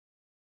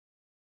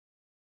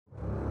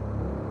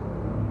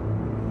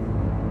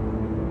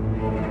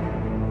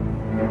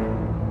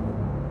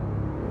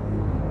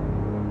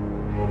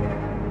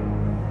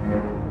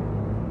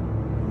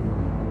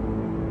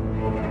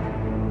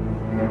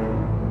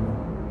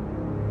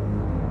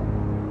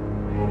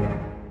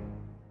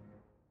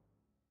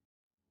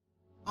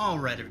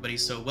Alright everybody,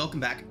 so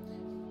welcome back.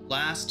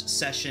 Last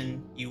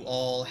session, you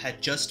all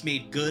had just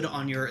made good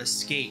on your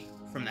escape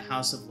from the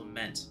House of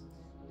Lament,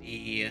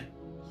 the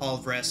Hall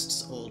of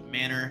Rest's old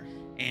manor,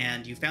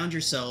 and you found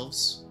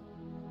yourselves,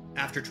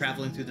 after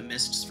traveling through the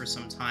mists for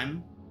some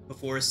time,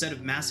 before a set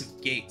of massive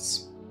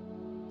gates.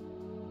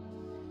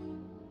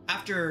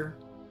 After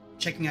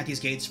checking out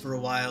these gates for a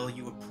while,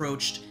 you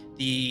approached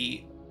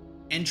the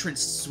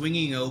entrance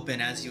swinging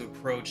open as you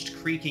approached,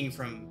 creaking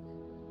from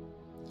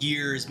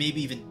years,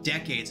 maybe even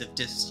decades of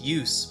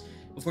disuse,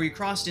 before you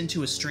crossed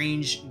into a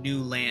strange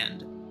new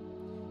land.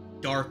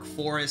 Dark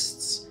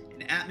forests,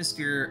 an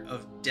atmosphere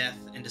of death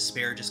and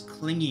despair just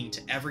clinging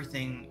to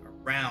everything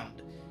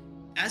around.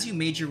 As you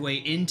made your way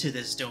into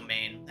this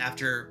domain,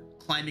 after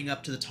climbing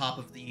up to the top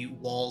of the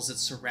walls that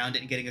surround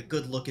it and getting a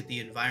good look at the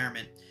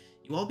environment,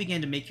 you all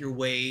began to make your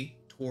way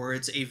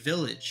towards a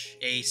village,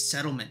 a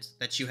settlement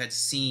that you had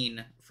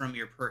seen from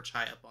your perch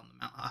high up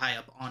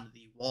on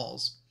the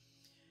walls.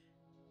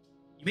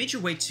 You made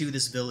your way to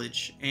this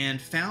village and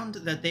found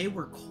that they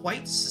were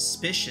quite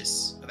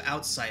suspicious of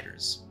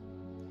outsiders.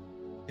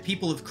 The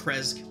people of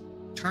Kresk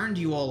turned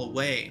you all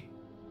away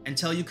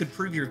until you could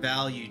prove your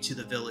value to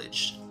the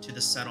village, to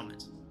the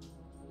settlement.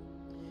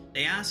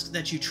 They asked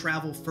that you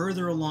travel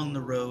further along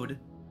the road,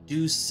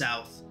 due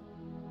south,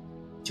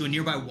 to a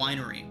nearby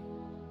winery,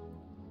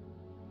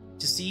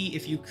 to see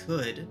if you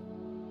could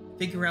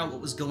figure out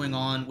what was going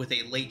on with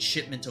a late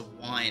shipment of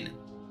wine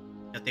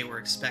that they were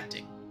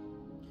expecting.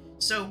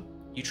 So,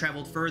 you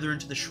traveled further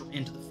into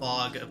the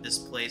fog of this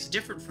place,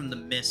 different from the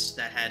mist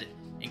that had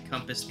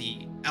encompassed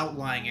the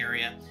outlying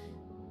area.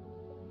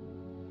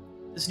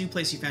 This new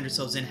place you found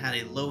yourselves in had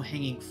a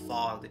low-hanging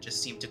fog that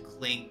just seemed to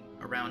cling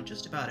around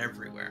just about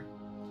everywhere.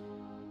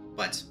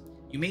 But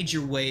you made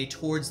your way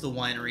towards the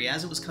winery.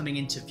 As it was coming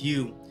into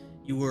view,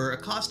 you were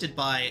accosted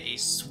by a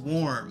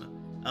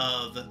swarm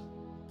of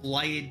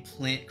blighted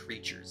plant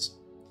creatures,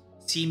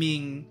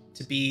 seeming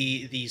to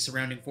be the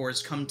surrounding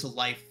forest come to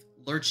life,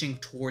 lurching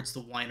towards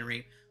the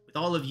winery. With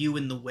all of you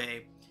in the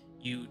way,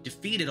 you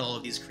defeated all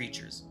of these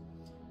creatures.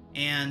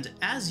 And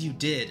as you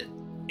did,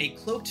 a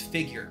cloaked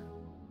figure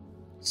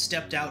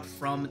stepped out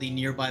from the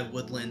nearby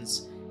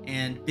woodlands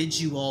and bid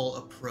you all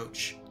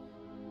approach.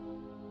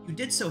 You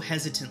did so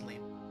hesitantly,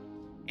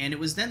 and it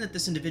was then that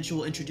this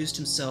individual introduced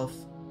himself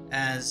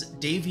as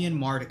Davian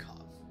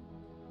Mardikov,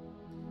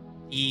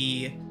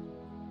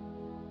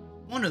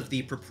 one of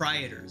the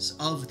proprietors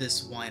of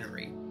this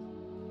winery,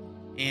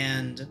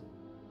 and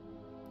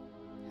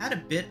had a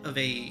bit of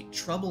a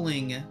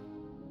troubling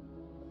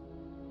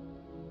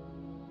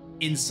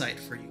insight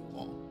for you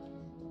all,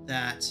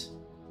 that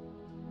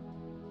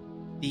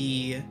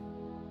the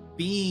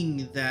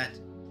being that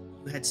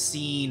you had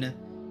seen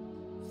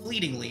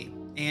fleetingly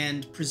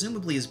and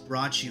presumably has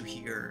brought you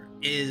here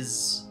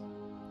is,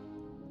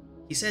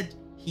 he said,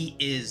 he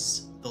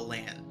is the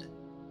land.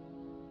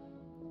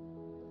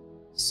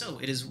 So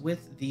it is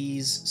with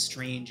these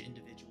strange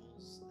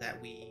individuals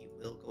that we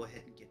will go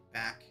ahead and get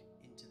back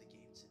into the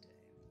game today.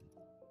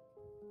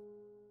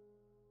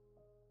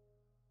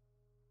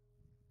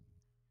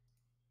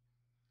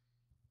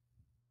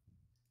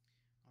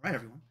 All right,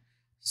 everyone.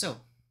 So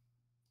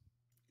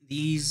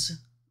these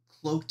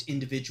cloaked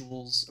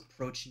individuals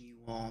approaching you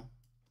all,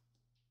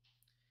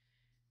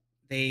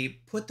 they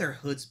put their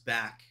hoods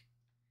back,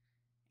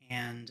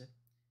 and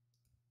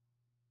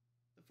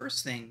the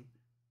first thing,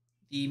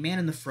 the man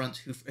in the front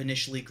who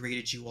initially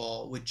greeted you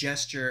all would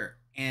gesture,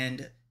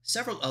 and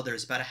several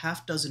others, about a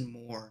half dozen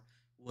more,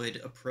 would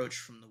approach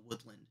from the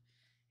woodland.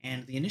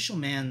 And the initial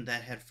man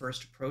that had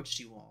first approached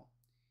you all,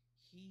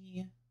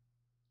 he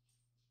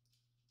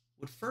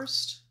would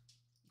first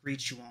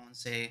greet you all and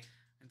say,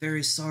 "I'm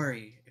very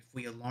sorry if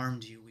we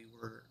alarmed you. We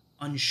were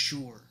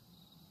unsure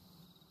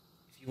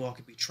if you all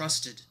could be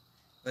trusted,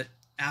 but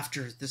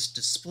after this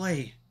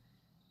display,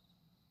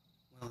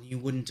 well, you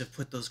wouldn't have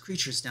put those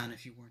creatures down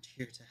if you weren't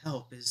here to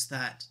help. Is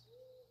that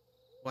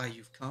why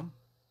you've come?"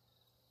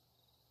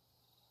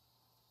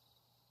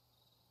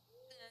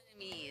 I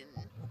mean,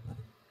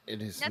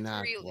 It is not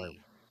not really.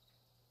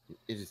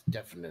 It is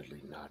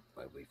definitely not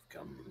why we've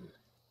come.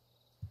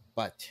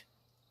 But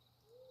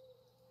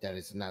that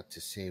is not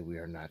to say we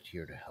are not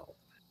here to help.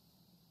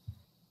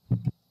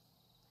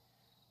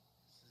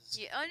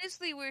 Yeah,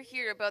 honestly, we're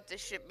here about the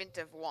shipment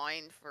of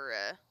wine for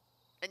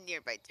a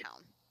nearby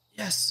town.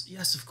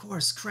 Yes, of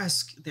course.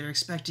 Kresk, they're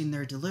expecting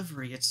their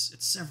delivery. It's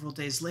several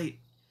days late.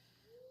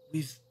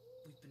 We've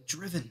been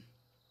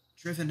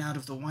driven out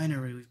of the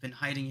winery. We've been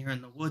hiding here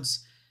in the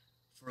woods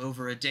for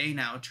over a day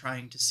now,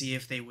 trying to see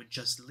if they would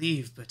just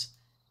leave, but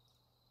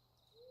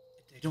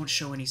they don't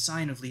show any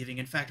sign of leaving.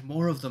 In fact,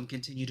 more of them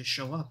continue to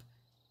show up.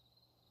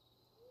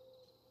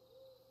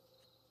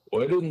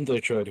 Why didn't they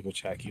try to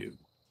attack you?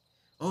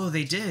 Oh,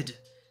 they did.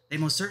 They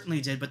most certainly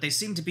did, but they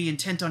seemed to be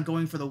intent on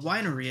going for the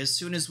winery. As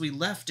soon as we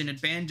left and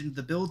abandoned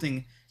the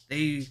building,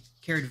 they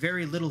cared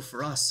very little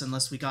for us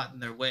unless we got in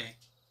their way.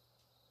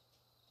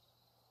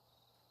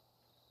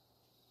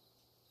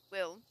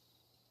 Well,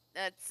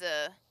 that's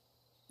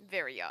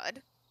very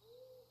odd.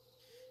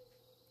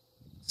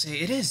 Say,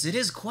 it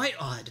is quite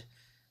odd.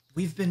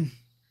 We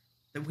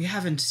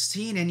haven't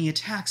seen any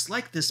attacks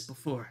like this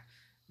before.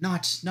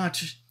 Not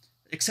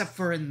except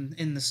for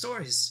in the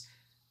stories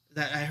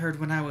that I heard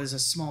when I was a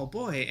small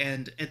boy.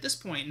 And at this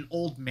point, an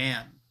old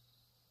man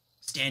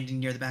standing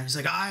near the back is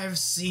like, I've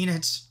seen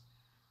it.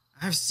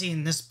 I've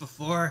seen this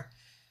before.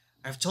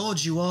 I've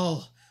told you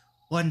all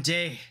one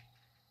day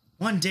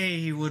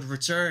he would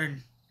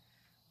return.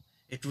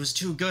 It was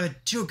too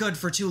good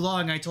for too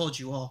long, I told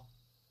you all.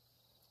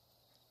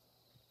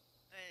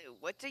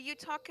 What are you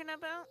talking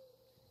about?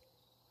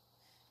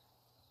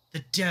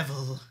 The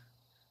devil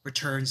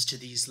returns to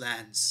these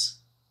lands.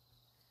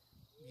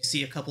 You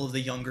see a couple of the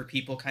younger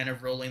people kind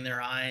of rolling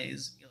their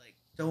eyes. You're like,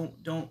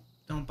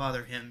 don't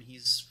bother him.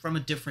 He's from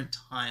a different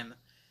time.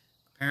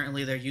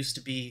 Apparently there used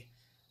to be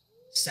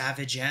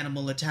savage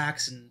animal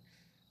attacks and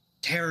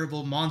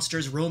terrible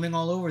monsters roaming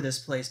all over this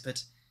place,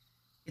 but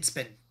it's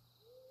been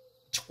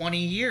 20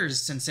 years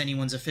since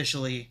anyone's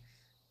officially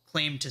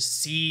claimed to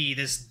see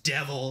this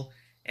devil.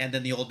 And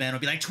then the old man will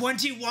be like,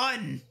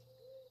 21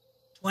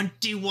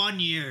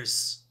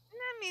 years.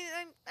 I mean,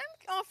 I'm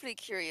awfully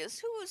curious.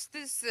 Who is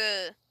this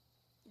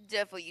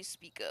devil you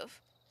speak of?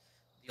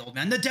 The old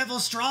man, the devil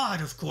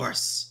Strahd, of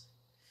course.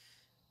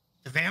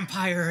 The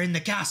vampire in the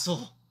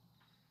castle.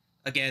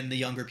 Again, the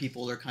younger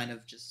people are kind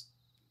of just...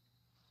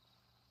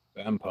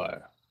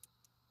 Vampire.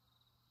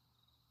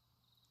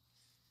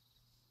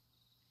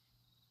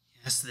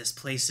 Yes, this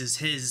place is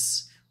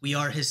his. We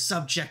are his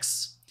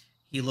subjects.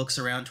 He looks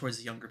around towards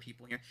the younger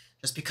people here.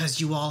 Just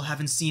because you all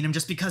haven't seen him,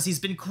 just because he's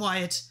been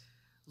quiet,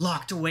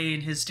 locked away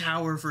in his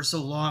tower for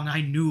so long,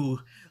 I knew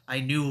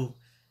it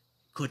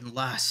couldn't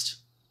last.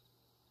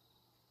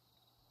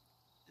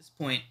 At this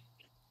point,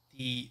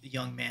 the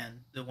young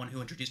man, the one who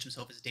introduced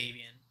himself as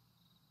Davian,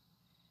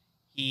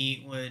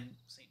 he would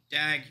say,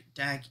 Dag,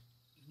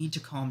 you need to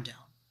calm down.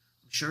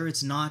 I'm sure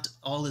it's not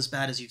all as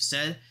bad as you've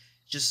said.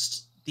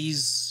 Just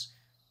these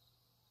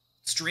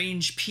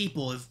strange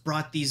people have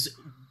brought these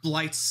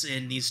blights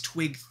and these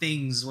twig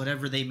things,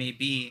 whatever they may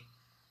be,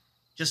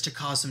 just to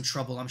cause some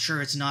trouble. I'm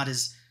sure it's not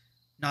as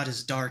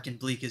dark and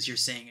bleak as you're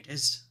saying it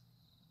is.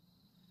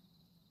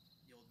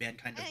 The old man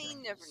kind of...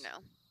 You never know.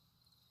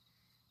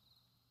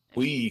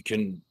 We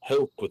can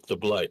help with the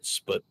blights,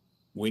 but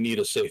we need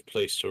a safe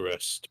place to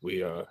rest.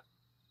 We are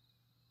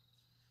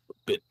a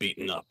bit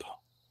beaten up.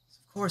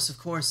 Of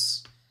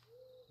course.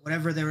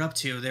 Whatever they're up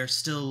to, they're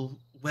still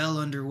well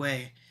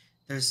underway.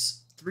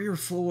 There's 3 or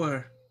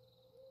 4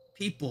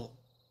 people,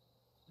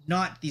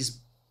 not these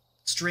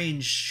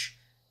strange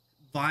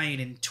vine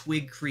and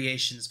twig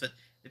creations, but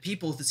the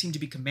people that seem to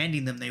be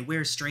commanding them. They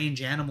wear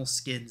strange animal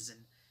skins,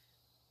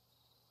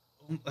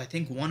 and I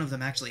think one of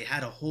them actually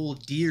had a whole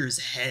deer's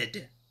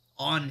head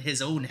on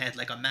his own head,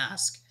 like a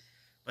mask.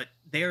 But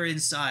they're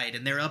inside,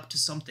 and they're up to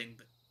something,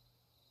 but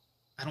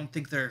I don't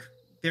think they're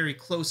very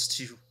close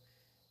to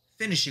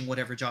finishing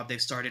whatever job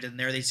they've started in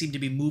there. They seem to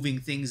be moving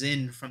things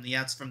in from the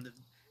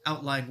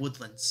outlying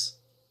woodlands.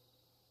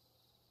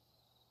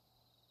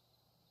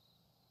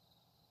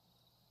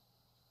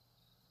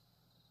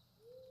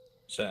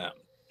 Sam,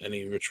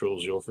 any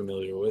rituals you're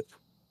familiar with?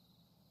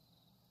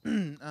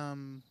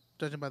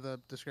 Judging by the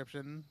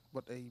description,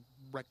 what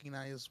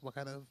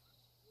kind of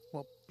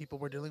people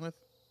we're dealing with?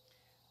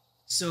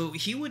 So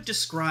he would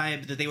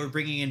describe that they were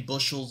bringing in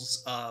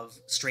bushels of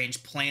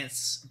strange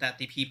plants that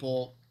the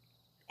people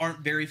aren't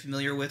very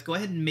familiar with. Go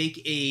ahead and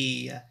make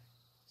a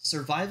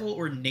survival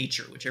or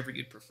nature, whichever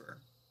you'd prefer.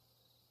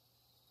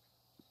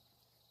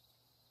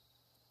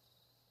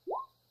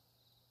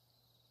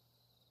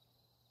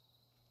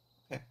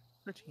 Okay.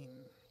 13.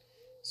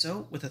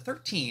 So with a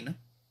 13,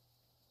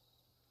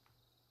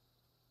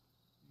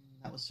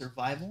 that was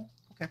survival.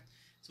 Okay.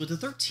 So with a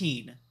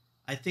 13,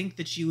 I think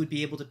that you would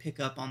be able to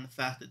pick up on the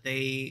fact that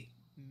they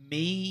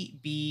may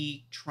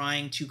be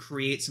trying to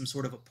create some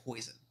sort of a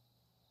poison.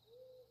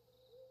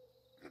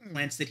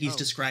 Plants that he's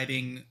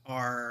describing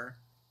are...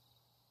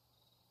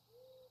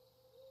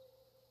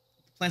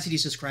 The plants that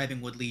he's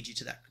describing would lead you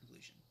to that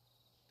conclusion.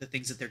 The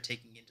things that they're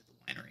taking into the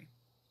winery.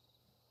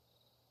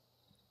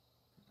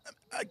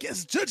 I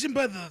guess judging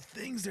by the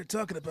things they're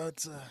talking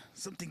about,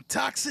 something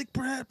toxic,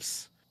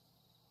 perhaps?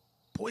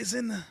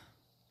 Poison?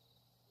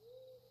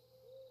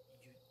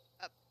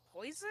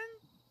 Poison?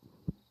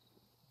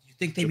 You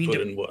think they mean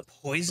to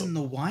poison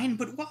the wine?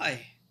 But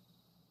why?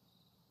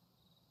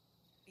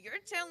 You're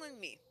telling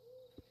me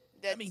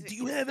that... I mean, do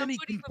you have any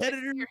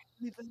competitors?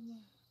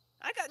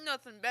 I got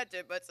nothing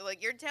better, but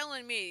you're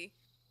telling me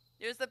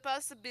there's the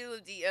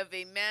possibility of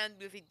a man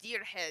with a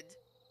deer head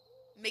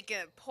making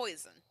a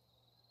poison.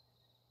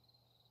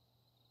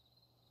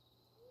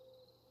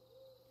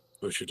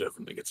 We should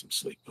definitely get some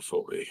sleep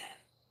before we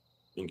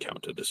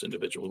encounter this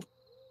individual.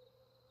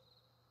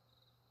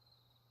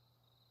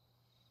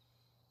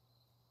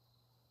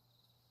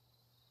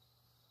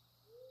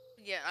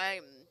 Yeah,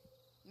 I'm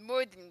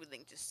more than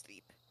willing to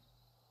sleep.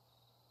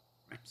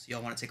 Right, so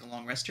y'all want to take a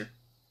long rest here?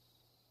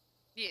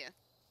 Yeah.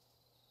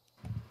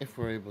 If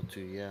we're able to,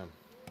 yeah.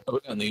 Are we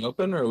out in the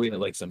open, or are we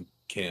at some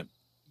camp?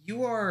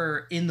 You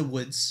are in the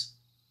woods.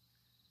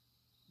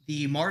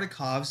 The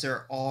Mardikovs,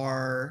 there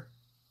are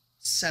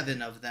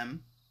 7 of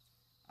them.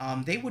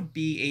 They would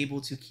be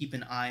able to keep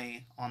an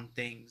eye on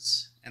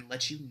things and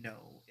let you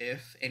know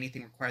if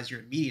anything requires your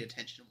immediate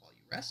attention while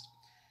you rest.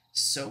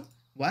 So,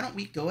 why don't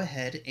we go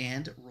ahead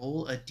and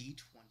roll a d20,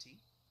 and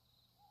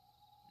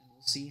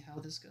we'll see how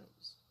this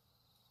goes.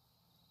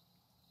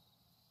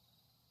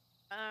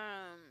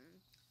 I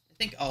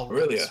think I'll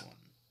roll Really? this one.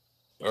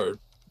 Or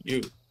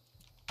you?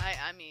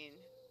 I mean,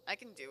 I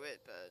can do it,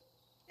 but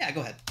Yeah,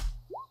 go ahead.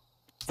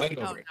 Fight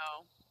oh over it.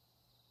 no.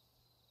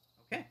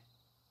 Okay.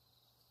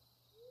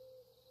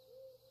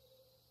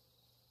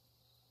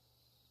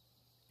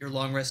 Your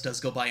long rest does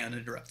go by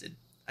uninterrupted.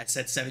 I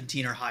said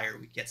 17 or higher,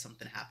 we'd get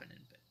something happening.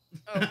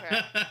 But...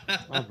 Okay.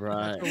 All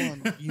right. Go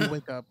on, you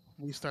wake up.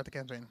 We start the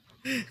campaign.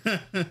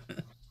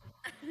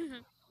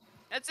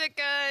 That's it,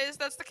 guys.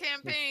 That's the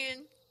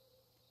campaign.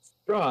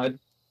 Strahd.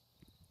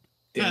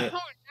 Damn it.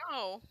 Oh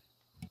no.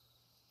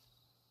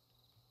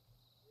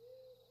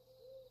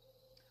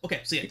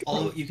 Okay, so yeah,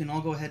 you can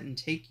all go ahead and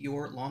take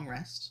your long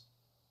rest.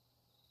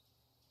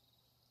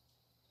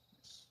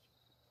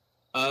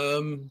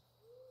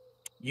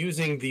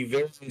 Using the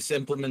various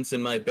implements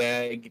in my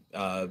bag,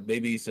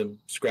 maybe some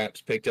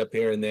scraps picked up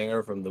here and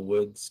there from the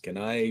woods, can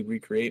I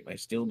recreate my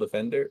steel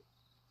defender?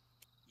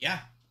 Yeah,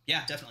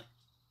 definitely.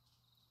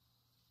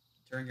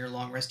 During your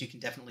long rest, you can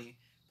definitely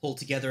pull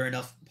together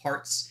enough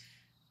parts.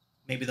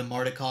 Maybe the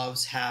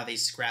Mardikovs have a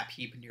scrap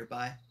heap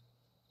nearby.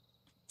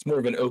 It's more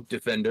of an oak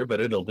defender, but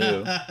it'll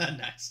do.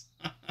 Nice.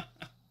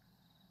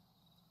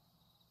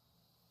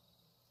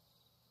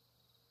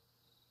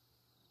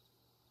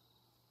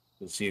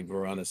 You'll see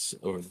Varanus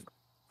over the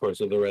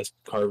course of the rest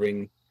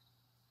carving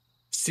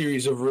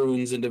series of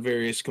runes into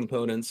various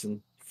components and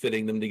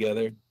fitting them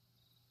together.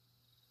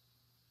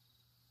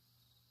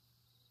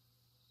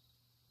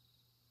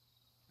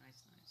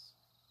 Nice.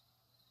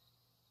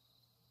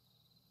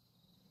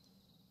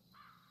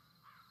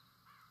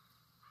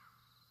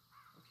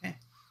 Okay.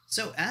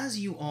 So as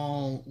you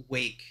all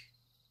wake,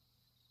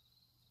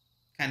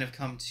 kind of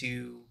come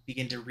to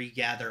begin to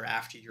regather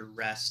after your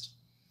rest,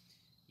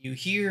 you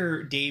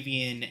hear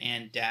Davian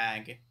and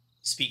Dag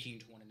speaking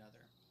to one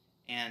another.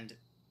 And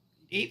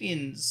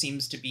Davian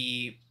seems to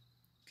be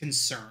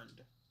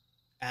concerned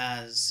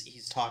as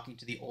he's talking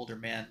to the older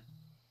man.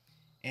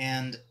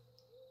 And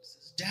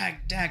says,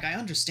 Dag, I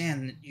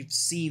understand that you've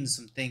seen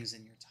some things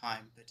in your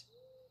time, but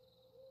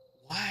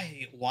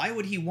why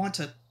would he want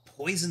to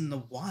poison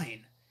the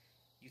wine?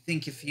 You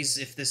think if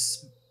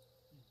this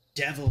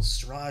devil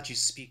Strahd you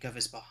speak of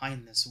is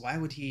behind this, why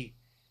would he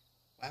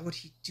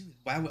do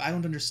it? I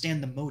don't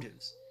understand the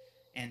motives.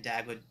 And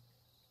Dag would...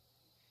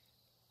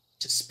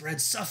 To spread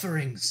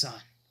suffering,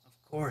 son.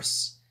 Of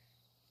course.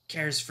 He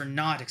cares for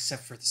naught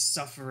except for the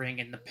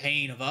suffering and the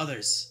pain of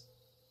others.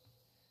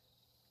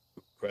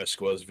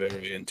 Kresk was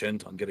very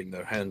intent on getting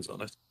their hands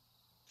on it.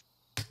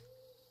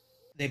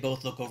 They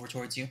both look over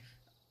towards you.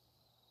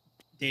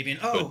 Davian,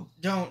 oh,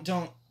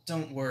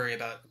 don't worry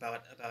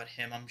about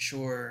him. I'm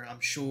sure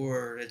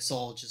it's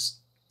all just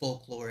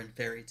folklore and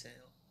fairy tale.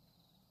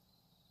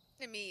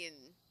 I mean,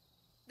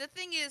 the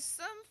thing is,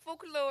 some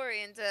folklore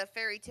and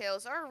fairy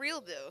tales are real,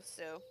 though,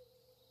 so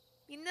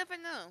you never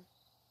know.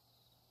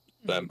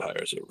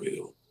 Vampires are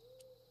real.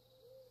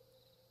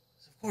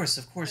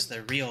 Of course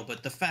they're real,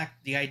 but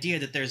the idea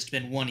that there's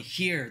been one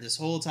here this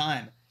whole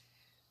time,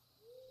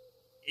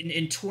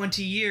 in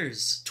 20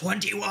 years,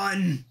 21!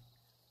 In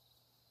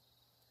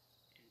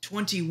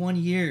 21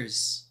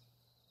 years.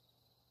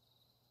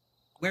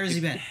 Where has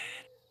he been?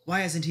 Why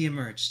hasn't he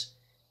emerged?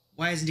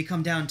 Why hasn't he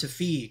come down to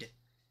feed?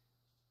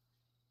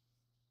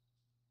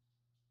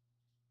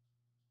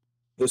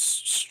 This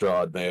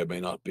Strahd may or may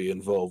not be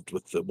involved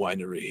with the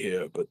winery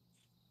here, but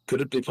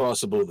could it be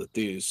possible that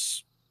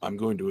these, I'm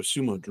going to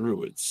assume,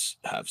 druids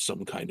have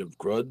some kind of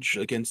grudge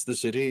against the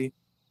city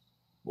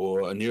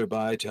or a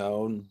nearby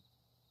town?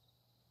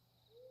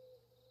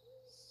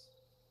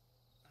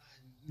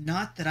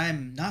 Not that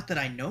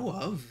I know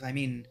of. I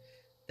mean,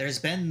 there's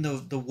been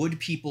the wood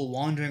people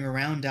wandering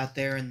around out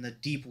there in the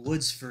deep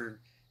woods for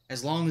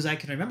as long as I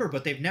can remember,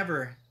 but they've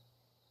never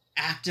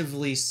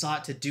actively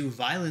sought to do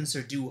violence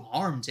or do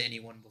harm to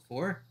anyone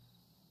before.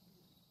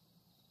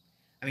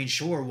 I mean,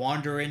 sure,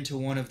 wander into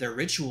one of their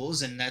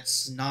rituals, and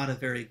that's not a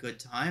very good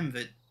time,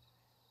 but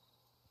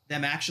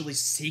them actually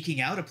seeking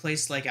out a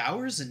place like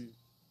ours and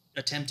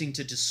attempting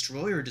to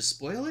destroy or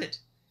despoil it?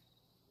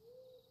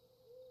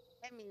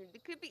 I mean,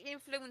 it could be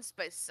influenced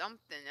by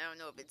something. I don't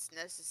know if it's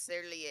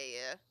necessarily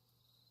a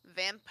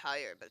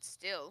vampire, but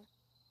still.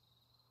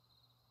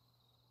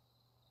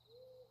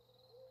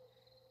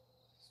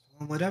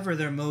 Well, whatever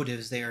their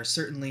motives, they are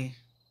certainly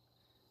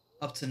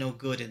up to no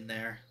good in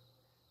there.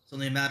 It's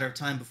only a matter of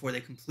time before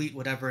they complete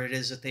whatever it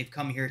is that they've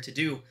come here to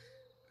do.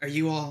 Are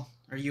you all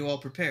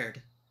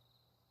prepared?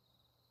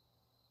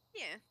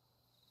 Yeah.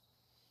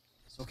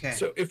 Okay.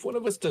 So if one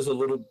of us does a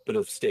little bit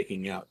of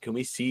staking out, can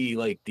we see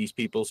like these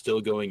people still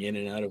going in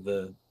and out of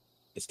the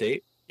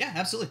estate? Yeah,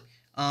 absolutely.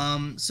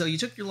 So you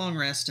took your long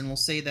rest, and we'll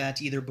say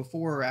that either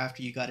before or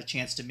after you got a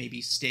chance to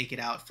maybe stake it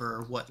out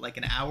for what, like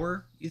an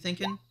hour? You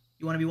thinking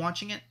you want to be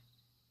watching it?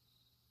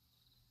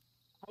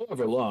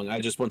 However long,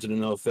 I just wanted to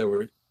know if there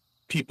were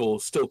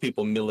still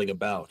people milling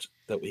about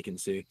that we can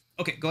see.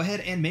 Okay, go ahead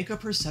and make a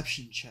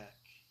perception check.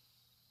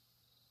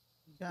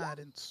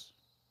 Guidance.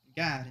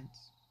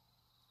 Guidance.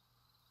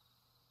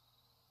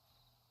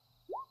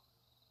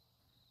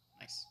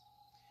 Nice.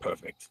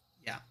 Perfect.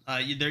 Yeah.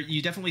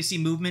 You definitely see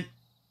movement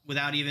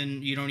without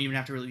even, you don't even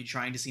have to really be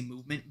trying to see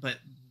movement, but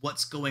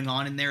what's going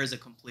on in there is a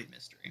complete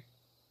mystery.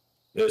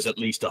 There's at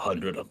least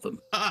 100 of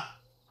them.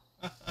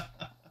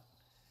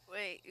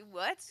 Wait,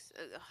 what?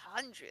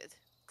 100?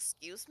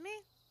 Excuse me?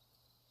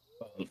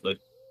 But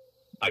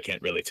I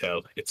can't really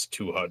tell. It's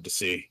too hard to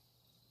see.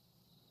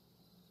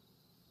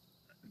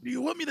 Do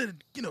you want me to,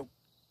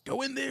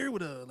 go in there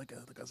with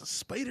a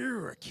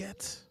spider or a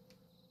cat?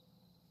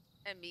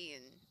 I mean,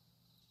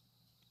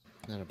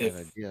 Not a bad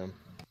idea.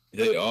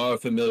 They are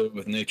familiar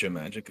with nature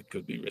magic. It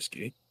could be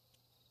risky.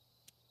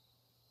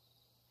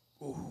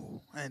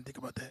 Oh, I didn't think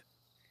about that.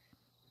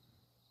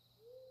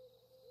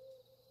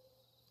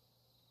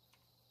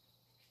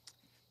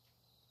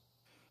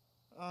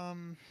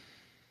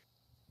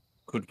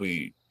 Could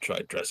we try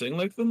dressing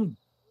like them?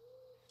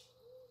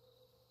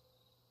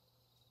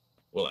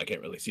 Well, I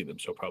can't really see them,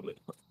 so probably.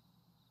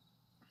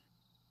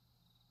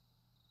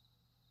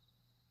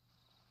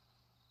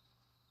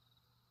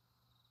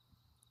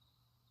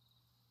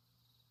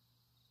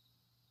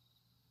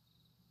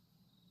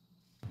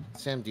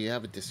 Sam, do you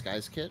have a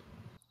disguise kit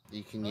that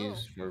you can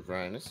use for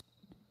Rhinus?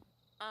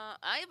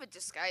 I have a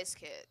disguise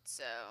kit,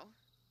 so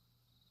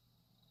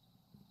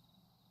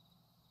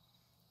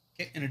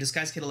Okay, and a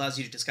disguise kit allows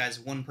you to disguise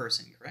one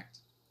person, correct?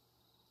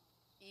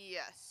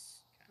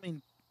 yes.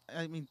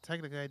 I mean,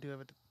 technically, I do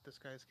have a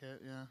disguise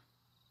kit. Yeah.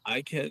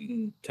 I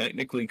can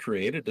technically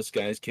create a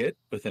disguise kit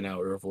with an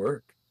hour of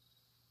work.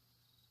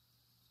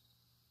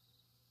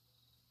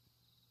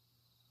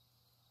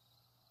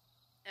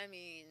 I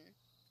mean,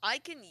 I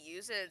can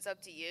use it. It's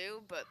up to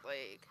you, but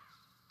like,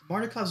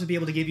 Barnakovs would be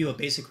able to give you a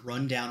basic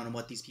rundown on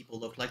what these people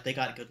look like. They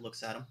got good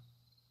looks at them.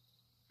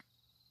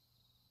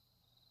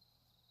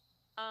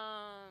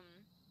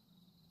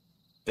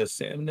 Does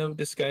Sam know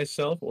disguise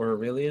self or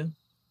Aurelia?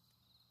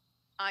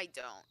 I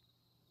don't.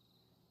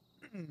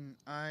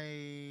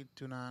 I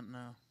do not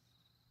know.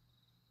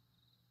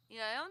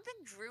 Yeah, I don't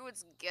think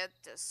druids get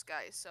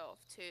disguise self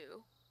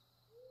too.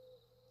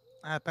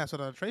 I have passed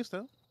without a trace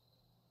though.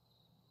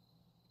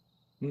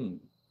 I'm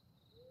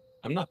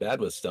not bad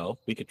with stealth.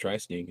 We could try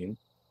sneaking.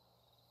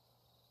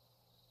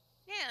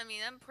 Yeah, I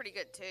mean, I'm pretty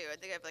good too. I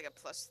think I have like a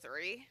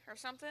 +3 or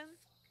something.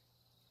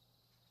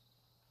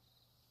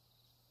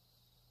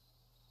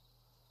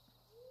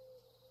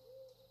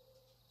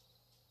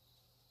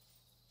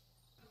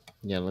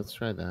 Yeah, let's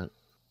try that.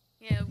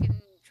 Yeah, we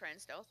can try and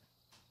stealth.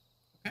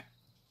 Okay.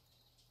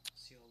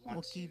 So you'll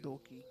want Okie to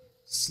dokie.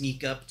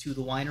 sneak up to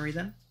the winery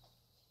then?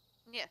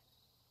 Yeah.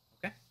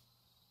 Okay.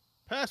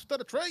 Pass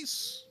without a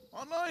trace.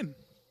 Online.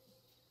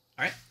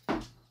 All right.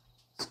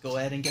 Let's go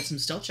ahead and get some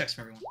stealth checks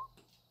from everyone.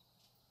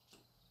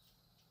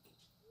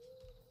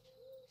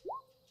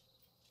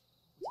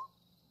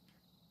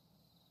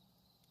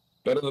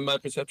 Better than my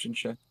perception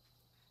check.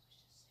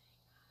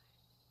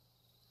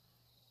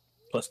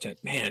 +10.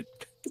 Man.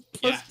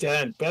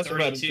 +10. Best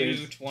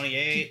 32,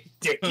 28.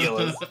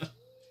 Ridiculous.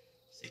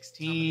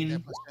 16. Yeah, +10.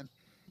 And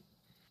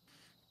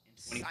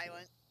 24.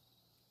 Silent.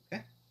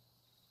 Okay.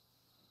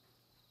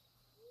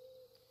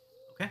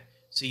 Okay.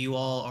 So you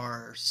all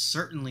are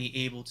certainly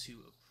able to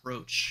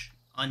approach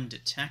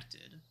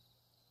undetected.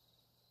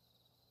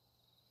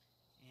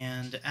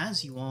 And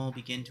as you all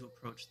begin to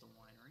approach the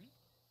winery,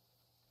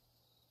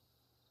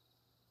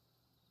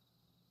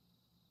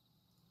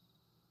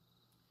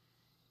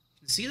 you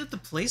can see that the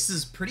place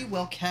is pretty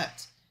well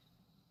kept.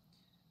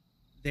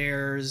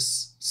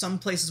 There's some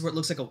places where it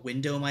looks like a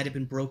window might have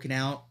been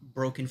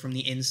broken from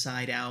the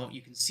inside out.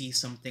 You can see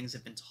some things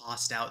have been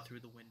tossed out through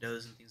the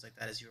windows and things like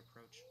that as you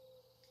approach.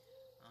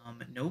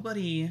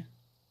 Nobody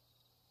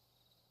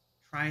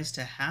tries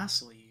to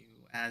hassle you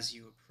as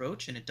you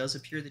approach, and it does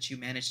appear that you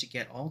managed to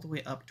get all the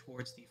way up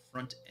towards the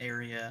front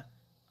area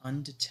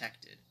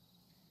undetected.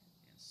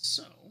 And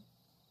so...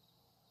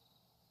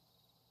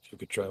 We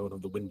could try one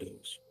of the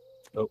windows.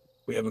 Oh,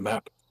 we have a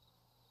map.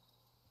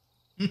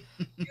 You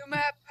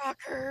map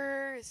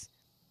fuckers!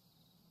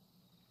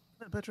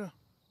 Petra.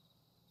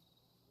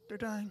 They're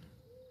dying.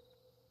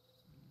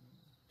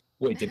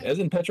 Wait, did Ez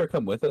and Petra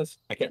come with us?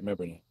 I can't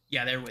remember now.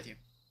 Yeah, they're with you.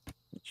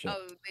 Shit.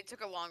 Oh, they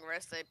took a long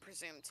rest, I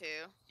presume,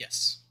 too.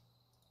 Yes.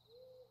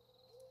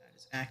 That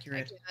is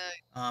accurate.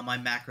 I can, My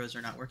macros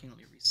are not working. Let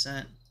me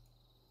reset.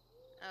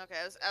 okay,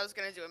 I was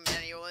gonna do it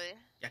manually.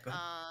 Yeah, go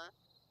ahead.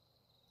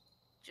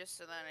 Just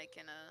so that I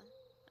can,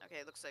 okay,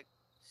 it looks like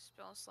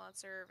spell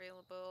slots are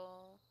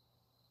available.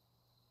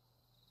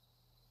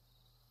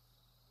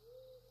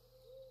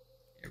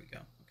 Here we go.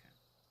 Okay.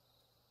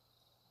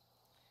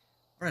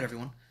 All right,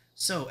 everyone.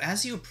 So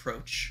as you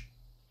approach,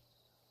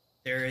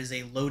 there is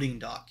a loading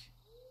dock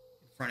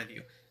in front of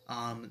you.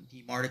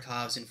 The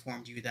Mardikovs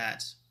informed you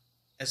that,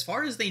 as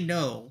far as they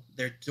know,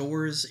 their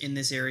doors in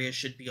this area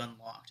should be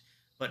unlocked.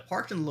 But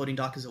parked in the loading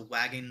dock is a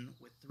wagon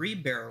with 3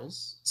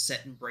 barrels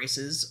set in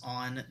braces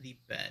on the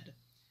bed.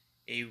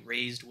 A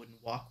raised wooden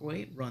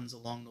walkway runs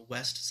along the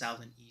west,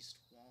 south, and east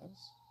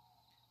walls.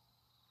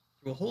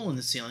 Through a hole in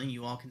the ceiling,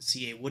 you all can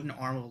see a wooden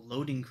arm of a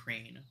loading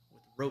crane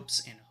with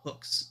ropes and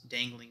hooks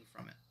dangling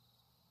from it.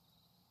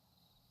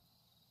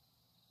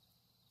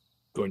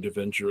 Going to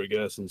venture a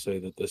guess and say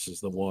that this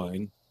is the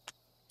wine.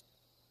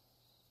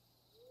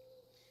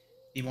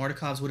 The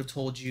Mardikovs would have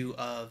told you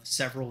of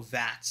several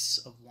vats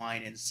of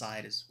wine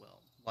inside as well.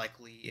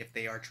 Likely, if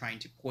they are trying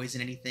to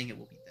poison anything, it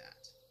will be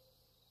that.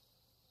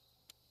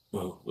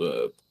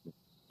 Well,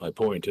 my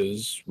point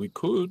is, we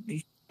could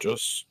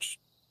just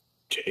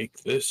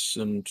take this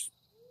and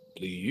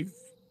leave.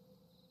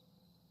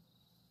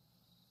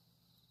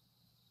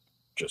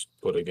 Just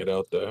putting it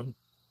out there.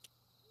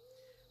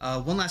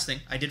 One last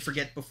thing. I did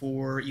forget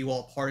before you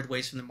all parted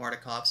ways from the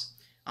Mardikovs.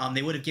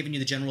 They would have given you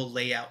the general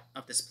layout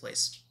of this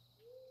place.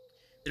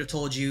 They'd have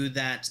told you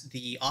that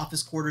the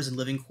office quarters and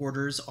living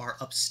quarters are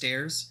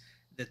upstairs,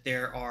 that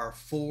there are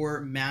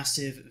 4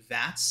 massive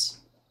vats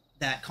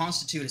that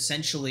constitute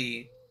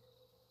essentially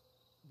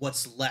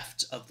what's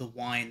left of the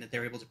wine that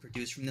they're able to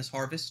produce from this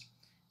harvest,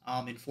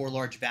 in 4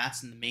 large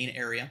vats in the main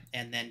area.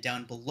 And then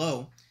down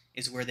below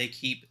is where they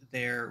keep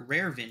their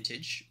rare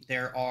vintage.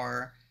 There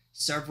are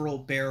several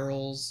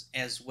barrels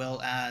as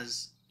well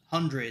as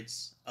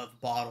hundreds of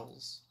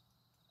bottles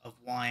of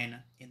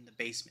wine in the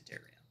basement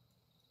area.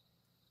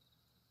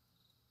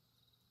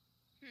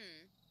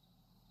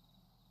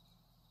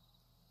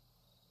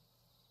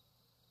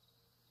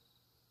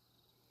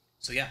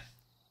 So yeah,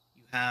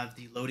 you have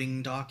the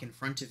loading dock in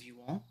front of you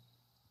all.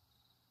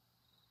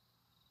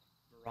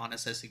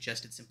 Varanus has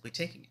suggested simply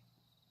taking it.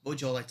 What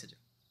would you all like to do?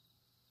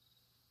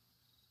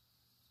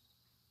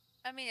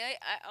 I mean,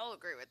 I'll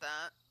agree with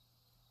that.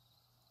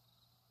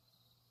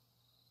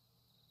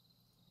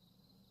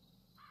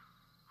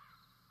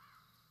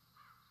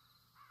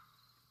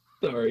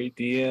 Sorry,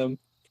 DM.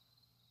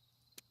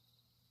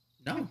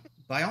 No,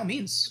 by all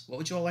means. What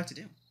would you all like to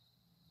do?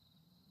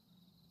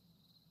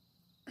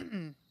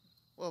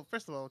 Well,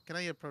 first of all, can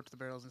I approach the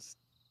barrels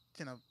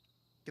and,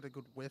 get a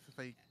good whiff if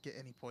I get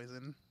any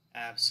poison?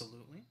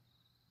 Absolutely.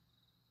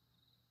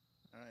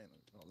 All right,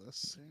 look at all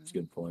this. That's a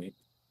good point.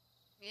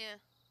 Yeah.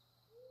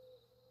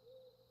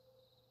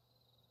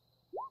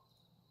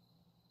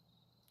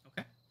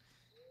 Okay.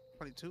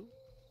 22.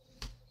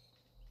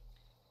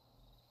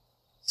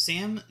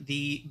 Sam,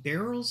 the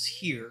barrels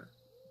here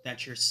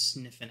that you're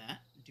sniffing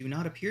at do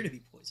not appear to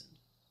be poisoned.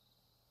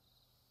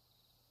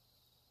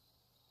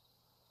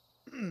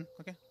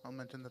 Okay, I'll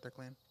mention that they're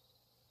clean.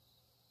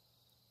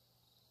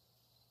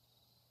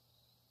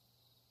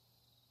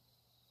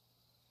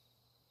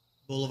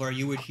 Bolivar,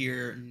 you would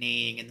hear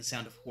neighing and the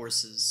sound of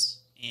horses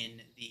in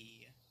the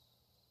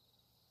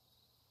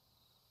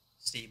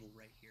stable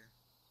right here,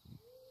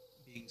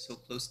 being so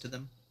close to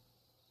them.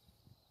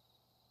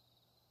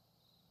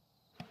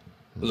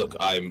 Look,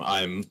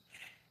 I'm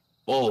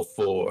all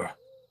for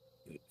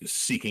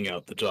seeking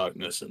out the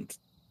darkness and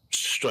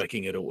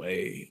striking it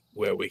away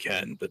where we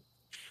can, but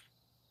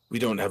we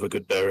don't have a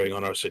good bearing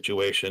on our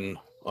situation,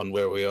 on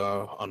where we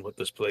are, on what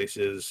this place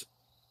is.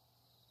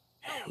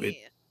 Oh, It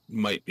yeah.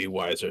 might be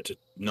wiser to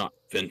not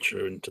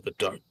venture into the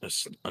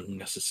darkness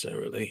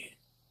unnecessarily.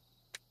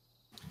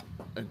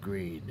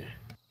 Agreed.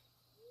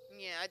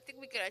 Yeah, I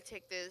think we gotta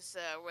take this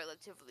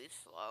relatively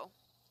slow.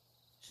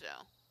 So.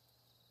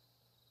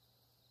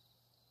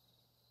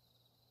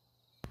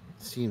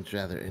 Seems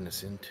rather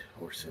innocent.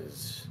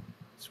 Horses.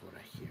 That's what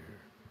I hear.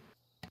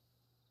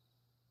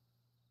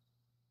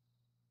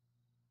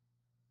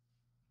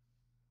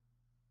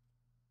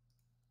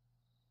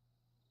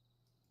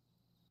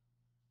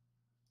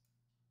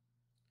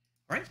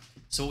 All right.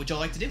 So what would y'all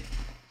like to do?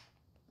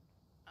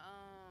 Are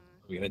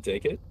we gonna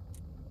take it?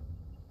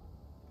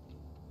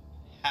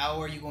 How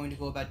are you going to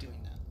go about doing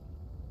that?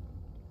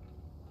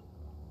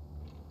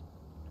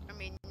 I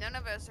mean, none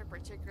of us are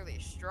particularly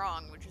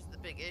strong, which is the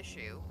big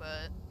issue,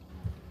 but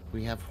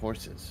We have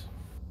horses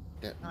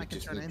that I we can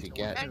just turn need to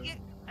into one, get.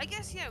 too. I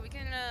guess yeah, we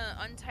can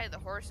untie the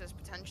horses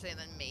potentially, and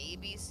then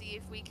maybe see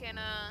if we can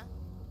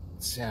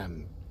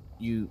Sam,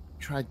 you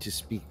tried to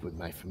speak with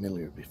my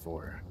familiar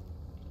before.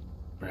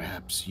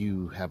 Perhaps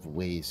you have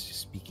ways to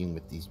speaking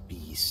with these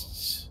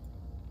beasts.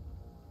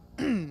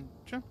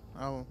 Sure,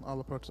 I'll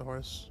approach the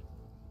horse.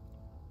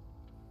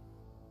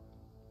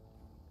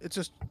 It's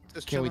just Can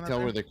we chilling out tell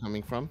there? where they're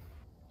coming from?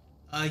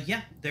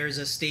 Yeah, there's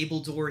a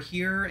stable door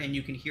here, and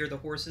you can hear the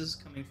horses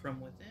coming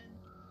from within.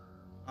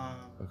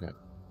 Okay.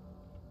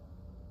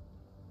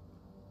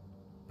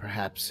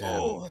 Perhaps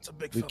Oh, that's a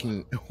big we fella.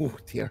 can. Oh,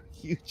 they are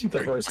huge.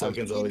 The horse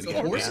tokens always The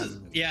get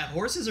horses, yeah,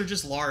 horses are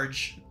just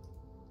large.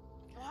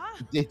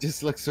 what? They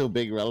just look so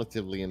big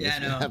relatively in this Yeah, I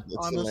know. map.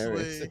 It's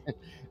hilarious.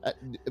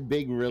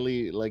 Big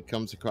really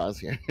comes across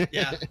here.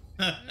 Yeah.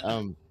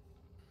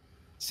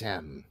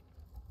 Sam,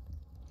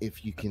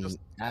 if you can just-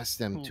 ask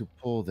them Ooh. to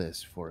pull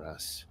this for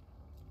us,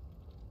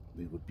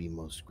 we would be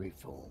most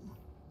grateful.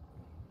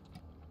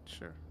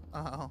 Sure.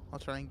 I'll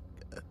try and.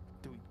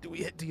 Do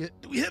we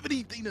have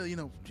anything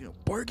to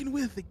bargain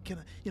with? They kind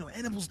of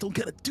animals don't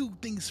kind of do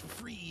things for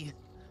free.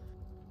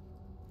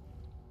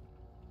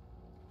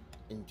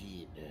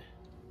 Indeed.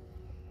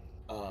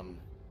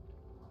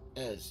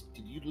 Ez,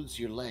 did you lose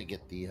your leg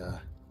at the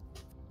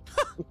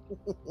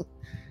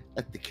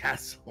at the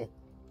castle?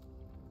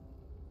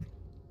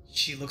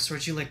 She looks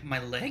towards you like,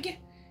 my leg?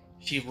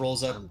 She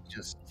rolls up.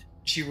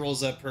 She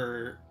rolls up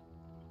her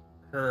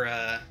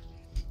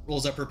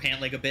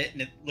pant leg a bit,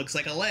 and it looks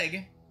like a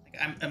leg.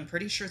 Like, I'm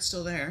pretty sure it's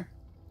still there.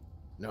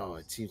 No,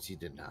 it seems you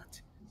did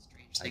not.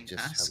 Strange I thing to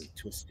just ask. have a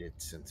twisted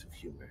sense of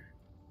humor.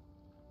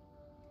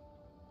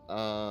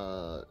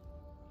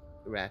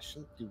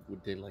 Rations?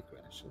 Would they like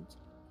rations?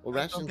 Well,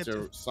 I don't rations get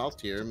are to-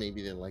 saltier.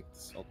 Maybe they like the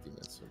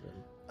saltiness of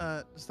them.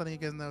 Just letting you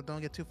guys know,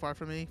 don't get too far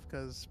from me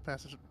because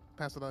Pass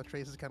Without a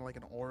Trace is kind of like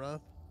an aura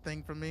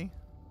thing for me.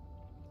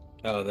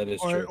 Oh, that is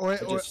Or true. or, I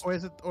just- or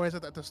is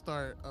it at the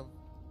start of?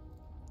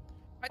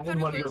 I I thought didn't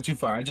it want to go was. too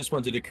far. I just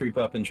wanted to creep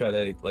up and try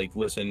to like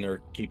listen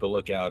or keep a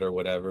lookout or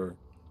whatever.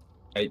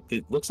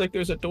 It looks like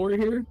there's a door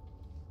here.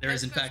 There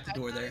is, in That's fact, a I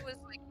door thought there. It was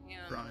like,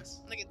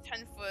 Promise. like a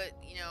 10-foot,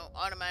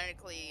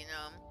 automatically,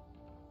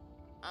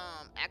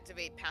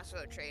 activate Pass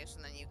Without Trace,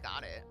 and then you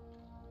got it.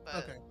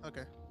 But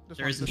Okay. Just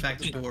There wanted is, in to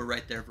fact, a double check. door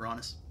right there,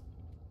 Veronis.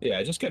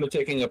 Yeah, just kind of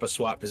taking up a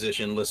SWAT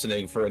position,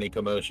 listening for any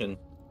commotion.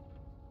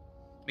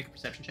 Make a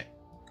perception check.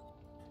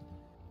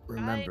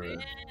 Remember,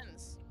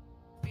 Guidance.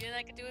 And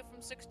I can do it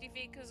from 60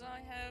 feet because I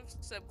have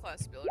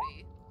subclass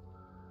ability.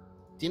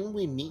 didn't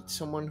we meet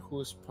someone who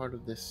was part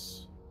of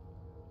this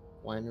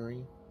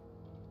winery?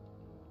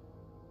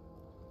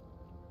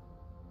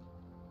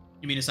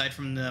 You mean aside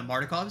from the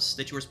Mardikovs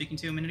that you were speaking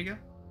to a minute ago?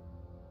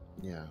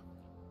 Yeah.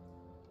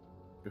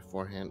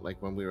 Beforehand, like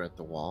when we were at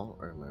the wall,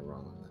 or am I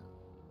wrong on that?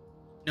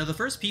 No, the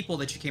first people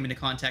that you came into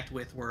contact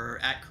with were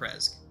at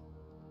Kresk.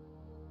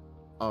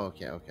 Oh,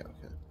 okay.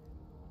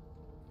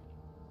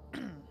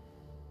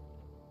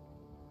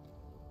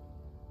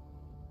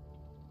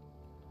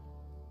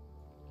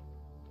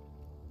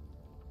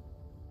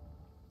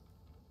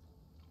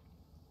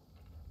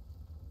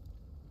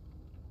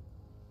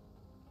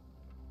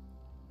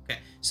 Okay,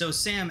 so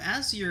Sam,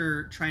 as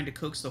you're trying to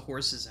coax the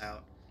horses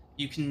out,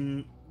 you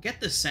can get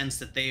the sense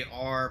that they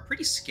are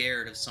pretty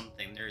scared of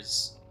something.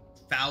 There's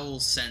foul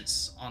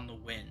scents on the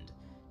wind.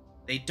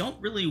 They don't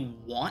really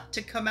want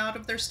to come out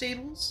of their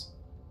stables.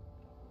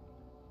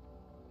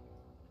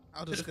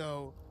 I'll just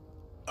go,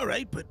 all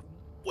right, but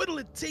what'll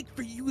it take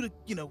for you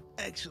to,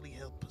 actually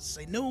help us?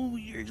 I know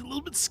you're a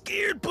little bit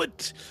scared,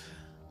 but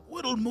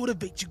what'll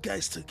motivate you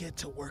guys to get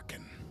to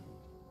working?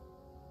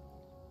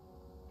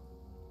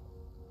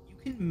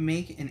 You can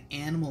make an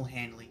animal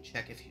handling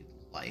check if you'd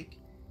like.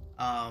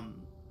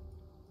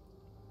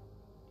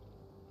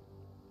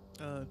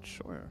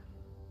 Sure.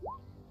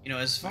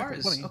 As far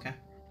as... 20. Okay.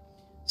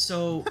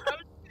 So... I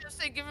was gonna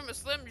say give him a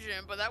Slim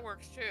Jim, but that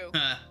works too.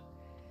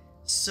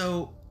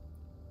 So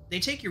they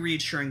take your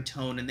reassuring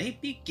tone and they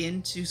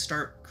begin to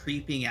start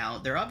creeping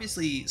out. They're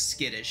obviously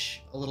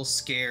skittish, a little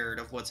scared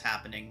of what's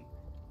happening.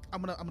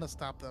 I'm gonna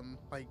stop them.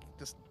 Like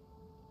just.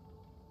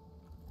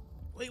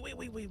 Wait.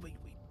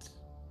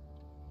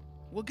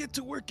 We'll get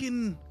to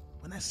working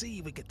when I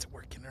say we get to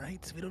working, all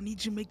right? We don't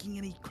need you making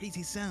any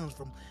crazy sounds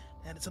from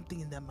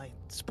something that might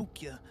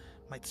spook you,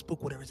 might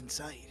spook whatever's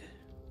inside.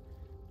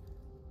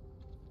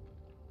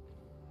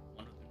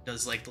 One of them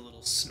does like the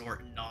little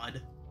snort and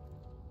nod.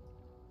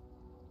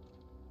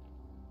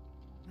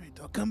 All right,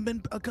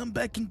 I'll come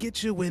back and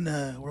get you when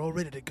we're all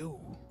ready to go.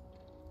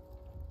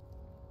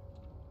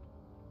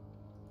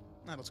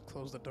 I'll just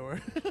close the door.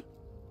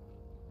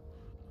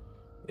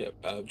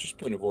 Yep. Just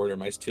point of order.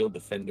 My steel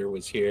defender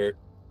was here.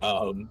 I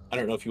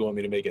don't know if you want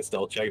me to make a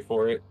stealth check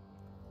for it.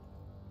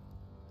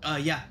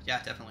 Yeah,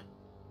 definitely.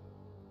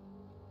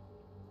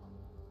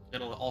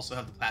 It'll also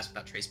have the Pass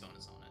Without Trace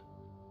bonus on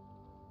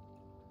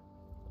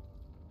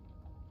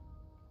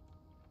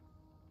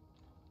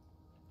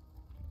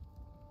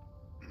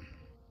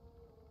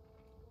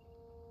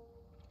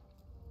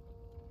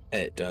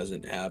it. It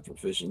doesn't have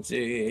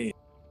proficiency.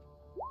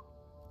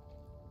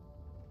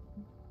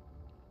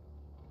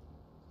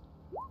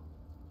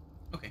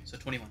 Okay, so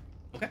 21.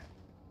 Okay.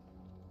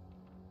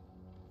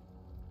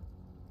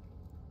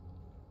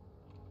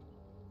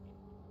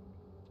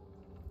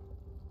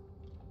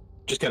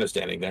 Just kind of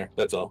standing there.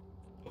 That's all.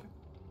 Okay.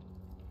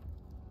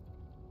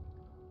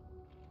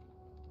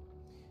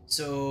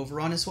 So,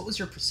 Veronis, what was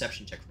your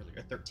perception check for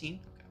earlier? 13?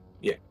 Okay.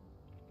 Yeah.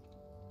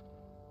 Alright.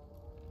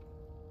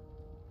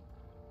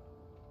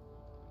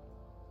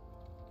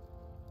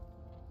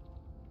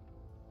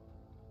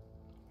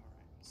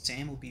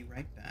 Sam will be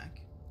right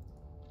back.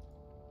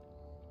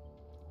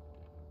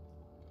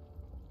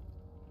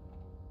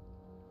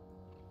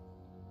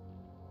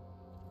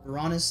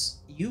 Veronis,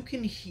 you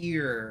can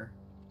hear,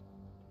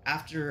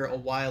 after a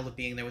while of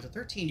being there with a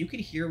 13, you can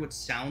hear what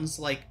sounds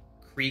like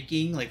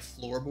creaking, like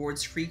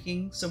floorboards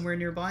creaking somewhere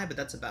nearby, but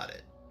that's about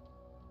it.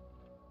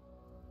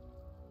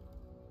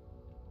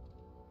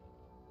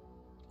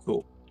 Cool.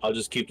 I'll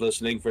just keep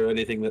listening for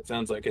anything that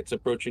sounds like it's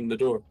approaching the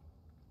door.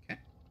 Okay.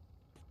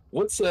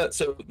 What's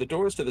so the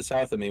doors to the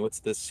south of me, what's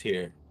this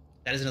here?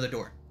 That is another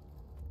door.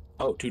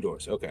 Oh, 2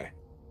 doors, okay.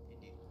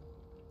 Indeed.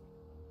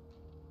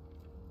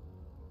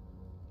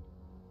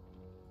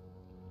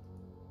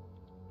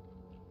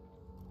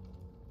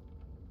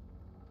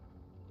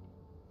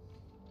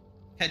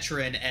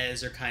 Petra and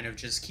Ez are kind of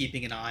just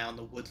keeping an eye on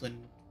the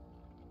woodland,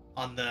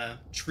 on the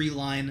tree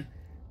line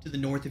to the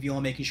north of you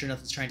all, making sure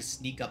nothing's trying to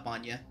sneak up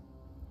on you.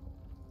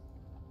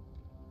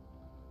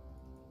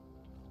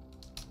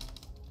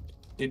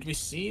 Did we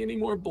see any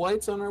more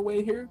blights on our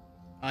way here?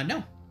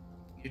 No,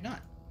 you did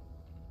not.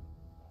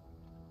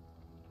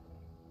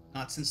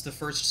 Not since the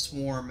first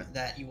swarm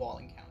that you all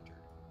encountered.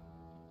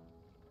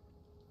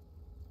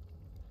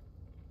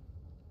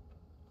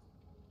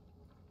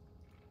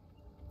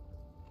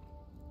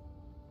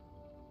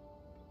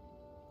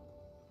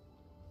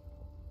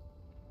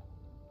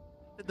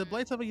 Did the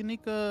blights have a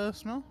unique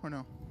smell or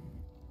no?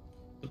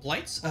 The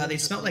blights, Oh, they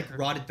just smell like like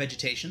rotted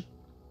vegetation.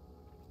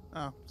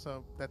 Oh,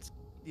 so that's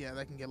yeah,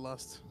 that can get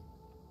lost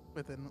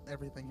within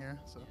everything here.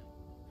 So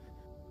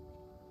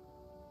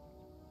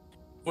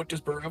What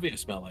does Barovia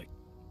smell like?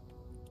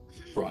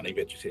 Rotting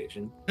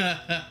vegetation.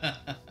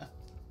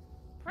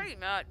 Pretty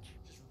much.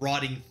 Just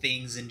rotting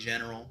things in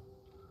general.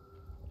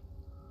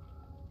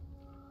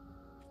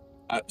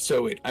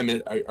 So wait, I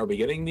mean, are we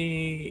getting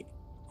the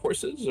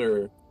horses,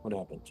 or what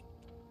happened?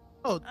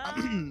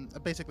 I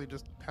basically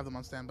just have them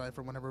on standby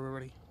for whenever we're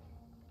ready.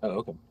 Oh,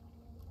 okay.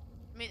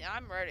 I mean,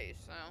 I'm ready,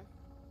 so.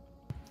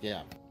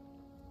 Yeah.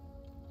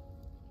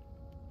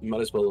 You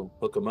might as well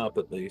hook them up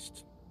at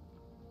least.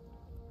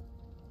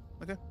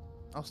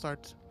 I'll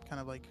start kind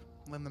of like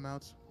letting them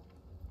out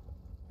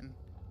and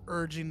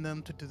urging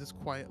them to do this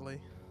quietly.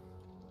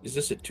 Is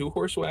this a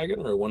 2-horse wagon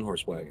or a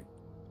 1-horse wagon?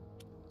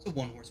 It's a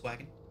 1-horse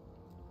wagon.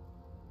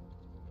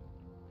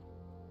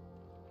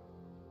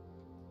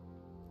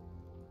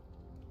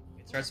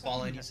 It starts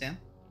following you, Sam.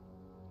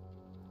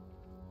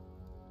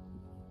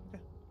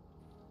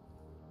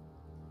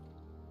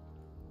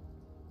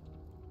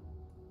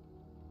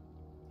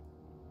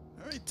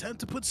 All right, time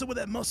to put some of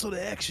that muscle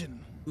to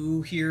action.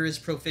 Who here is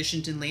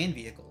proficient in land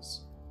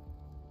vehicles?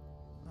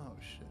 Oh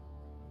shit.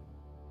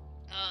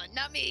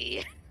 Not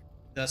me.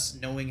 Thus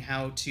knowing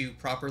how to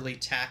properly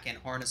tack and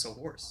harness a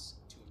horse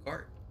to a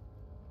cart.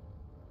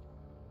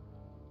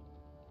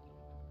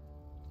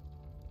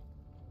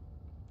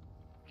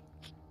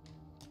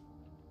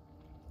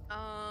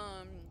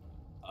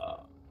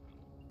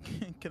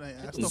 Can I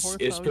ask the horse?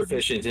 Is how he-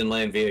 proficient in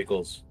land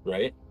vehicles,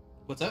 right?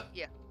 What's up?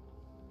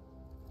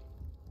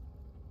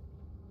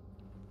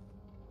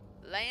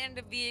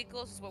 Land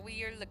vehicles is what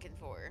we are looking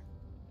for.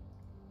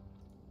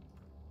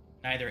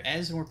 Neither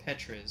Ez nor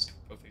Petra is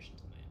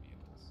proficient in land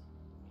vehicles.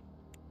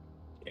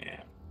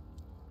 Yeah.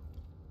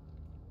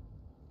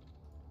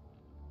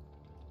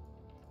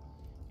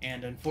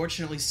 And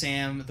unfortunately,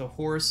 Sam, the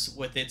horse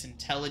with its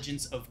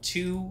intelligence of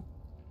 2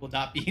 will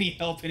not be any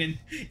help in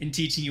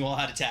teaching you all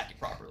how to tack it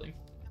properly.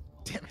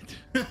 Damn it.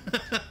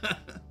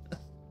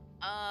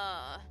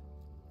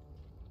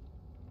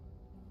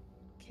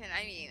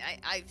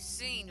 I've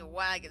seen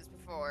wagons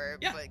before,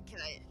 Yeah. but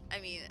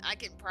I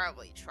can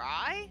probably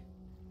try.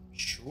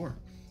 Sure.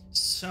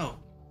 So,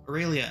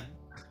 Aurelia,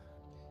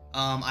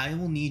 I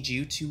will need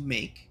you to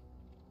make.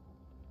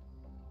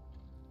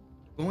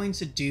 We're going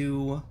to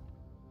do.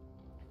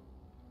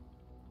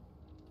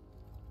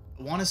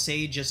 I want to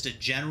say just a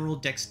general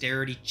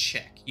dexterity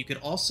check. You could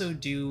also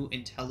do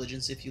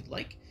intelligence if you'd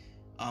like.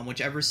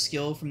 Whichever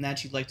skill from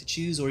that you'd like to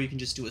choose, or you can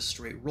just do a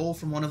straight roll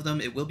from one of them.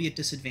 It will be at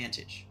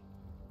disadvantage.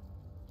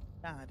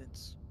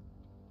 Guidance.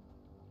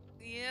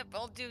 Yep,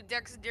 I'll do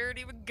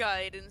dexterity with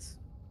guidance.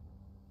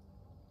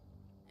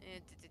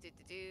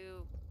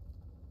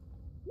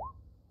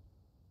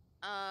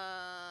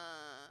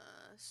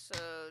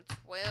 So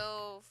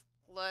 12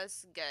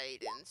 plus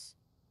guidance.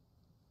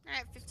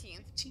 Alright, 15.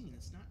 15.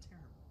 It's not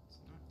terrible. It's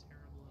not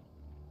terrible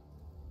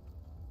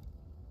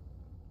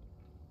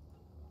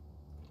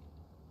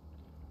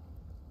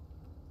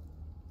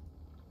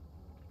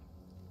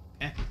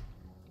at all. Okay.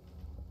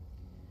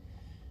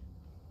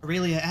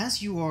 Aurelia,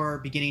 as you are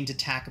beginning to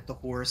tack up the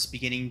horse,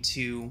 beginning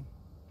to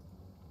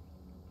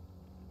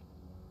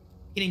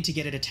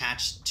get it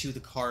attached to the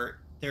cart,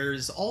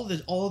 there's all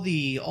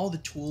the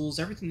tools,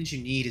 everything that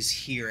you need is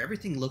here.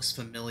 Everything looks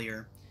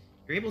familiar.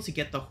 You're able to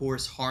get the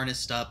horse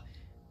harnessed up,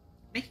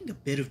 making a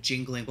bit of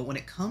jingling, but when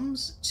it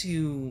comes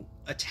to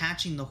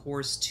attaching the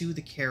horse to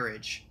the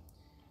carriage,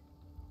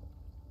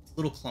 it's a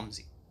little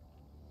clumsy.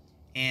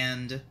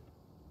 And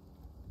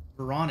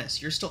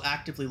Veronis, you're still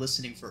actively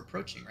listening for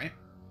approaching, right?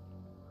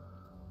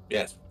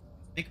 Yes.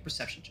 Make a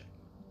perception check.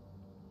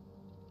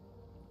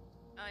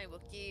 I will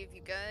give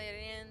you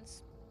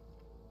guidance.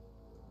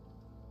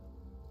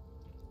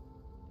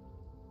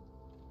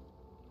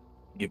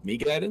 Give me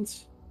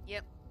guidance?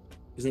 Yep.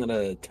 Isn't that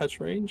a touch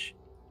range?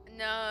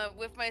 No,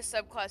 with my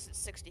subclass, it's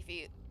 60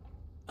 feet.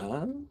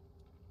 Okay.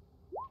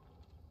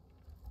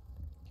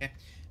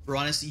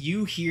 Veronis,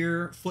 you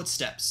hear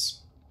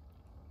footsteps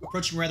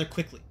approaching rather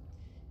quickly.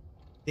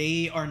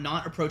 They are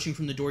not approaching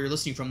from the door you're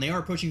listening from. They are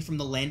approaching from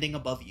the landing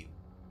above you.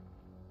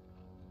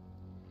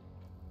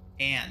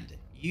 And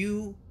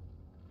you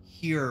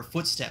hear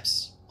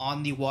footsteps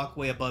on the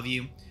walkway above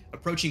you,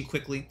 approaching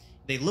quickly.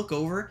 They look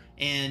over,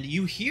 and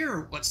you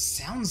hear what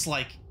sounds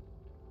like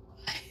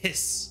a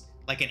hiss,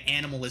 like an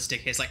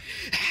animalistic hiss, like...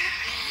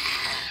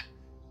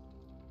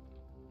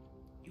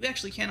 You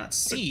actually cannot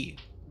see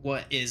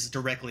what is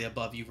directly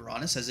above you,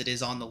 Varanus, as it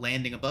is on the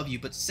landing above you.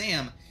 But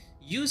Sam,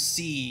 you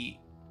see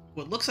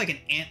what looks like an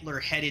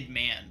antler-headed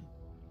man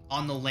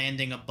on the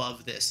landing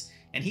above this.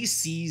 And he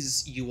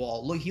sees you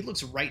all. Look, he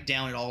looks right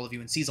down at all of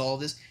you and sees all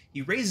of this.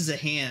 He raises a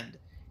hand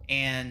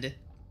and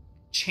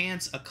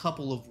chants a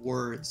couple of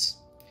words.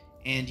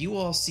 And you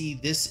all see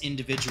this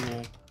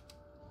individual.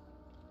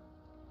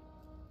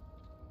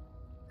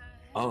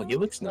 Oh, he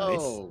looks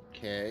nice.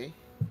 Okay.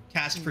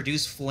 Cast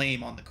Produce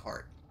Flame on the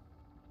cart.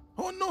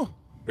 Oh no!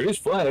 Produce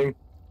flame.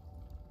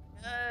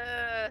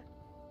 Uh,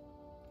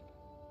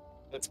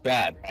 That's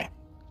bad, right?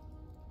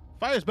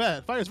 Fire's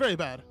bad. Fire's very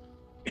bad.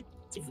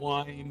 It's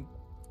wine.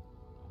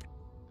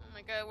 oh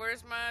my god,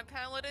 where's my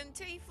paladin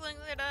tiefling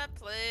that I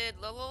played?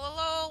 Lo lo lo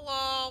lo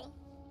lo.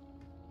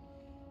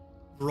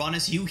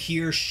 Varanus, you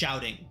hear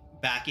shouting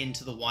back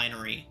into the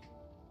winery.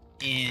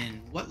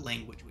 In what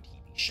language would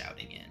he be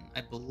shouting in?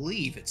 I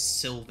believe it's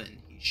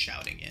Sylvan he's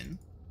shouting in.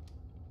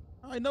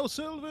 I know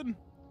Sylvan.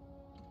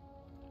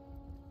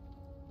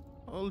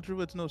 All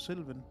druids know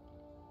Sylvan.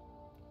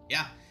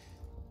 Yeah.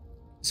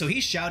 So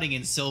he's shouting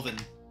in Sylvan.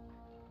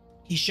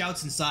 He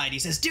shouts inside. He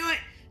says, "Do it!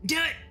 Do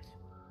it!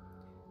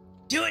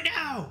 Do it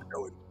now!"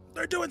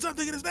 They're doing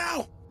something in us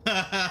now.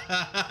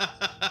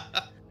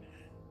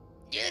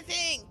 Do the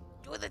thing!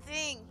 Do the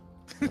thing!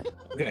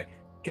 Okay.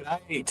 Can I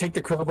take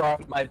the crowbar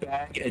out of my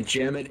bag and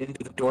jam it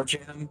into the door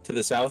jamb to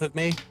the south of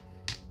me?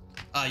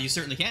 You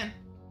certainly can.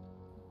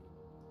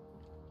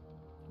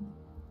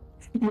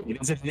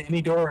 Is it an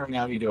any door or an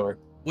outy door?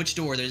 Which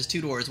door? There's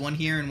two doors, one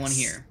here and one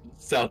here.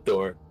 South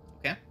door.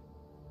 Okay.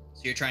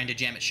 So you're trying to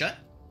jam it shut?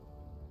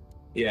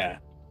 Yeah.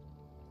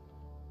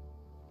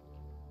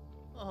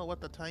 Oh, what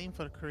the time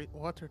for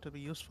water to be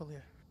useful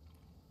here.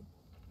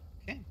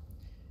 Okay.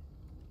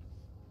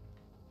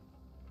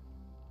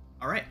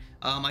 All right.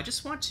 I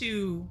just want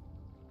to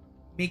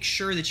make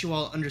sure that you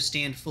all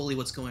understand fully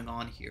what's going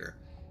on here.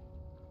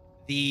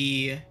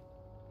 The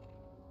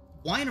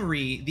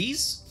winery,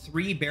 these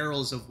 3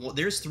 barrels of...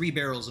 There's 3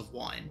 barrels of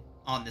wine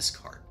on this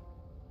cart.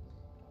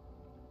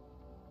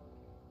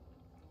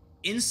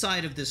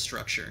 Inside of this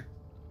structure,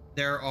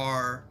 there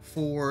are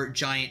 4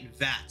 giant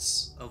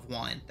vats of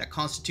wine that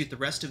constitute the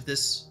rest of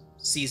this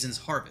season's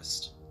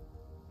harvest.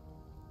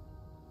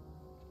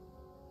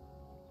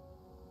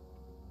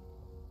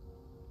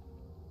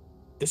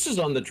 This is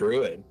on the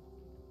druid.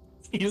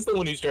 He's the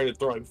one who started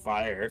throwing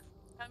fire.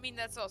 I mean,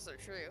 that's also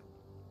true.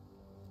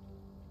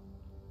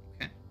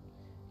 Okay.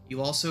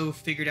 You also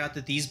figured out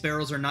that these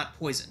barrels are not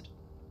poisoned,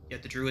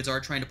 yet the druids are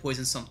trying to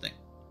poison something.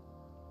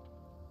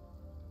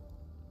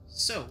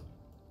 So,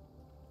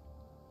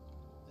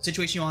 the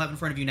situation you all have in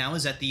front of you now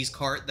is that the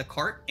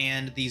cart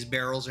and these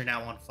barrels are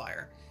now on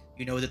fire.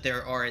 You know that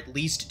there are at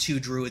least 2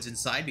 druids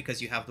inside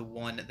because you have the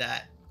one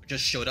that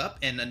just showed up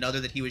and another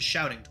that he was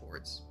shouting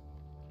towards.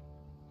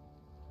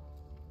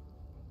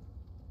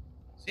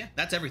 So yeah,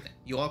 that's everything.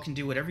 You all can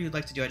do whatever you'd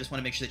like to do. I just want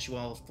to make sure that you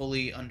all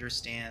fully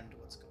understand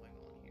what's going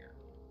on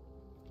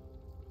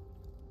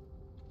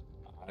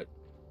here.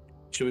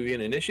 Should we be in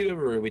initiative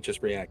or are we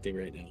just reacting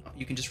right now?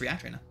 You can just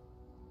react right now.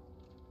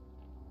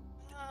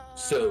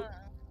 So,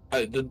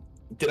 did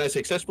I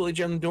successfully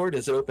jam the door?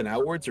 Does it open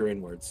outwards or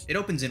inwards? It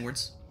opens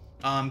inwards.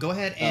 Go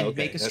ahead and okay,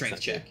 make a that's strength not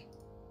check. good.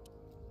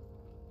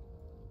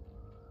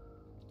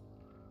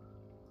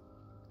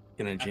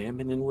 Can I jam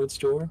an inwards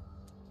door?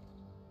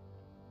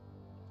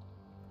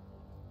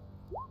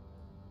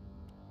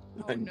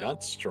 I'm no.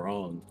 not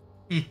strong.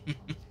 Okay.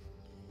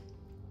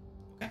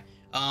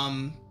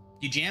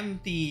 You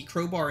jam the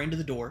crowbar into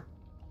the door,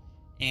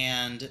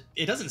 and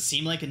it doesn't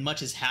seem like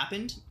much has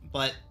happened,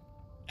 but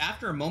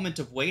after a moment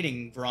of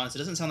waiting, Varanus, it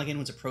doesn't sound like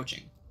anyone's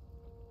approaching.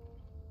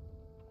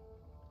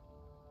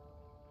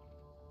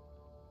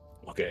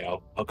 Okay,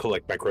 I'll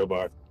collect my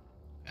crowbar.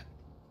 Okay.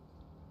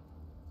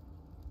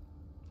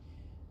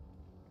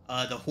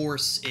 The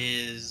horse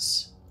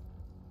is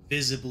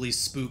visibly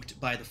spooked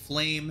by the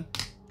flame.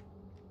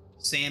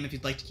 Sam, if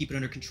you'd like to keep it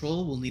under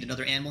control, we'll need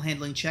another animal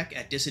handling check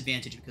at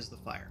disadvantage because of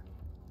the fire.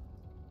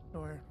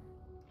 Sure.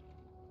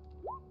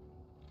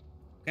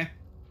 Okay.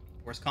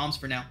 Horse calms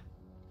for now.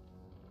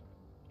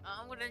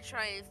 I'm gonna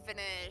try and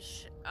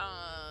finish,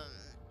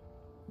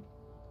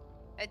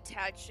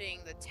 attaching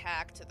the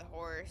tack to the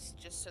horse,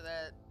 just so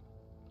that...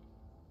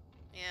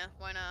 Yeah,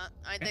 why not?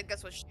 I think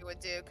that's what she would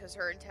do, because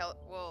her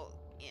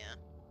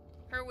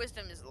her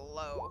wisdom is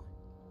low.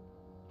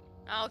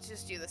 I'll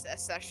just do this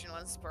as sessional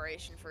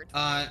inspiration for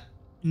 20.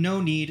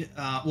 No need.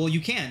 Well, you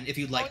can if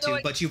you'd like no,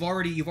 to, but you've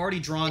already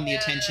drawn the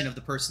attention of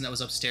the person that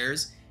was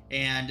upstairs,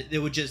 and it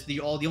would just the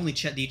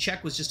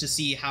check was just to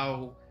see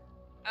how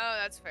Oh,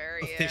 that's fair.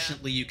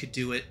 efficiently you could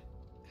do it.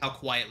 how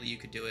quietly you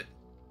could do it.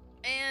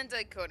 And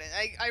I couldn't.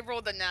 I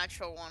rolled a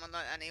natural one on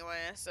that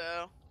anyway,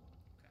 so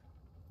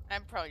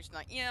I'm probably just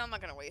not. Yeah, I'm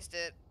not gonna waste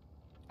it.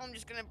 I'm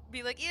just gonna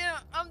be like, yeah,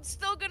 I'm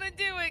still gonna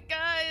do it,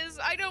 guys.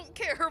 I don't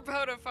care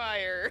about a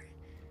fire.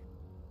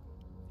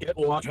 Get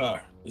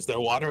water. Is there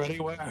water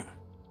anywhere?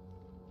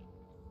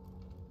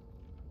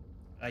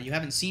 You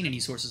haven't seen any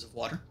sources of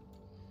water.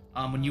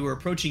 When you were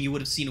approaching, you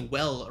would have seen a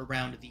well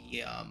around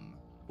the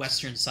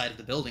western side of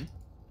the building.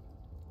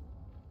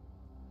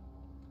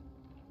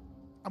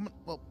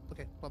 Well,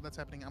 okay. While that's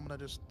happening, I'm gonna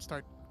just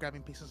start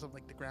grabbing pieces of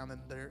like the ground and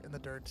the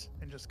dirt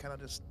and just kind of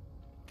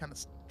trying to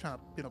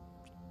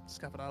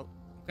scuff it out.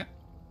 Okay.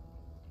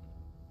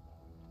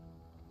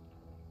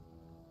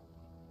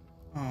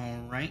 All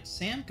right,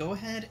 Sam, go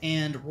ahead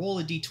and roll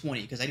a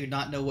d20 because I do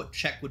not know what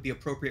check would be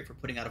appropriate for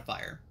putting out a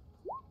fire.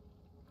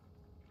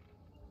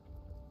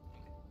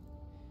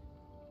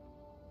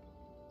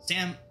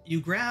 Sam,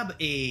 you grab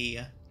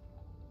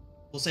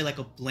we'll say like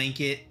a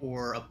blanket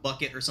or a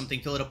bucket or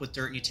something, fill it up with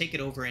dirt, and you take it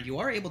over, and you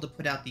are able to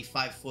put out the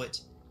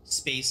 5-foot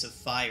space of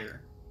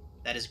fire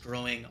that is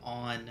growing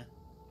on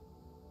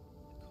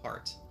the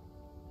cart.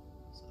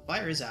 So the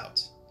fire is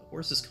out. The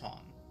horse is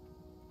calm.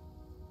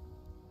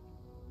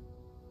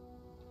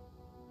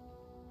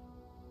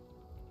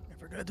 If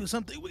we're gonna do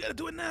something, we gotta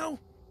do it now.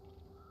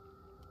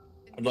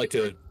 I'd like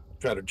to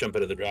try to jump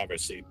into the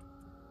driver's seat.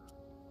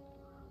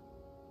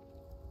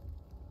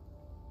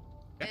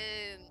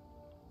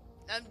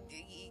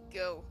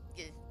 Go.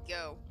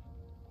 Go.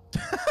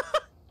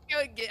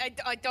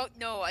 I don't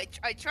know.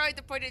 I tried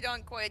to put it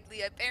on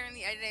quietly.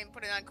 Apparently, I didn't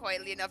put it on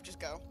quietly enough. Just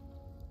go.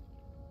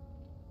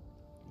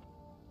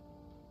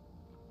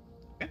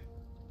 Okay.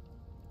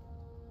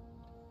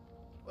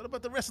 What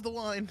about the rest of the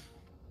wine?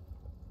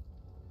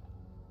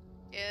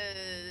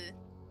 I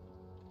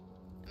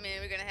mean,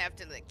 we're gonna have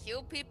to like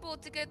kill people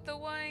to get the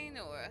wine,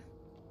 or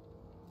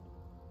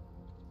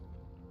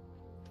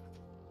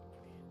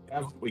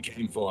Yeah, we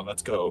came for.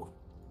 Let's go.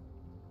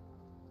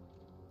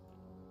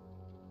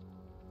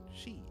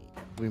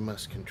 We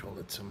must control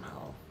it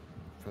somehow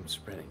from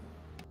spreading.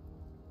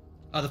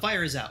 The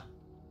fire is out.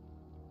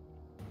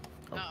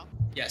 oh.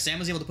 Yeah, Sam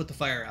was able to put the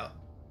fire out.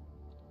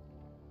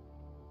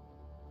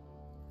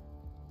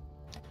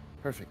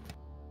 Perfect.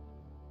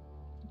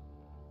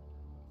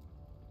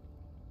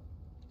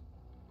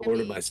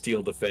 Ordered my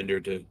steel defender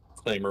to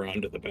climb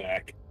around to the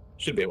back.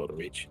 Should be able to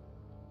reach.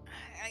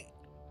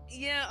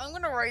 Yeah, I'm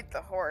gonna ride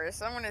the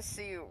horse. I'm gonna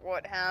see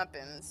what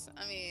happens.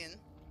 I mean,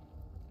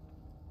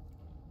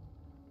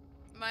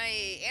 my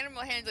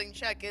animal handling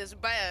check is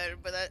bad,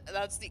 but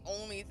that's the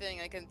only thing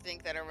I can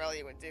think that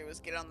Aurelia would do is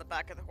get on the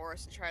back of the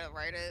horse and try to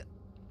ride it.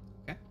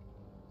 Okay.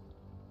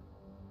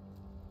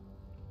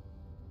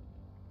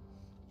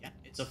 Yeah,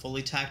 it's a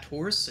fully tacked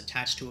horse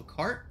attached to a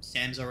cart.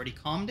 Sam's already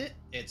calmed it.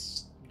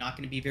 It's not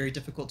going to be very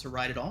difficult to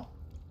ride at all.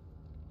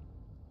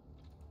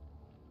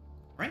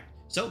 Right?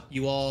 So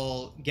you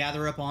all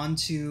gather up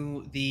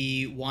onto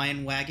the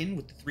wine wagon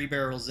with the 3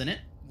 barrels in it,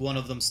 one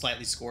of them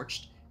slightly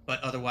scorched, but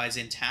otherwise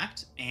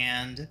intact,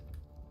 and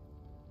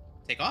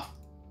take off.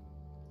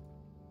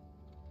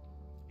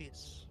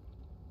 Yes.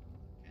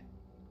 Okay.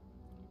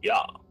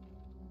 Yeah.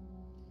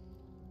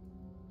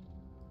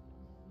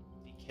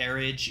 The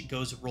carriage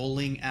goes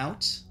rolling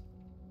out.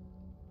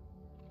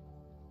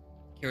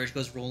 Carriage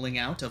goes rolling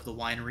out of the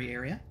winery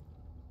area.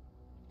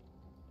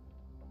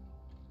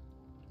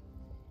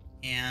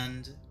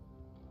 And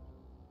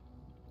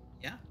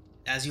yeah,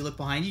 as you look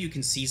behind you, you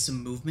can see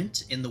some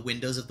movement in the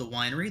windows of the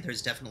winery.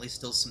 There's definitely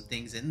still some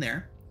things in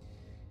there.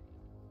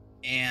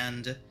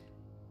 And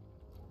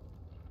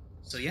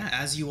so yeah,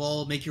 as you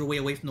all make your way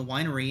away from the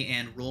winery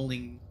and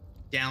rolling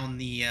down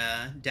the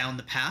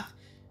path,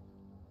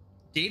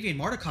 Davian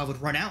Mardukov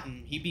would run out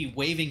and he'd be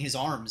waving his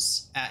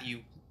arms at you,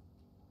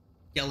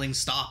 yelling,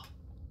 "Stop!"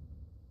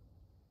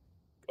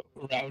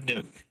 Around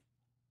him.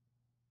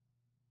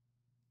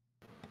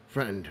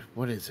 Friend,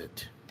 what is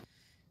it?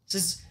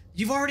 Says,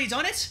 "You've already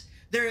done it?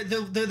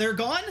 They're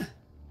gone?"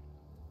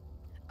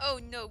 Oh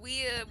no,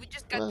 we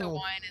just got the Well,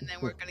 wine and then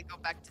we're gonna go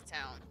back to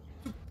town.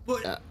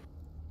 But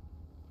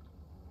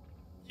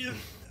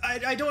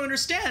I don't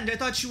understand. I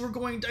thought you were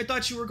going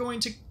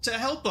to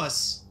help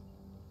us.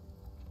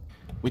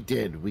 We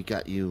did. We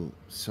got you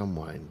some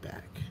wine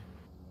back.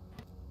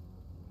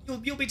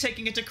 You'll be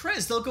taking it to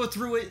Krez. They'll go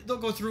through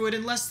it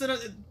in less than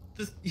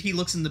he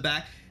looks in the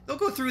back. They'll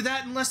go through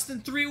that in less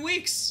than 3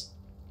 weeks.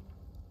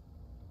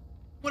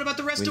 What about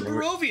the rest of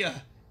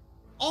Barovia?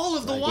 All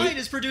of the wine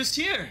is produced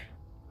here.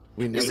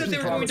 You said they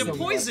were going to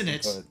poison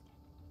it.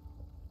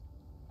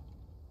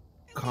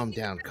 Calm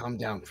down,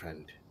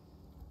 friend.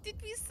 Did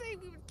we say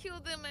we would kill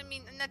them? I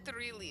mean, not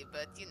really,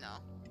 but you know.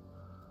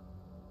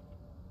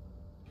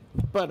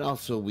 But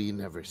also, we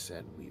never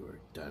said we were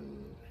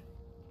done.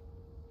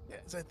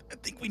 Yes, I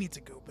think we need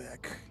to go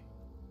back.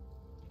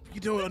 You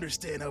don't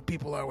understand how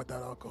people are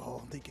without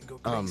alcohol. They can go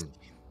crazy.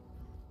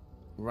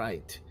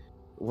 Right.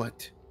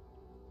 What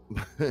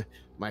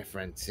my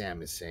friend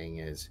Sam is saying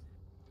is,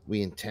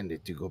 we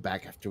intended to go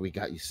back after we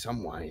got you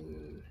some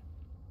wine.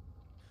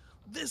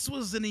 this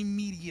was an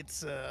immediate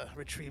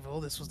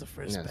retrieval. This was the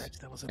first Yes. batch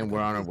that was. And we're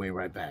on our way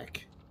right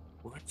back.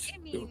 What? I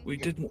mean- We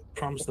didn't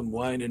promise them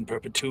wine in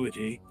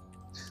perpetuity.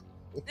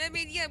 I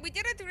mean, yeah, we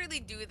didn't really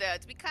do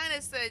that. We kind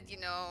of said,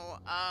 yeah,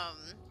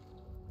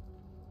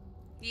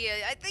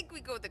 I think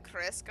we go with the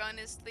Kresk,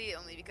 honestly,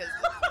 only because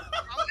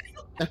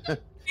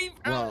we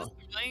promised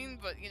wine,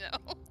 but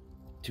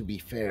To be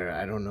fair,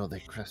 I don't know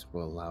that Crest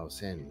will allow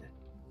us in.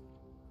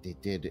 They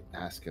did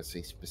ask us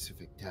a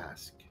specific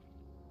task.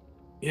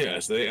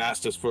 Yes, they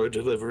asked us for a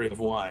delivery of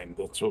wine.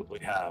 That's what we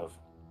have.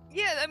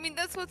 Yeah, I mean,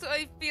 that's what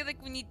I feel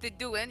like we need to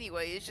do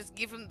anyway, is just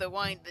give him the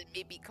wine, then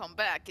maybe come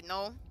back,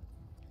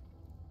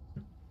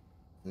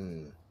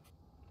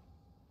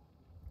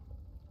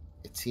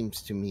 It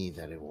seems to me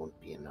that it won't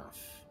be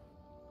enough.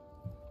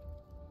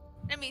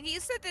 I mean, he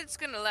said it's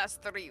gonna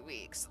last 3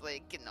 weeks.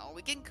 Like,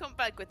 we can come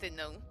back within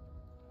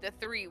the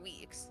 3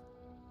 weeks.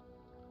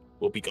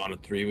 We'll be gone in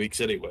 3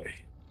 weeks anyway.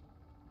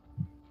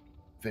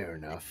 Fair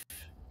enough.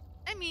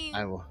 I mean,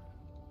 I will.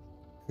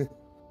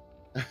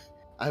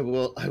 I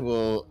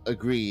will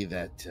agree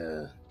that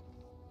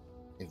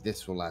if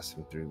this will last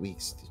them 3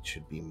 weeks, it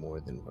should be more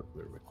than what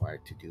we're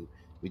required to do.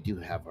 We do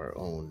have our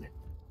own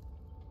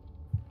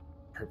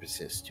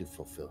purposes to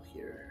fulfill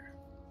here.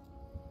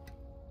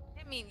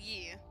 I mean,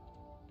 yeah.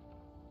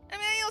 I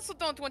mean, I also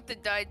don't want to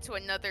die to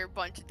another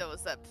bunch of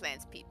those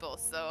plants people,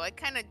 so I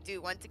kind of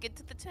do want to get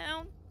to the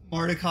town.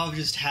 Mardukov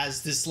just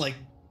has this, like,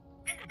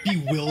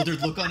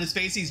 bewildered look on his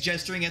face. He's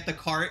gesturing at the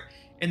cart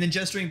and then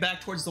gesturing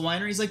back towards the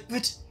winery. He's like,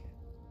 but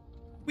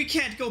we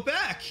can't go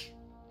back.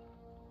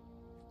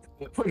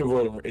 Point of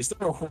order, is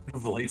there a horde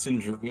of Latin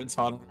druids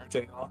on our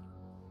tail?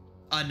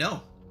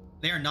 No.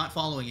 They are not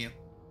following you.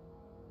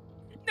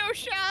 No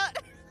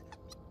shot!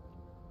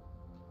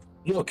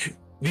 Look,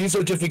 these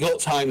are difficult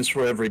times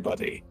for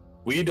everybody.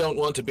 We don't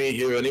want to be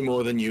here any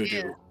more than you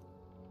do.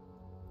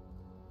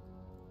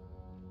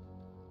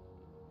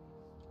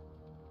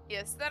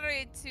 Yeah,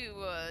 sorry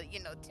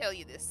to, tell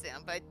you this,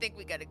 Sam, but I think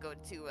we gotta go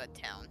to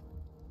town.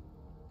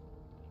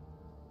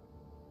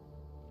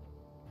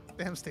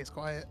 Sam stays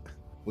quiet.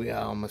 We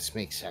all must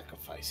make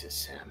sacrifices,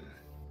 Sam.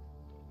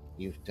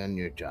 You've done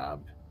your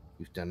job.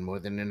 You've done more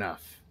than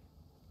enough.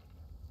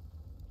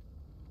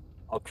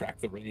 I'll crack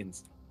the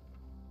reins.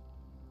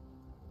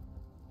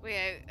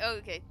 Wait,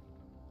 okay.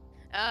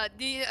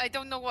 I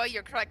don't know why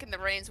you're cracking the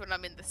reins when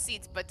I'm in the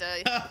seats, but,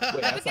 Wait,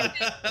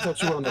 I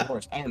thought you were on the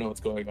horse. I don't know what's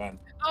going on.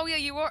 Oh, yeah,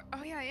 you are.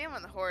 Oh, yeah, I am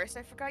on the horse.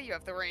 I forgot you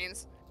have the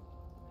reins.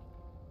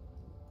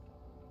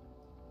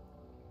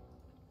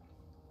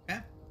 Okay.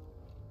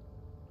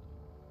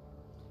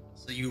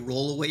 So you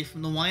roll away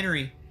from the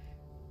winery.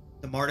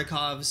 The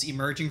Mardukovs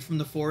emerging from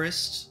the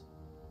forest,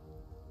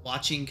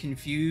 watching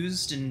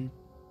confused and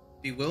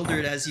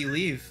bewildered as you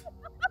leave.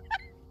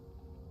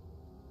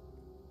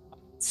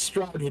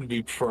 Strahd would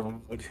be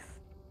proud.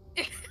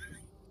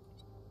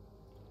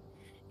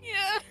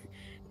 Yeah,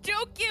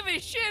 don't give a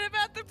shit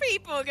about the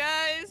people,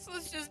 guys.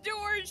 Let's just do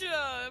our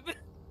job.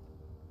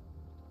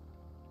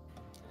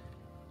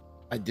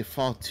 I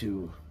default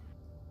to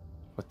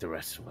what the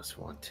rest of us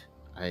want.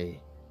 I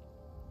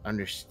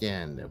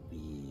understand that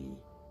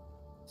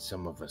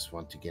some of us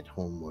want to get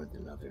home more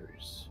than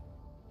others.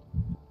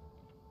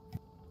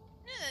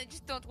 Yeah, I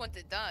just don't want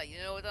to die, you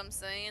know what I'm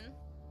saying?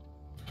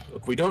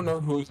 Look, we don't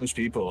know who those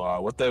people are,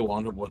 what they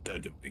want, or what they're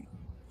doing.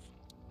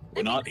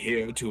 We're not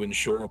here to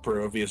ensure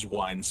Perovia's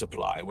wine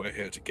supply. We're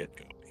here to get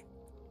going.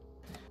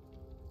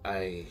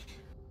 I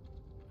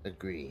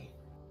agree.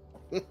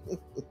 I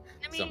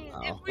mean,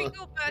 Somehow. if we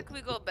go back,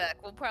 we go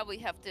back. We'll probably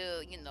have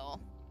to,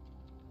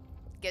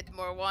 get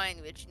more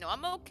wine, which,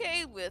 I'm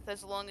okay with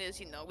as long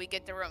as, we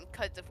get our own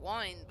cut of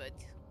wine, but...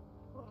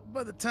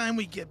 By the time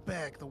we get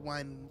back,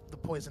 the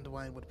poisoned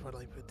wine would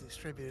probably be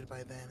distributed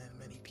by then, and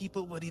many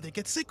people would either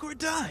get sick or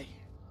die.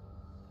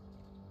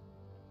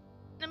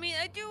 I mean,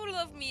 I do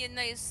love me a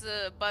nice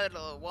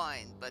bottle of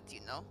wine, but,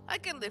 I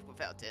can live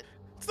without it.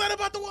 It's not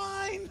about the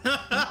wine!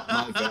 Not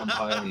my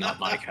vampire, not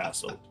my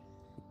castle.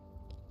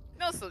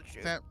 Also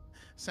true.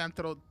 Sam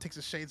takes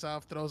his shades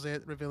off, throws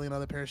it, revealing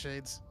another pair of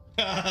shades.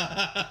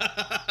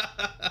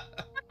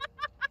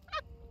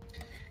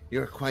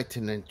 You're quite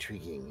an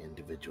intriguing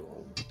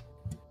individual.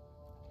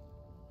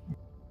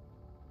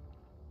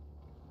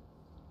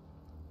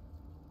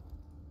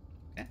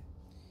 Okay.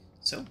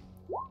 So,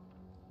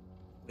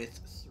 with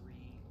 3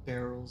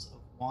 barrels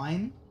of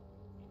wine.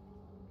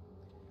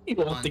 You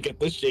don't have to get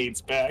the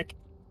shades back.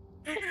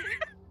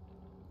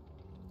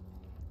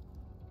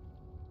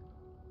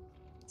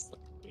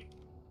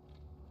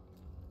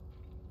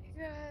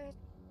 God.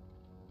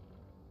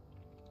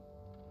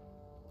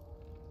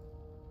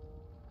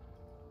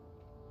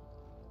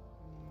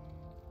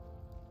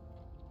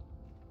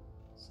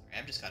 Sorry,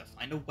 I've just got to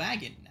find a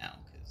wagon now,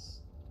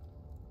 because...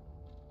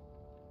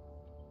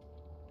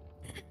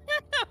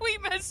 We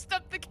messed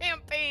up the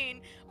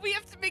campaign. We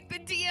have to make the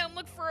DM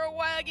look for a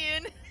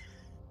wagon.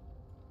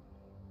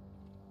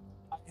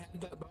 I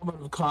had that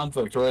moment of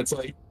conflict where it's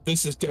like,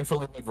 this is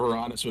definitely what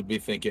Veronis would be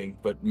thinking,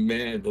 but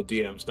man, the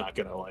DM's not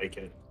gonna like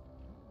it.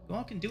 You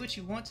all can do what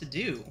you want to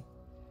do.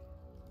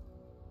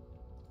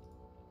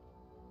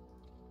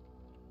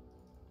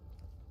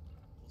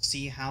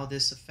 see how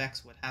this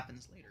affects what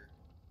happens later.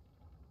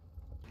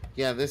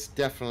 Yeah, this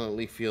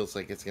definitely feels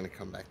like it's gonna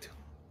come back to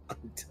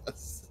haunt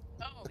us.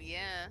 Oh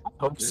yeah.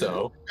 Hope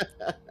so.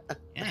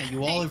 Yeah,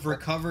 you all have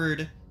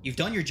recovered. You've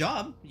done your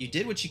job. You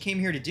did what you came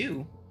here to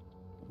do.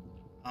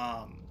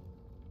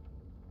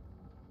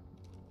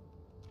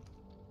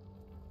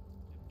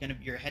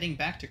 You're heading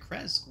back to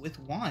Kresk with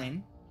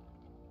wine.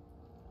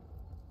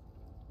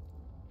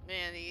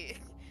 Man,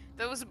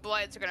 those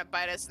blights are gonna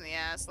bite us in the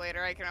ass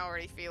later. I can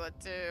already feel it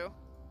too.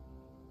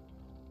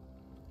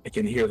 I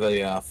can hear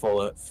the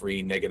Fallout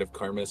 3 negative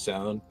karma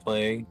sound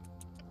playing.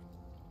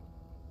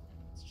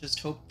 Let's just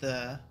hope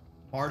the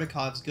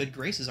Mardikov's good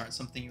graces aren't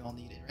something you all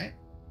needed, right?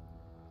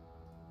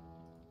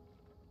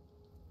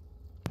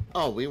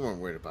 Oh, we weren't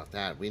worried about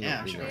that. We know,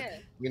 Yeah, we sure. know, Yeah.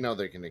 we know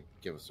they're gonna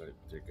give us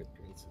their good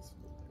graces.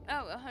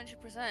 Oh,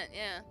 100%,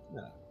 yeah.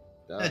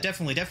 Duh.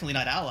 Definitely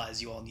not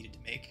allies you all needed to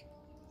make.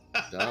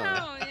 Duh.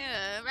 Oh,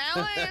 yeah.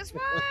 Allies,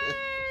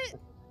 what?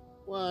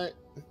 What?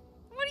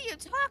 What are you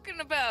talking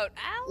about?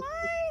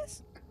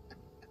 Allies?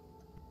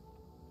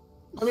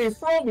 I mean,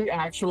 for all we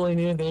actually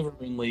knew, they were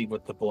in league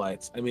with the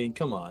Blights. I mean,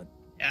 come on.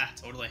 Yeah,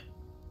 totally.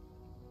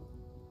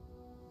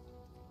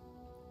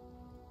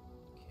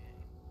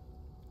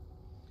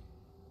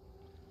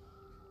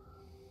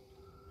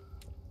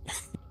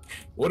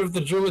 What if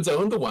the Druids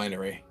owned the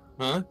winery?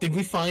 Huh? Did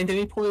we find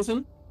any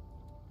poison?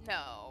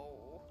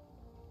 No.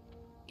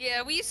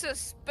 Yeah, we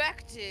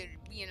suspected,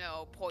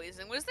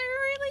 poison. Was there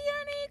really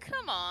any?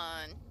 Come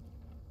on.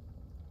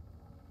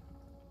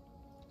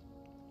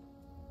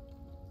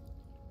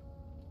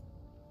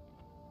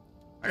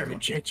 I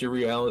reject your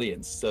reality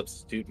and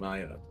substitute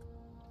my own.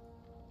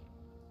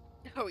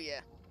 Oh, yeah.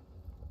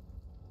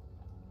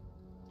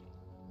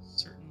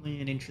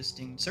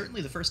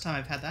 Certainly the first time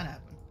I've had that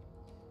happen.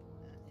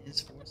 That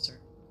is for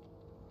certain.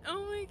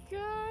 Oh my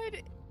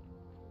god.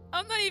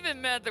 I'm not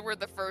even mad that we're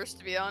the first,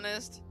 to be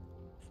honest.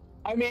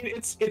 I mean,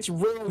 it's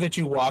rare that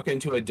you walk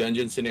into a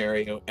dungeon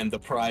scenario and the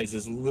prize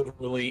is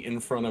literally in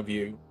front of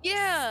you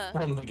Yeah.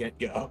 from the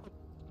get-go.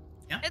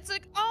 It's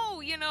like,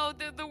 oh,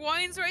 the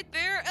wine's right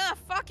there.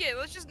 Fuck it.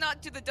 Let's just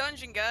not do the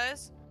dungeon,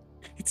 guys.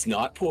 It's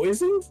not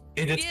poisoned,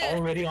 and it's Yeah.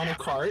 already on a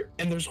cart,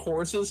 and there's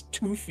horses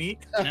 2 feet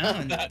No,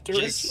 in that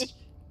direction.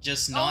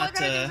 just Oh, I not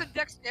gotta do the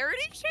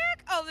dexterity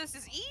check? Oh, this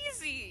is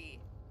easy.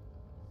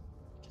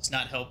 just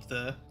not help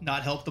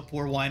the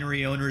poor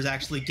winery owners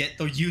actually get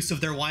the use of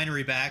their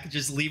winery back,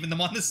 just leaving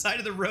them on the side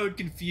of the road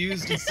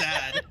confused and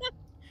sad.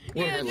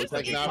 Yeah, It looks just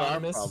like like not our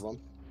economists. problem.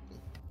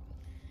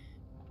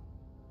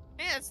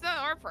 Yeah, it's not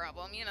our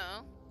problem,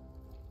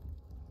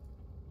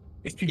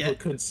 These people Yeah.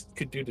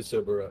 could do to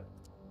sober up.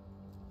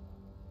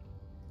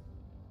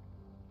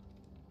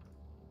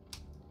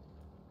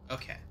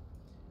 Okay.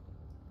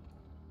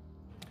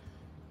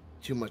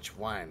 Too much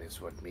wine is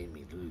what made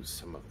me lose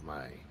some of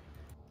my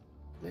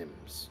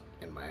limbs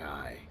in my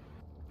eye.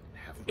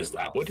 Have my Is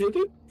that mouth. what did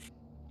it?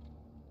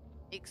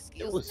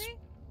 Excuse was- me?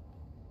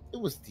 It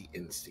was the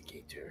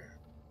instigator.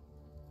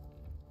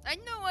 I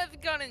know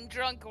I've gotten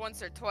drunk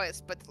once or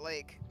twice, but,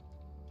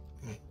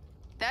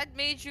 that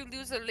made you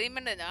lose a limb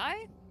and an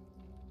eye?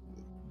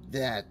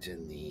 That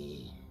and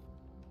the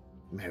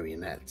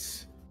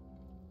marionettes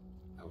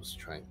I was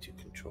trying to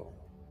control.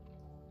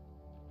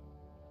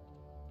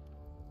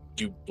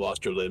 You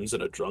lost your limbs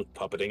in a drunk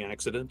puppeting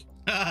accident?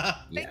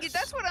 Yes.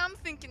 That's what I'm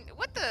thinking.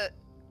 What the?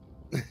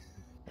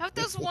 How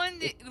does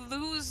one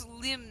lose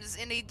limbs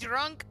in a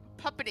drunk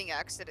puppeting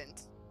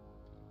accident?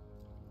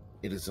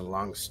 It is a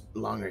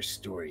longer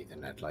story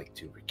than I'd like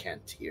to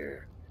recant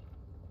here.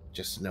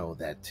 Just know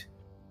that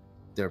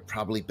they're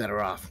probably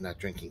better off not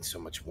drinking so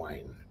much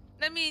wine.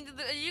 I mean,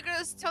 are you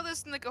gonna tell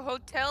this in a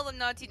hotel and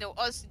not,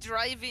 us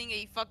driving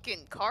a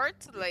fucking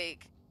cart?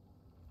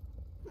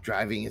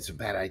 Driving is a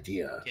bad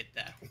idea. Get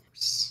that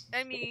horse.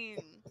 I mean,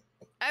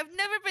 I've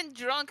never been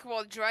drunk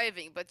while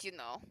driving, but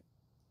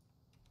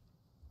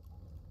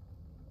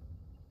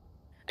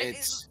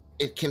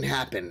It can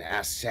happen.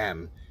 Ask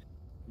Sam.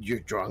 You're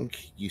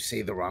drunk, you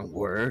say the wrong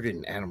word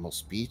in animal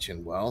speech,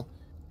 and well,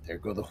 there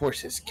go the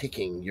horses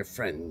kicking your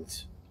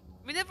friends.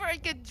 Whenever I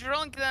get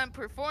drunk and I'm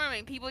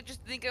performing, people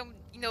just think I'm,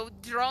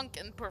 drunk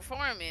and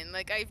performing.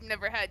 I've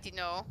never had,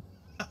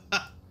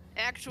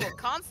 actual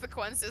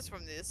consequences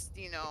from this,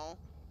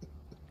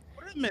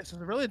 What a mess. Is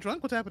it really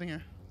drunk? What's happening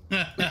here?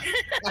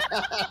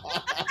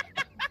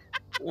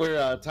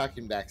 We're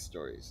talking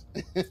backstories.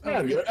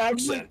 Yeah, your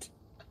accent.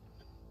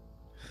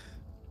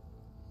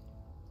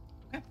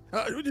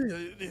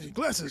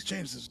 Glasses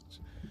changes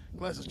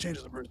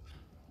a person.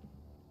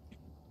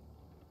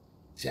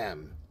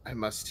 Sam, I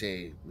must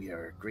say we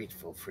are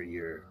grateful for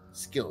your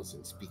skills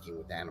in speaking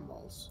with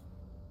animals.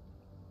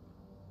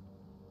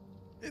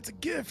 It's a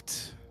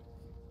gift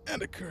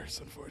and a curse,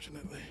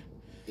 unfortunately.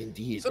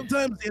 Indeed.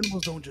 Sometimes the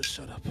animals don't just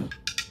shut up.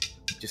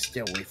 Just stay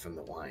away from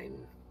the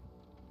wine.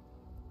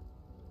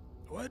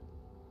 What?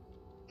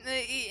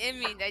 I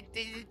mean,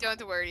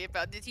 don't worry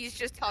about this. He's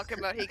just talking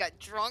about he got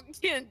drunk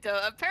and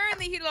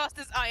apparently he lost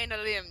his eye and a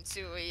limb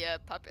to a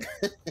puppet.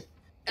 I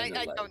And a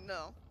leg. don't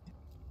know.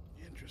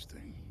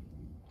 Interesting.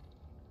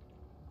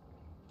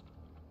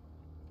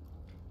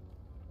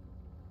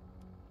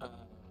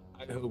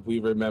 I hope we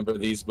remember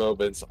these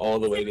moments all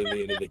the way to the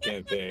end of the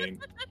campaign.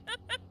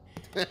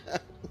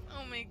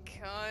 Oh my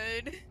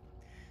god.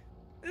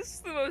 This is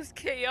the most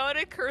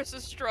chaotic Curse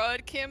of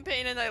Strahd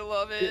campaign, and I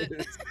love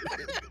it.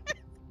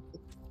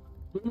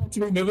 We want to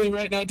be moving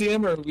right now,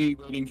 DM, or are we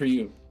waiting for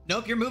you?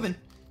 Nope, you're moving.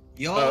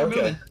 Y'all Oh, are okay.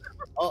 moving.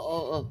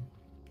 Oh.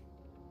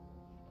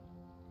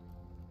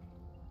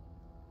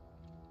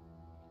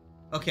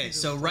 Okay,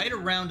 so right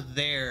around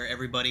there,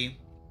 everybody,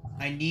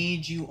 I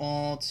need you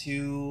all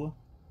to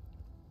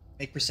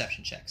make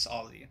perception checks,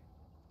 all of you.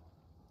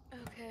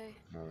 Okay.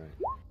 All right.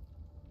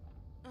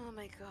 Oh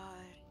my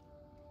god.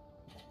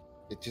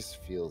 It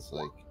just feels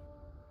like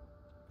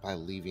by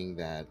leaving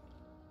that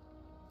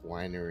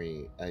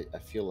winery, I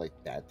feel like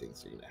bad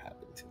things are going to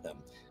happen to them.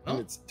 Well,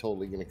 And it's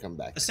totally going to come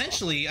back.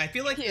 Essentially, I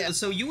feel like Yeah.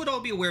 so you would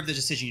all be aware of the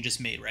decision you just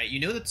made, right? You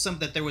know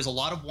that there was a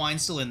lot of wine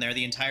still in there,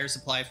 the entire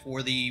supply for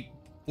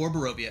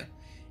Barovia,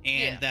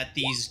 and Yeah. that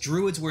these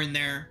druids were in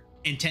there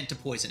intent to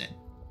poison it.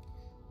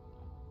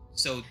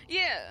 So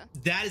Yeah.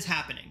 that is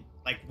happening,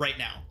 like right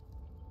now.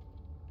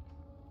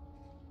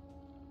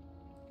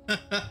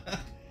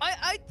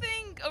 I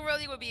think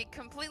Aurelia would be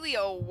completely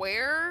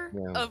aware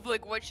Yeah. of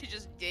like what she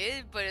just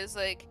did, but it's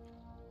like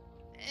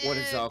What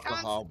is eh,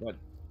 alcohol but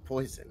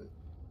poison?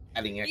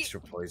 Adding extra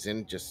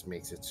poison just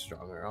makes it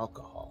stronger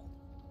alcohol.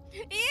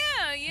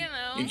 Yeah, you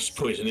know. You're just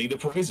poisoning the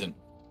poison.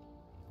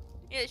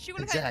 Yeah, she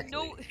would have had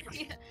no.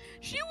 Yeah,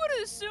 she would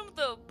have assumed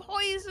the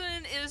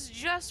poison is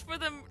just for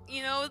the,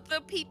 you know,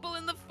 the people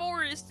in the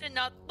forest and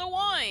not the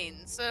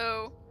wine.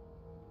 So.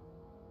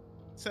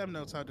 Sam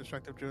knows how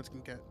destructive druids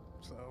can get,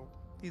 so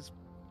he's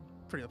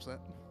pretty upset.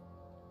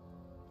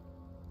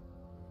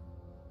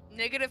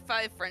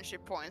 -5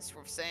 friendship points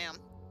for Sam.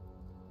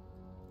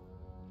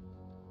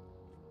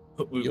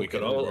 We You'll could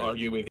get all over it.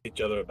 argue with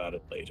each other about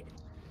it later.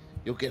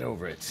 You'll get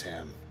over it,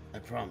 Sam. I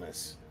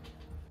promise.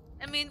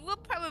 I mean, we'll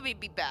probably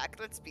be back.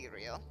 Let's be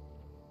real.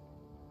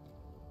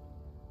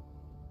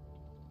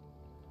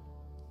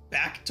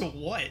 Back to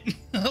what?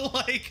 I'm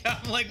like,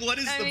 what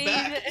is the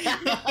back?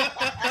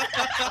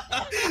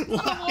 The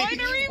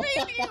winery,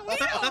 maybe? We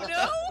don't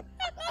know.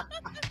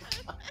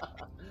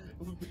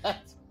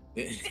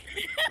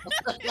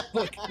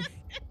 Look,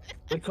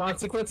 the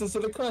consequences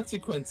are the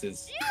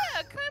consequences.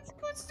 Yeah,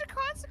 consequences are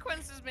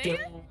consequences,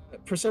 man.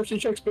 Perception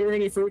checks bear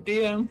any fruit,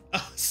 DM?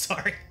 Oh,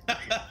 sorry.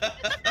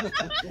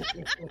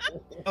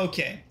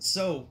 Okay,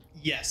 so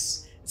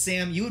yes,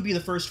 Sam, you would be the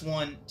first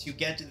one to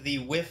get the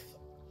whiff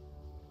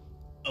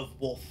of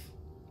wolf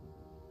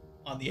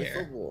on the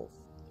air.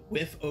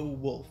 Whiff o'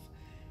 wolf.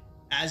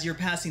 As you're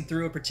passing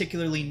through a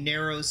particularly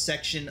narrow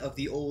section of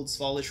the old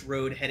Svalish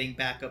road heading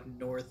back up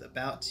north,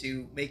 about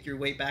to make your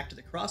way back to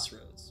the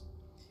crossroads,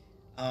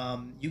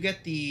 you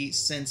get the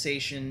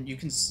sensation, you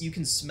can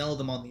smell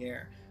them on the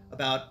air.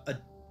 About a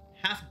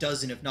half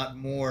dozen, if not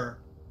more,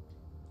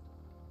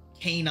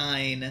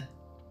 canine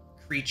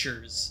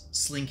creatures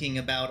slinking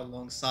about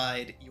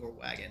alongside your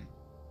wagon.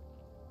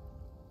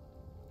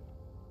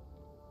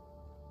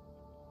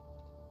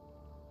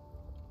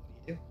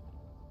 What do you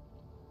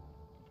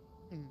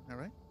do? All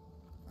right.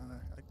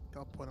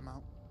 I'll point him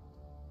out.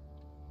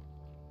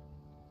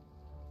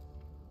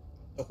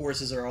 The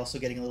horses are also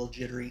getting a little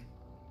jittery.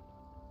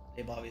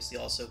 They've obviously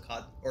also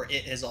caught, or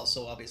it has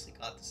also obviously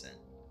caught the scent.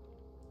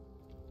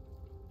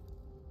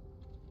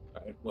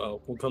 Alright,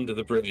 well, we'll come to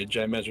the bridge.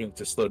 I imagine it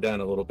to slow down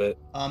a little bit.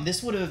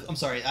 This would have, I'm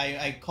sorry,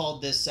 I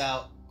called this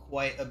out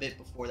quite a bit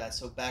before that,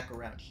 so back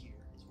around here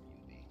is where you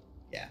would be.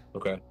 Yeah.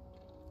 Okay.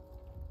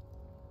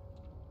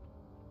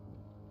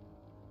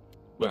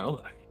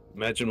 Well, I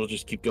imagine we'll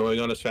just keep going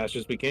on as fast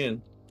as we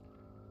can.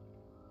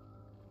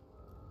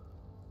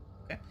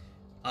 Okay.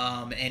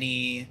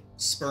 Any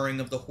spurring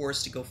of the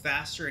horse to go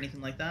faster,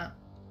 anything like that?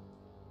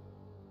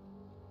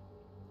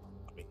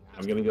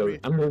 I'm gonna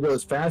go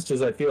as fast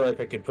as I feel like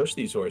I can push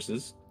these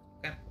horses.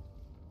 Okay.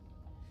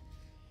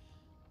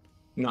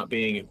 Not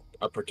being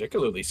a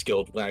particularly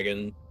skilled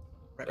wagon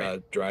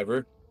Right.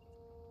 driver.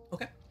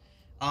 Okay.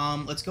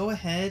 Let's go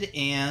ahead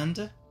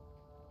and...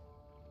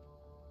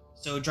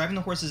 So, driving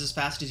the horses as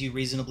fast as you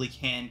reasonably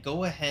can,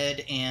 go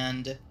ahead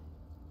and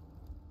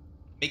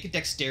make a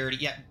dexterity.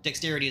 Yeah,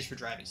 dexterity is for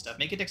driving stuff.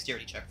 Make a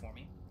dexterity check for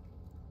me.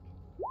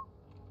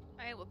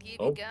 I will give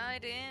Oh, you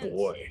guidance.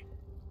 Boy.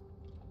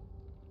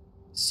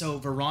 So,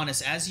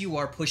 Varanus, as you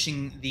are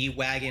pushing the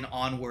wagon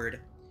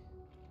onward,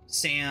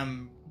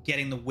 Sam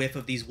getting the whiff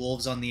of these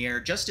wolves on the air,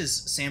 just as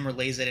Sam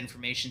relays that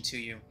information to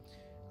you,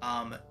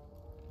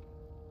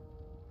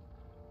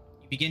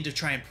 you begin to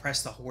try and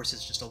press the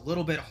horses just a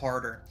little bit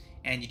harder,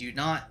 and you do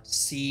not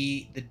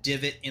see the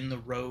divot in the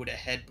road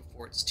ahead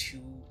before it's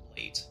too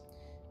late.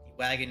 The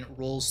wagon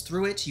rolls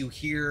through it. You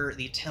hear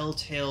the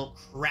telltale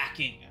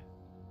cracking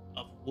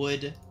of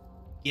wood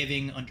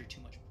giving under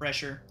too much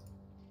pressure.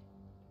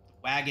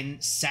 The wagon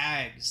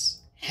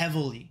sags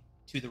heavily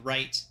to the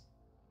right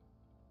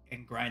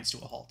and grinds to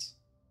a halt.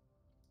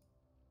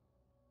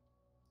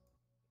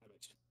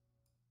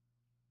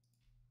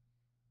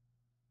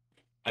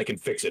 I can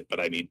fix it, but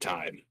I need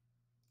time.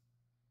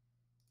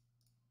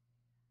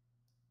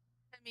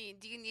 mean,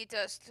 do you need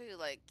us to,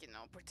 like,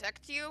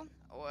 protect you?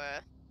 Or...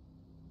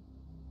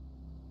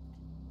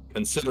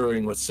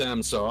 Considering what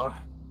Sam saw,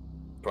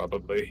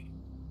 probably.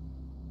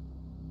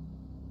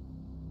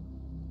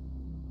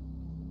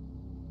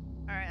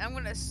 Alright, I'm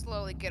gonna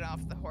slowly get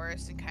off the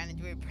horse and kind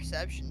of do a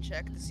perception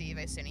check to see if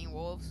I see any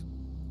wolves.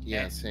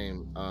 Yeah,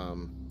 same.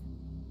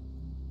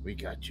 We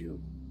got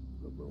you.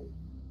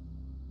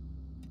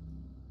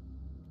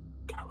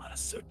 Carlotta's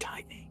so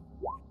tiny.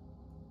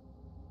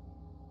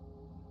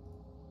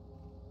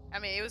 I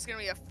mean, it was gonna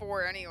be a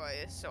 4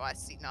 anyway, so I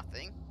see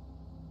nothing.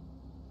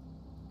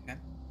 Okay.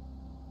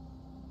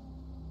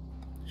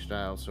 Should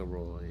I also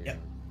roll a... Yep.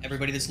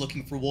 Everybody that's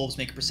looking for wolves,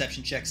 make a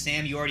perception check.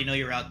 Sam, you already know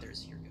you're out there,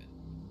 so you're good.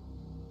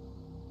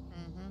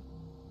 Mm-hmm.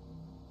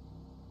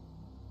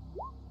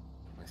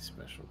 My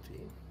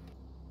specialty.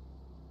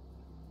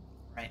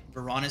 All right,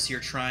 Veronis, you're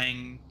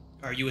trying.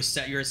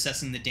 You're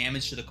assessing the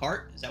damage to the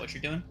cart? Is that what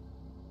you're doing?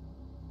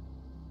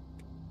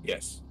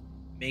 Yes.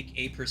 Make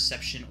a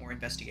perception or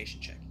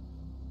investigation check.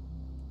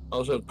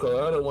 Also,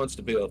 Carlotta wants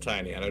to be all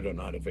tiny, and I don't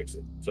know how to fix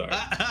it. Sorry.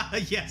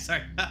 Yeah,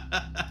 sorry.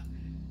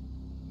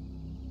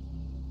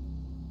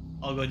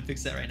 I'll go ahead and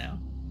fix that right now.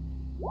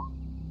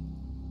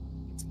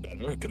 It's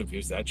better. I could have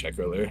used that check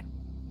earlier.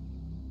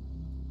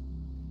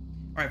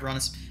 All right,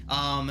 Veronis.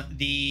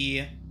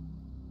 The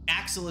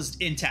axle is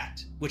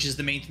intact, which is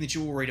the main thing that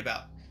you were worried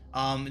about.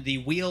 The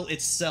wheel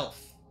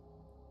itself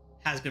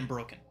has been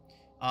broken.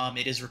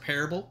 It is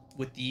repairable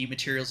with the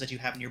materials that you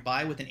have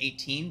nearby. With an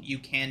 18, you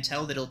can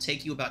tell that it'll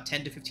take you about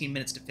 10 to 15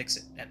 minutes to fix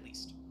it, at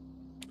least.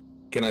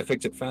 Can I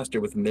fix it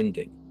faster with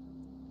mending?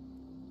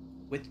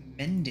 With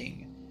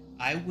mending,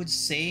 I would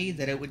say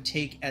that it would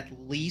take at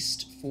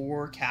least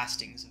 4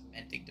 castings of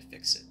mending to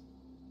fix it.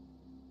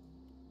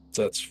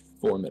 So that's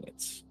 4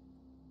 minutes.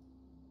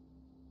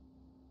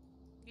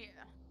 Yeah.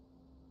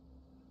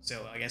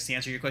 So I guess the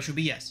answer to your question would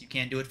be yes, you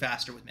can do it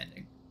faster with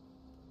mending.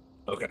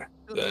 Okay.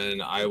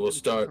 Then I will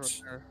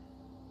start.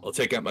 I'll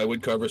take out my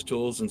woodcarver's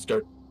tools and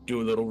start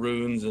doing little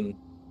runes and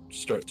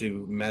start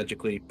to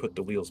magically put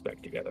the wheels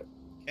back together.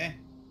 Okay.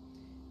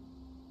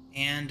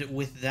 And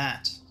with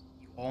that,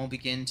 you all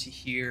begin to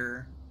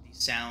hear the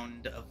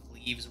sound of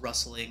leaves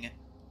rustling,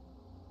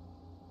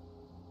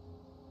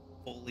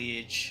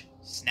 foliage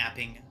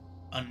snapping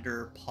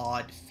under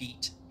pod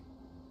feet,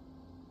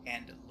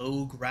 and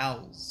low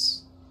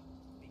growls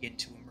begin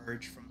to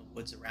emerge from the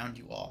woods around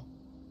you all.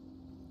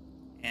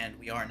 And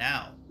we are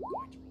now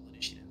going to roll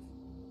initiative.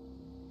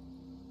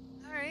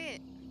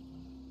 Alright.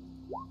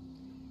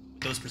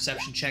 With those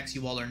perception checks,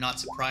 you all are not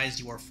surprised.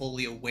 You are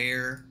fully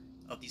aware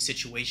of the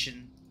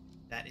situation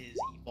that is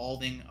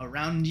evolving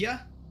around you.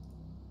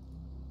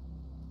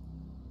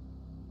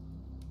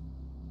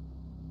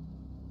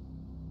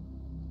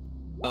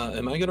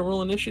 Am I gonna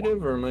roll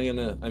initiative, or am I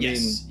gonna?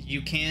 Yes,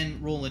 you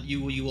can roll it.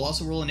 You will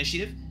also roll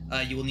initiative.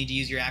 You will need to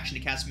use your action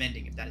to cast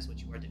mending if that is what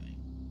you are doing.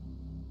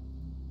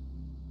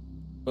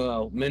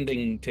 Well,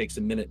 mending takes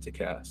a minute to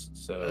cast,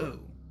 so. Oh.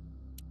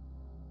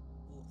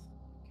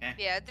 Okay.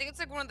 Yeah, I think it's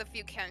like one of the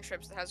few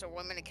cantrips that has a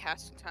 1 minute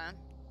casting time.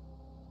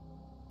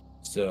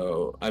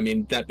 So, I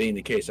mean, that being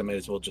the case, I might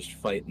as well just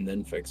fight and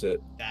then fix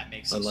it. That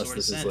makes some Unless sort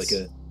this of is sense.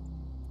 like a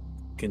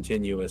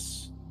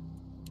continuous,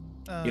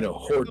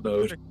 horde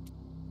mode.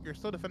 Your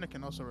slow defender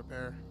can also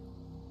repair.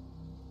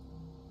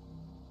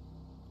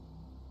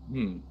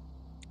 Can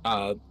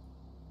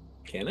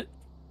it?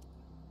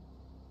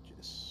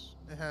 Just,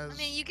 it has. I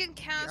mean, you can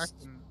cast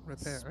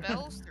repair.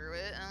 spells through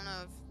it. I don't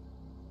know if,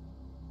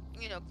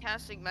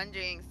 casting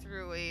mending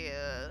through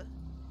a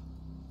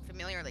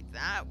familiar like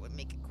that would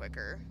make it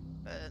quicker,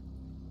 but...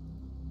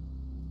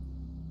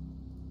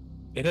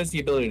 It has the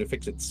ability to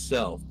fix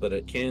itself, but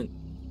it can't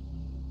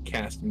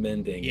cast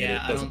mending.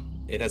 Yeah, and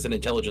it has an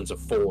intelligence of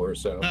 4,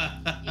 so...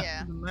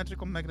 Yeah. The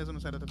magical mechanism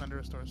inside of the defender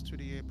restores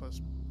 2d8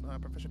 plus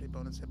proficiency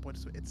bonus hit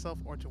points to itself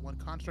or to one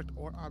construct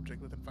or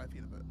object within 5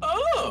 feet of it.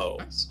 Oh!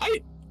 Nice.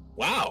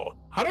 Wow!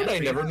 How did I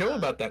never know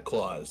about that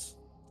clause?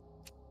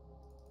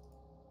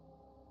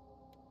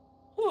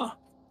 Huh.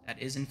 That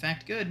is in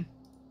fact good.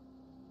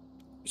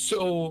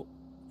 So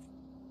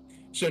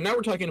now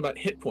we're talking about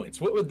hit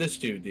points. What would this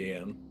do,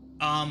 DM?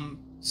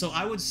 So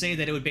I would say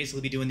that it would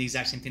basically be doing the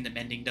exact same thing that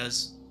mending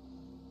does.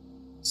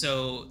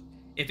 So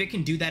if it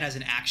can do that as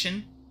an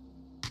action.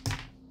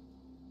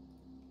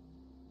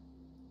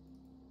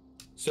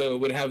 So it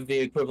would have the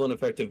equivalent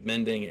effect of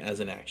mending as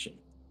an action.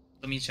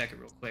 Let me check it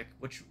real quick.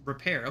 Which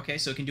repair? Okay,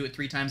 so it can do it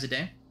 3 times a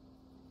day.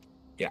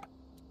 Yeah.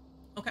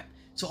 Okay,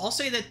 so I'll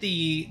say that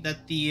the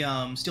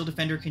Steel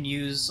Defender can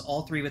use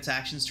all 3 of its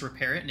actions to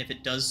repair it, and if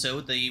it does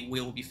so, the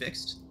wheel will be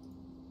fixed.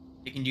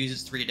 It can use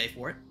its 3 a day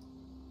for it.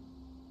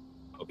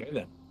 Okay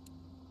then.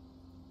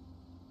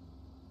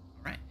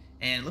 All right,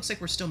 and it looks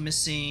like we're still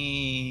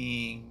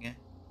missing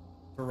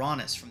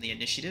Veronis from the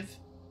initiative.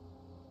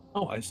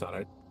 Oh, I thought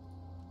I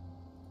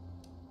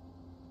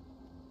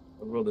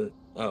rolled it.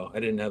 Oh, I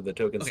didn't have the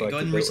token Okay, selected. go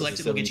ahead and That was a reselect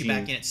it. We'll get you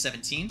back 17. in at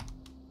 17.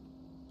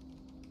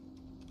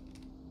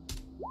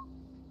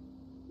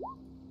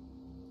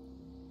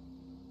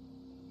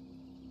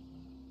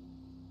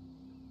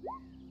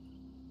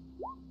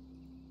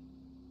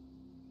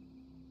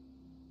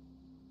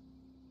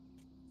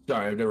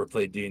 Sorry, I've never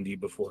played D&D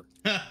before.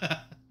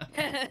 That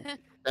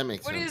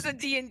makes What sense. is a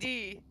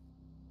D&D?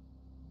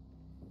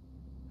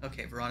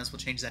 Okay, Veronis will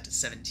change that to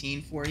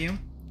 17 for you.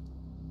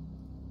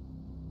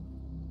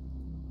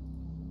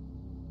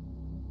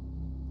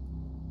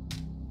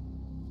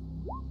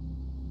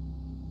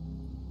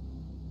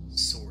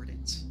 Sword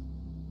it.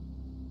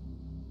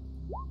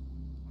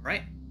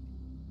 Alright.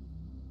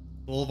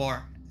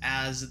 Bolvar,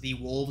 as the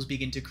wolves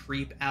begin to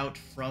creep out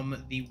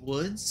from the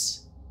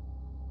woods,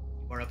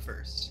 you are up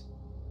first.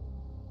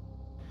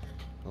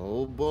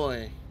 Oh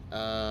boy.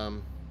 I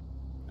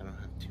don't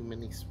have too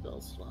many spell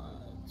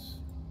slots.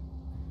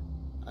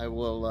 I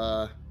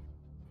will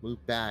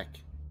move back,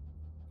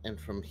 and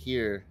from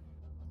here,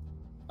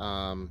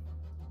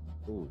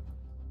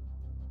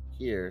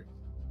 here,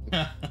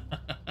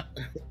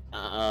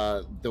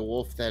 the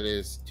wolf that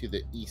is to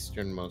the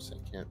easternmost, I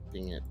can't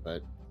ping it,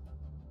 but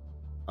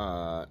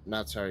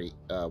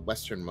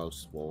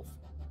westernmost wolf,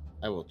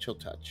 I will chill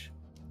touch.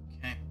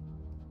 Okay.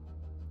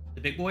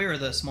 The big boy or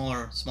the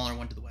smaller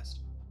one to the west?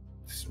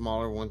 The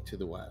smaller one to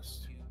the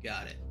west. You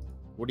got it.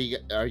 What do you?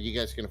 Are you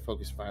guys gonna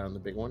focus fire on the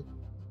big one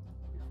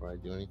before I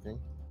do anything?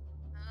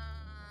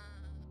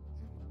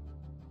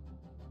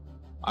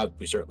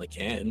 We certainly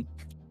can.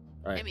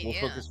 All right, I mean, we'll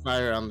yeah. focus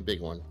fire on the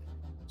big one.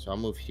 So I'll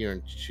move here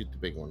and shoot the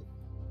big one.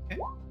 Okay.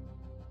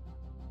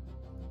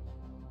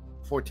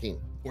 14.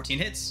 14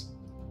 hits.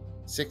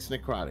 6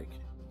 necrotic,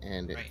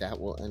 and Right. that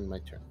will end my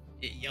turn.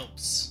 It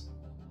yelps.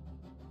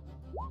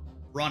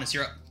 Ronis,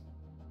 you're up.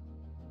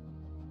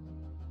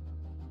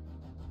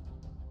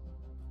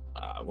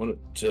 I wanted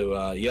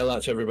to yell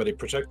out to everybody,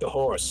 protect the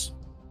horse.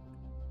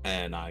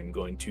 And I'm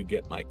going to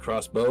get my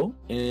crossbow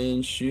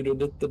and shoot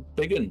it at the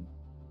big one.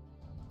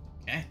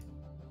 Okay.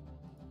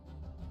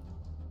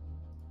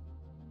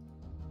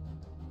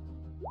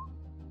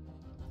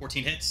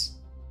 $14 hits.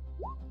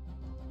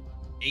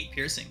 8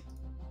 piercing.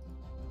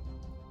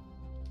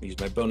 Use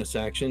my bonus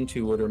action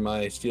to order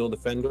my steel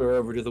defender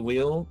over to the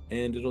wheel,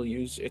 and it'll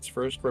use its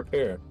first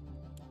repair.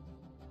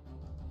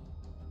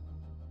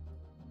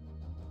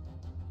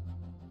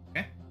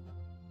 Okay.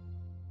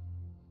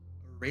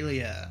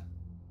 Aurelia.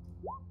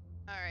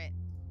 Alright.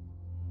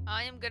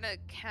 I am gonna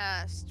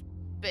cast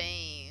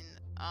Bane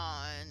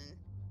on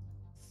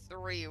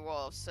 3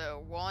 wolves.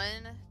 So 1,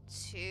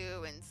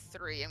 2, and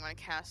 3. I'm gonna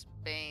cast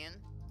Bane.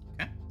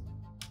 Okay.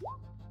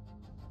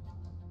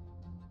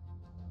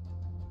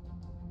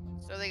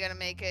 So they gotta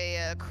make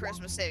a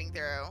charisma saving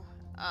throw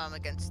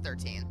against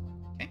 13.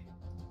 Okay.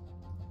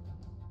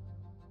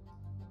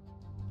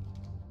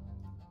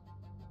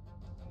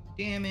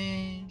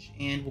 Damage,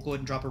 and we'll go ahead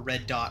and drop a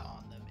red dot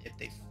on them if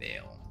they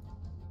fail.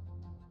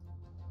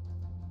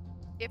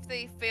 If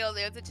they fail,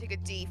 they have to take a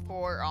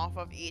d4 off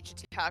of each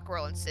attack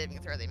roll and saving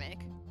throw they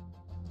make.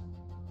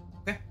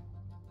 Okay.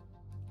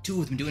 2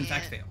 of them do in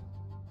fact fail.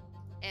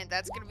 And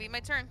that's gonna be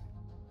my turn.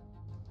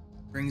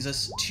 Brings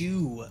us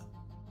to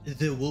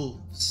the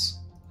wolves.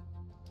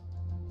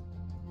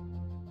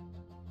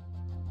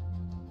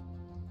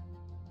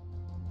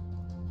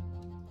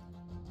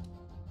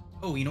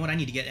 Oh, you know what? I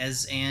need to get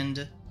Ez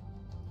and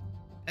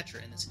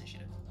Petra in this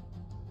initiative.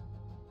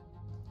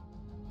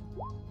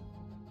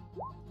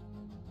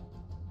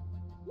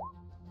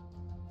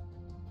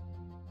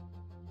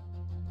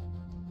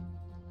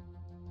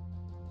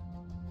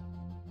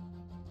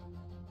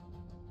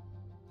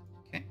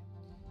 Okay.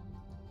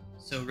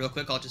 So real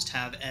quick, I'll just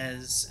have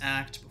Ez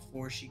act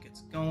before she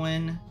gets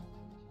going.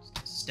 She's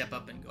gonna step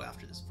up and go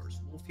after this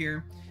first wolf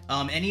here.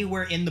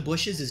 Anywhere in the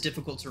bushes is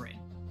difficult terrain.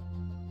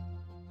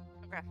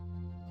 Okay. Okay.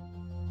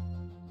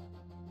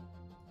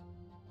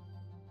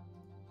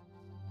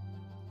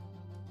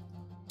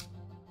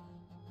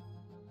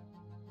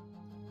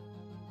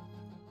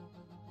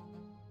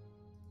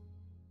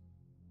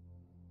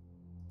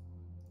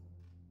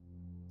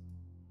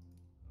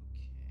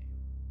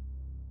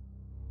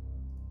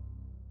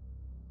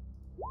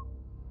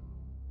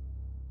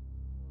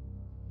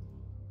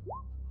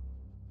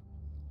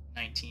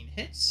 19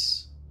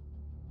 hits.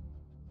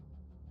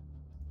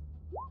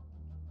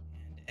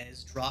 And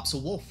Ez drops a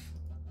wolf.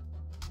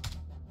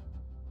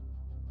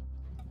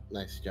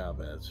 Nice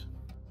job, Ez.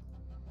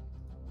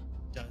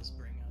 Does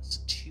bring us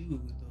to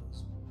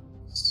those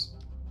wolves.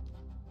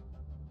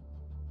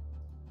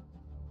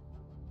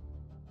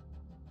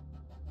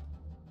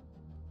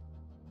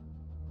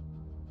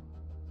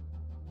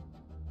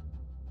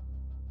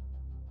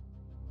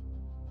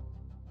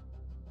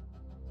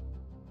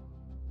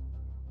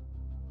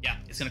 Yeah,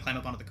 it's gonna climb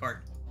up onto the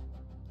cart.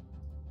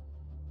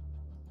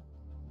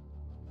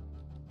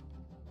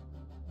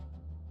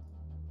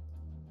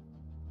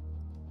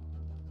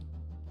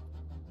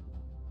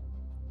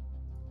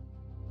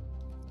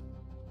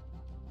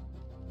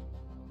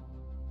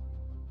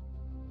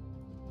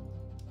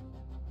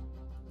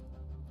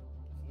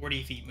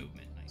 .40 feet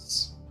movement,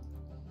 nice.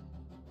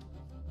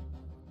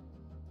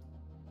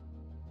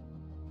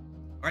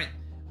 Alright,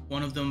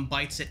 one of them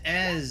bites at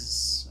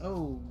Ez.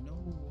 Oh, no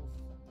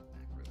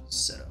macros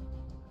set up.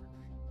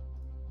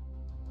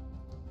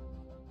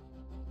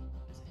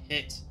 It's a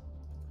hit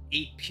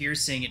 8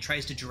 piercing. It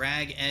tries to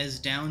drag Ez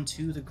down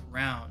to the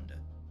ground.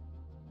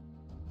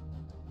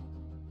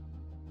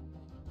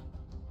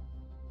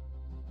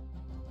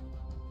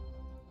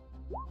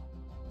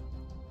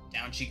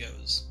 Down she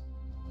goes.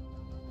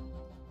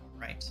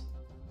 Right.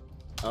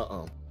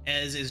 Uh-oh.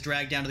 Ez is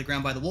dragged down to the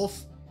ground by the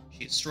wolf.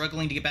 She is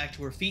struggling to get back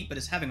to her feet, but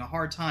is having a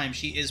hard time.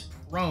 She is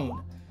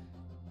prone.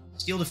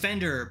 Steel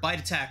Defender, bite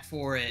attack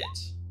for it.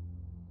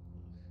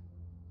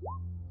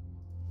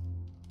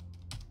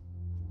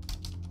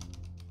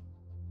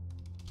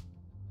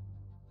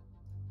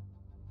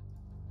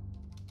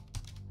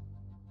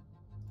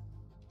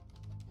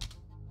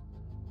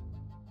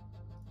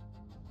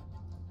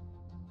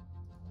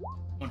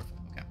 Wonderful,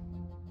 okay.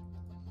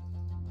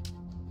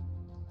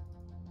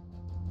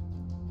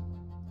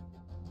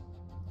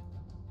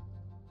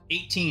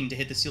 $18 to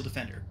hit the Steel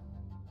Defender.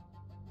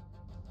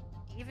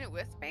 Even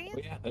with Bane? Oh,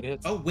 yeah, that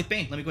hits. Oh, with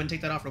Bane. Let me go ahead and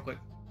take that off real quick.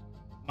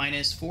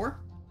 -4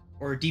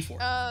 or D4?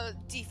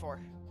 D4.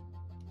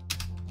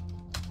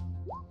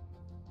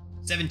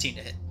 17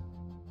 to hit.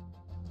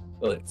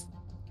 Well, it's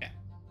Okay.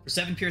 For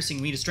 7 piercing,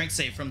 we need a strength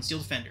save from the Steel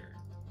Defender.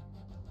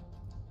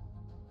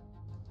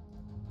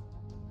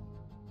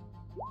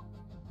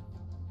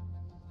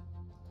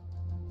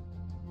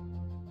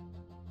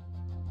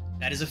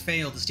 That is a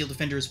fail. The Steel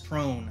Defender is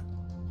prone.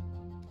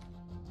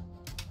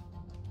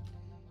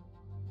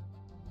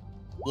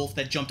 Wolf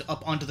that jumped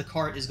up onto the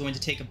cart is going to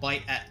take a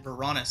bite at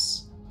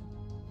Varanus.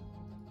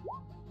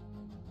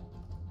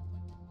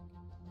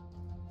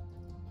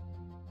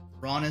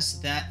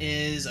 Varanus, that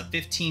is a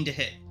 15 to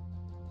hit.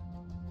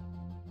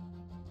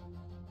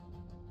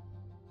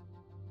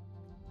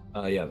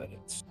 yeah, that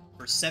hits.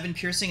 For 7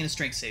 piercing and a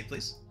strength save,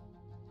 please.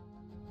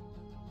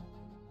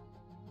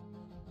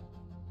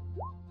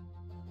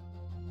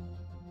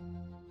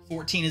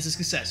 $14 is a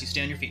success. You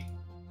stay on your feet.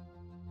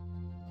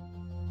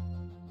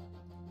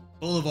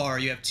 Bolivar,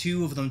 you have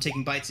 2 of them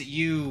taking bites at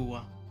you.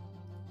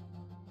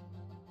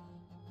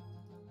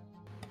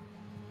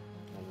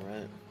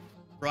 Alright.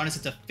 Varanus,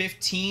 it's a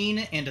 15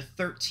 and a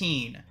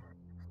 13.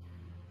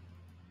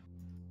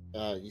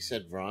 You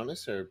said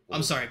Varanus or...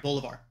 I'm sorry,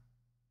 Bolivar.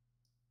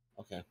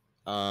 Okay.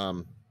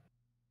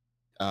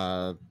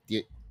 The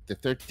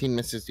 13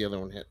 misses, the other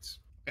one hits.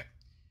 Okay.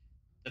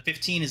 The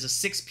 15 is a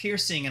 6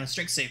 piercing and a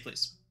strength save,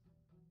 please.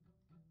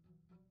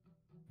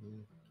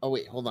 Oh,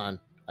 wait, hold on.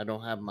 I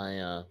don't have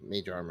my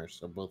major armor,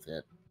 so both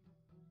hit.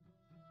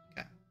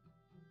 Okay.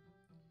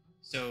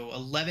 So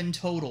 11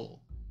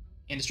 total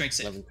and a strength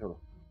save. 11 total.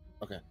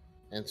 Okay.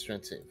 And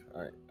strength save.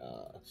 Alright,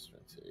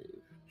 strength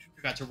save.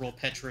 Forgot to roll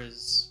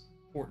Petra's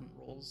important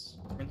rolls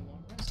during the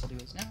long rest. I'll do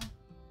those now.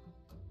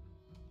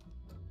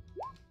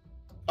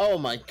 Oh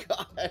my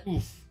god!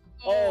 Oof.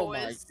 Oh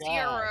my it's God.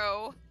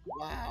 0.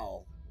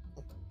 Wow.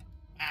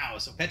 Wow,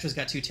 so Petra's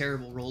got 2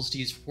 terrible rolls to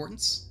use for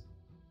portents.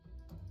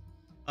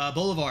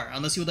 Bolivar,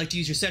 unless you would like to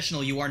use your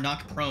sessional, you are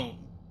knocked prone.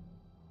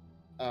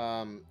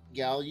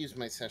 Yeah, I'll use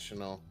my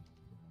sessional.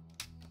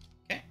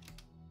 Okay.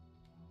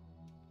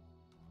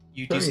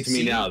 You do Turning to me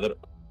succeed. now that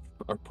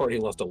our party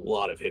lost a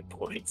lot of hit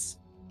points.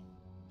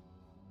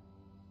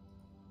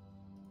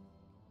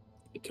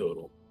 The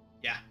total.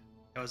 Yeah,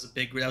 that was a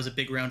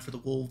big round for the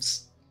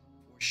Wolves,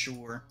 for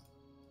sure.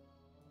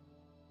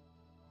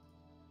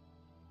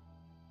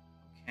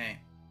 Okay,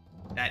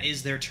 that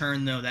is their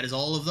turn though. That is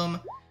all of them.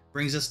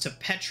 Brings us to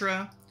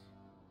Petra,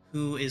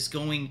 who is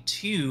going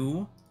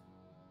to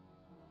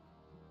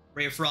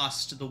Ray of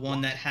Frost, the one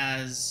that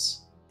has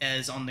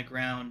Ez on the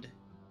ground.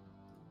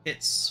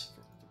 Hits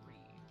for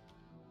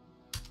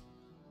 3.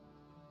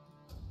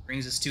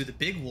 Brings us to the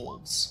big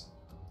wolves.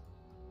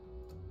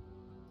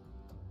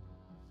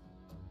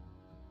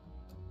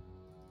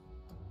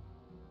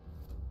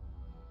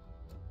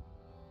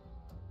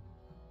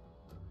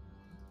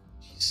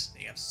 Jeez,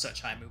 they have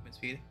such high movement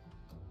speed.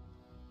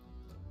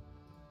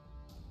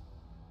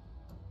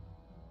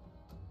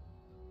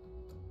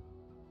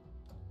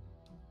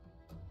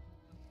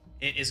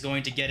 It is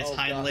going to get its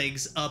hind God.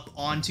 legs up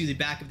onto the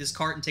back of this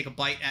cart and take a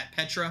bite at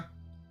Petra.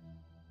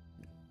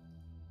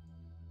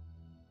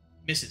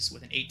 Misses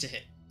with an 8 to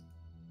hit.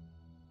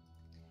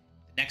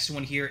 The next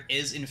one here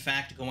is, in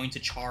fact, going to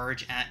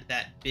charge at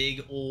that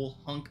big old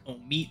hunk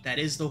of meat that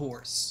is the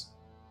horse.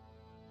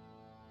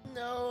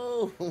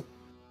 No!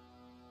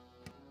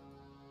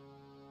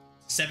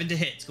 7 to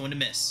hit. It's going to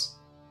miss.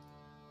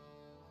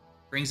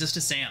 Brings us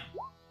to Sam.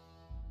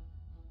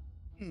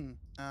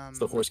 Does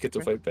the horse get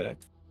to fight back?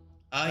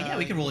 Yeah,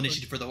 we can roll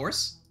initiative for the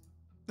horse.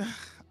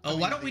 Oh,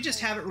 why don't we just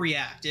have it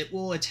react? It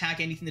will attack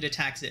anything that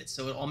attacks it,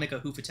 so I'll make a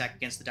hoof attack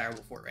against the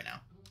direwolf for it right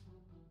now.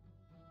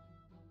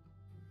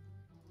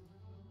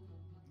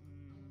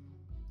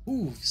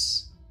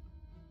 Hooves.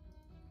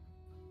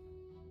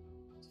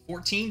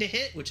 14 to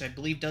hit, which I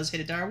believe does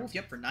hit a direwolf.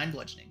 Yep, for 9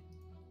 bludgeoning.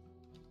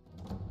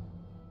 I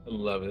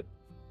love it.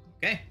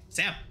 Okay,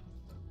 Sam.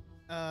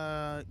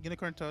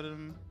 Unicorn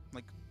totem,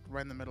 like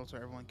right in the middle, so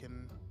everyone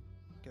can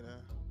get a.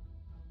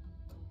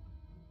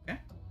 Okay.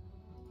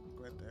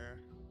 Right there.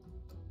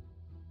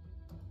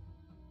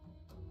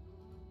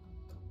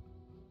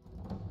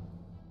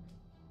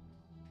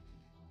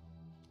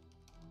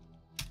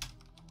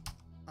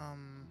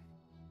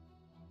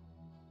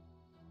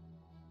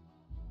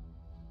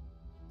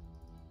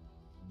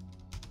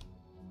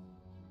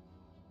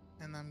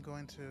 And I'm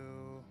going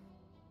to...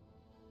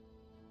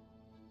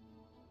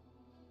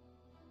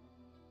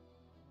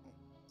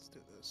 Let's do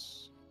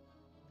this.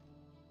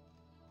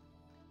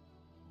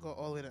 Go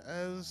all in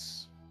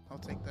as. I'll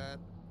take that.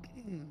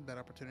 That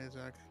opportunity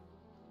attack.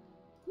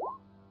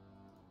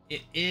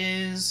 It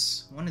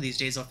is... One of these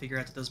days I'll figure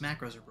out that those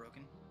macros are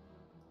broken.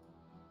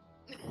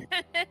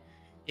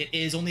 It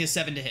is only a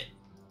 7 to hit.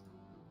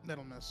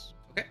 That'll miss.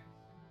 Okay.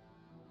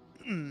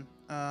 I'm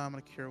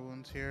gonna cure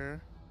wounds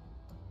here.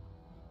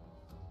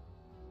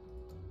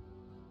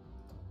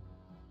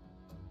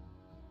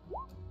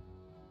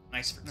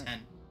 Nice for 10.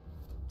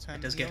 10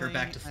 It does get her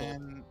back to full.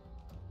 And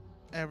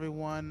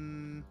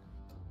everyone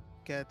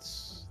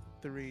gets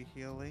 3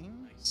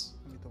 healing. Nice.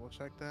 Let me double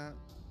check that.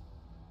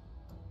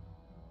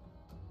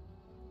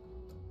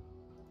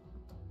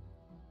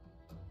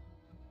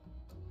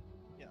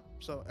 Yeah.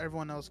 So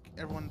everyone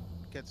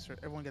gets 3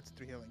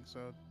 healing.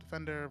 So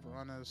defender,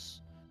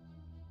 Verana's,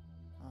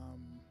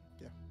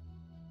 yeah.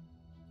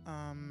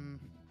 And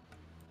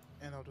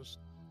I'll just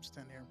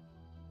stand here.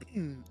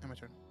 And my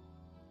turn.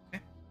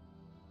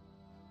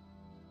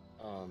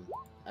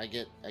 I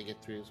get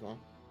 3 as well.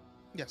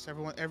 Yes,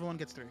 everyone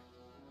gets 3.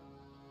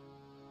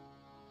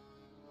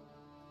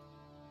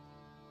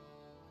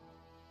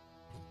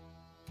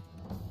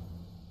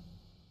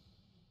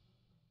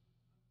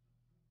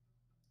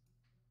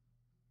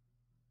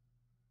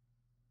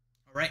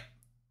 All right.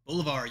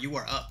 Bolivar, you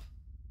are up.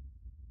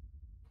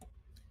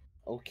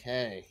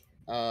 Okay.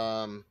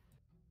 Darn.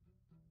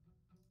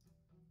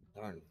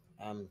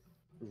 I'm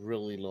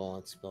really low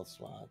on spell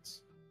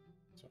slots.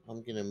 So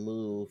I'm gonna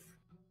move.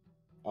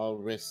 I'll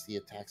risk the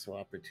attacks of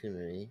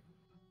opportunity.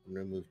 I'm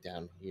gonna move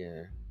down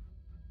here.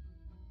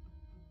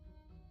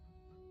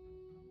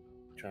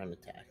 Try and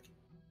attack.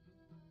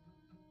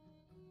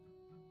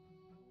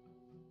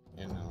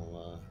 And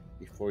I'll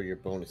before your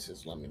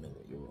bonuses, let me know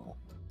what you roll.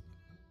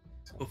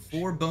 So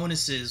Before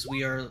bonuses,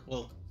 we are...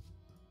 Well,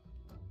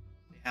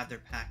 they have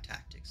their pack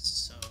tactics,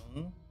 so...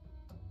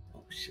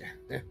 Oh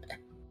shit.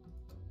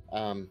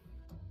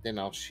 Then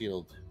I'll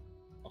shield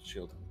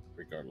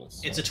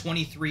regardless. It's a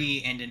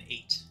 23 and an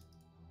 8.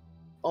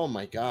 Oh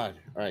my god.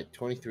 Alright,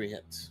 23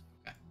 hits.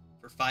 Okay.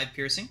 For 5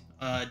 piercing.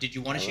 Did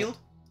you want a Alright. shield?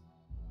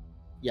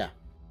 Yeah.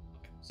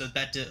 Okay. So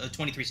that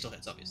 23 still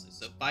hits, obviously.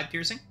 So 5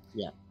 piercing.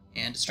 Yeah.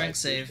 And a strength 5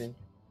 save piercing.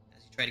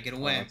 as you try to get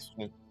away.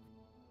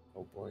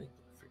 Oh boy,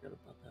 I forgot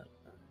about that.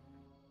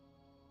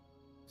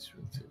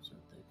 Strength saves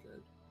aren't that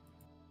good.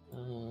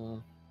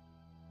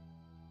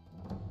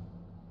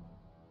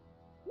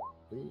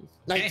 Please.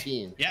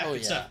 19. Yeah, oh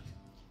good yeah. stuff.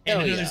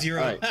 And Hell another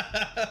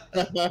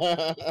yeah.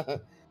 0.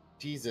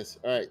 Jesus.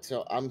 All right,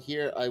 so I'm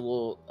here. I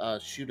will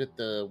shoot at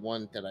the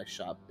one that I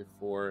shot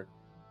before.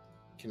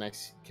 Can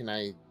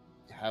I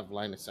have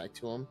line of sight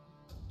to him?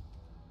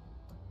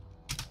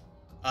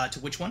 To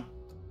which one?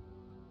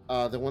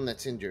 The one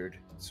that's injured.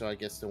 So I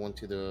guess the one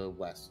to the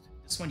west.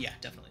 This one, yeah,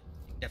 definitely.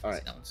 You can All definitely right.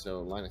 see that one.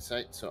 So line of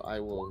sight. So I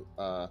will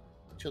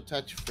chill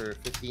touch for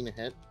 15 to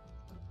hit.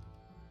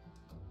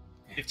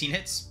 15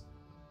 hits.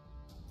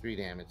 3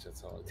 damage.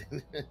 That's all I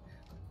did.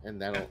 And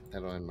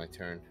that'll end my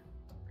turn.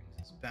 Brings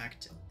us back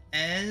to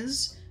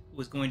Ez, who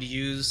was going to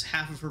use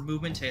half of her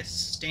movement to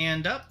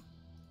stand up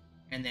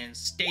and then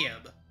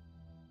stab.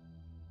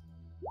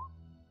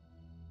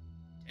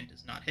 10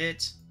 does not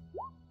hit.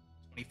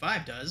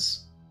 25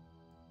 does.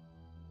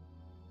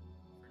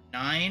 For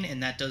 9,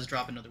 and that does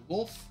drop another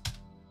wolf.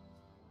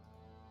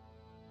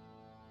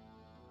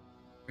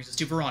 Brings us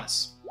to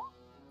Varanus.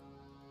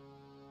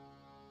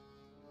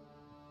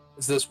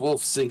 As this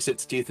wolf sinks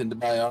its teeth into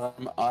my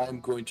arm, I'm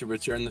going to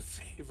return the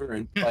favor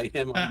and bite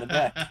him on the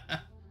neck.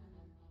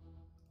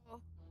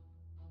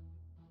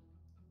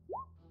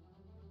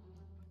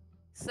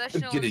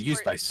 Sessional Get it is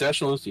used by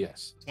sessionals?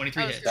 Yes.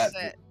 23 I was hits. gonna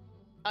say,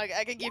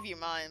 I can give you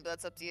mine, but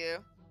that's up to you.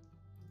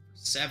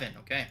 7,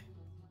 okay.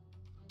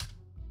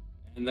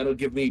 And that'll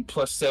give me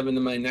 +7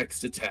 to my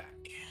next attack.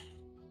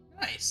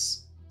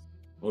 Nice.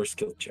 Or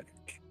skill check.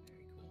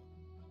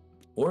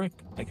 Very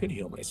cool. Or I could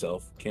heal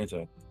myself, can't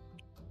I?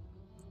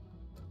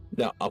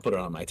 No, I'll put it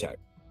on my attack.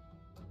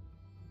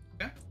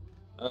 Okay.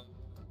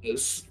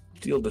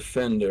 Steel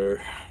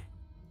Defender.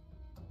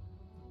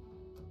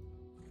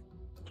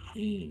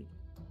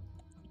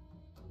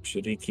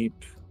 Should he keep...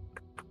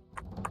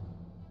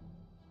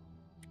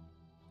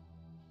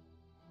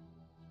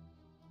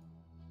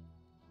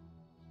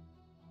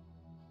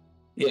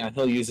 Yeah,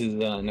 he'll use his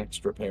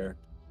next repair.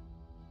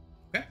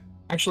 Okay.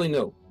 Actually,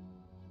 no.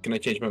 Can I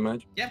change my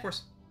mind? Yeah, of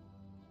course.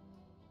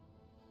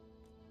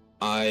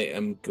 I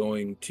am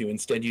going to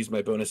instead use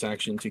my bonus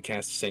action to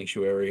cast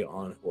Sanctuary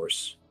on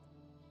Horse.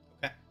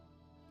 Okay.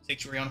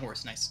 Sanctuary on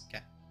horse. Nice.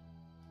 Okay.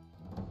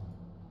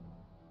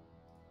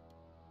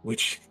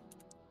 Which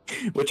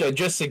I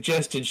just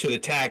suggested should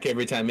attack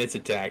every time it's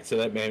attacked, so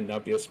that may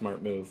not be a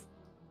smart move.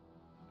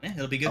 Yeah,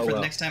 it'll be good Oh, for well.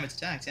 the next time it's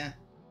attacked, yeah.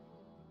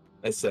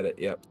 I said it,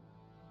 yep.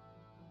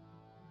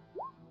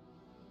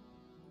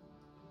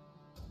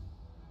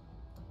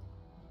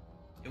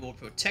 It will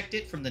protect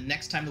it from the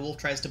next time the wolf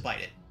tries to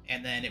bite it,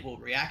 and then it will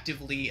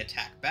reactively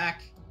attack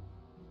back.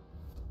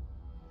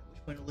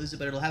 point to lose it,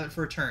 but it'll have it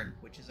for a turn,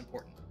 which is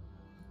important.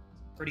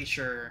 Pretty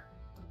sure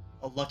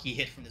a lucky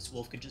hit from this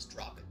wolf could just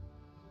drop it.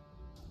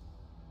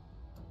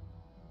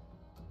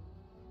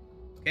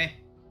 Okay.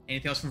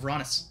 Anything else from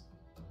Varanus?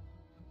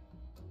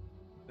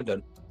 I'm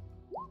done.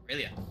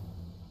 Aurelia.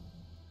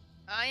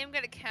 I am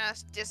gonna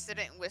cast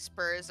Dissident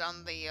Whispers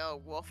on the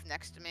wolf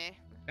next to me.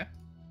 Okay.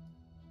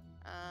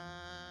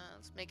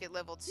 Let's make it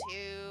level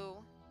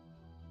 2.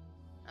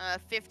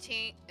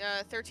 13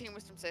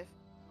 Wisdom save.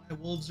 My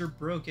wolves are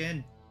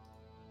broken.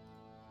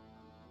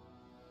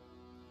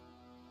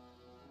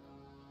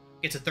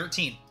 It's a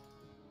 13.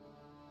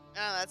 Oh,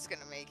 that's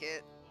gonna make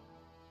it.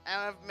 I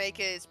don't know if make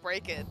it is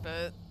break it,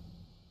 but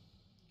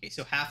Okay,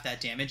 so half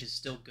that damage is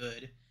still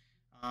good.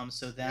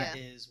 So that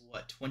is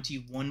what,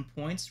 21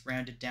 points,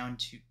 rounded down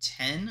to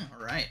 10.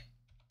 All right.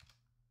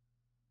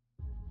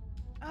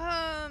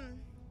 And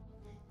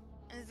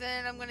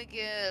then I'm gonna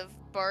give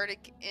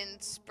Bardic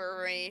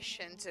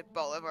Inspiration to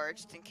Bolivar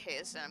just in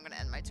case, and I'm gonna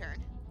end my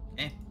turn.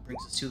 Okay,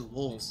 brings us to the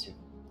wolves. Going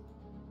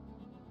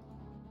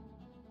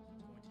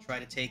to try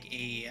to take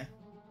a.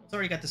 It's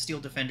already got the Steel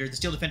Defender. The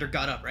Steel Defender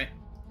got up, right?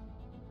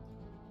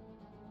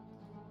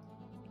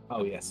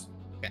 Oh, yes.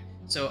 Okay,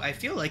 so I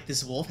feel like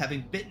this wolf,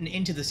 having bitten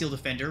into the Steel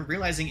Defender,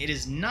 realizing it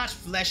is not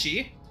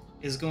fleshy,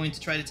 is going to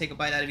try to take a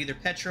bite out of either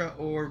Petra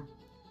or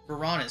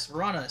Varanus.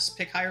 Varanus,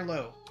 pick high or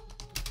low.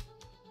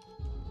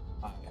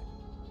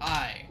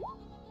 High.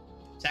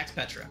 Attacks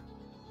Petra.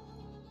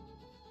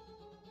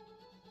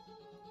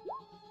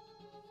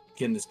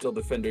 Can the Steel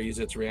Defender use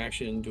its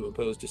reaction to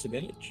oppose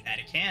disadvantage? That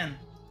it can.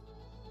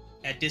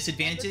 At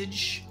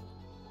disadvantage,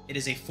 it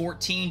is a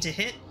 14 to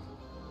hit.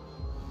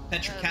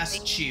 Petra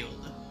casts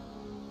Shield.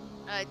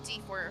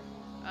 D4.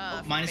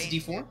 Minus a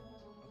D4?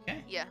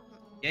 Okay. Yeah.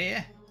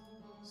 Yeah.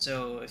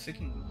 So if it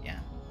can, yeah.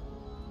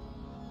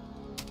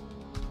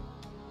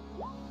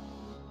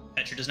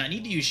 Petra does not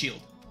need to use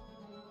shield.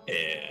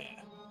 Yeah.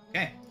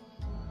 Okay.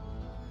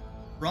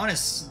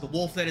 Varanus, the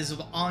wolf that is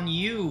on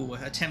you,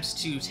 attempts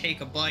to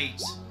take a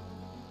bite.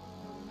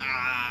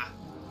 Ah.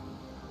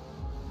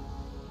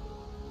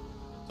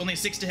 It's only a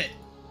 6 to hit.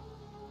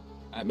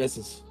 That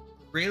misses.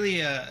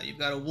 Aurelia, you've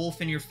got a wolf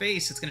in your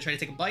face. It's going to try to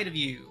take a bite of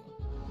you.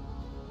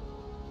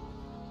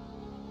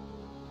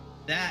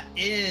 That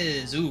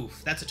is...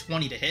 Oof, that's a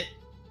 20 to hit.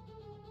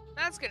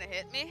 That's gonna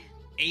hit me.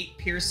 8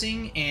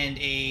 piercing and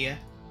a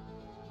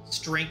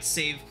strength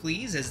save,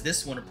 please, as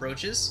this one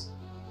approaches.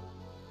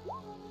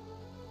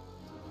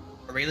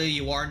 Aurelia,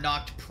 you are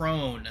knocked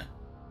prone.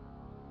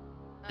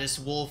 This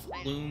wolf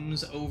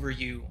looms over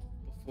you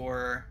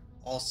before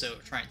also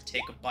trying to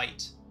take a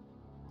bite.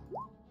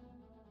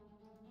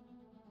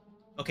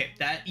 Okay,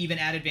 that even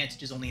at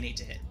advantage is only an 8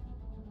 to hit.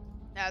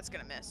 That's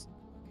gonna miss.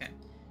 Okay.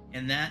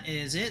 And that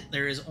is it.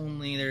 There's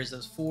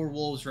those 4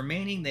 wolves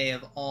remaining. They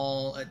have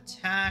all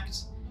attacked.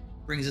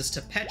 Brings us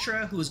to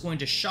Petra, who is going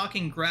to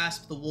shocking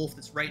grasp the wolf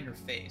that's right in her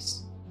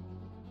face.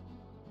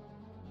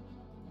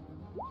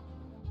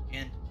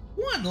 And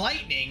 1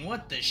 lightning,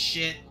 what the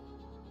shit?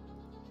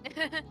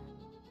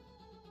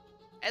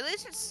 At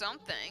least it's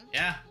something.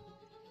 Yeah.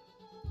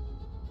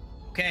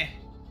 Okay.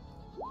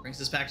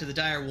 Brings us back to the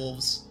dire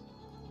wolves.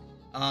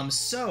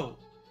 So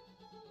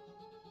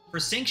for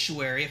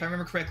Sanctuary, if I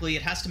remember correctly,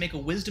 it has to make a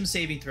wisdom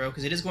saving throw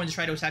because it is going to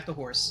try to attack the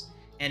horse.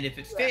 And if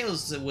it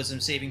fails the wisdom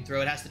saving throw,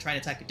 it has to try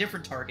and attack a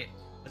different target.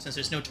 But since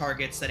there's no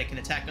targets that it can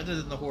attack other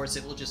than the horse,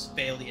 it will just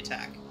fail the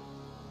attack.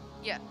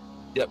 Yeah.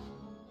 Yep.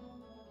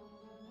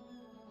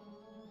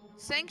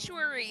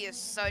 Sanctuary is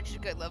such a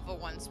good level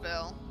 1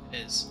 spell. It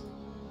is.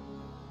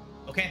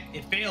 Okay,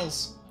 it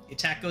fails. The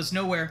attack goes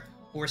nowhere.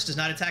 Horse does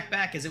not attack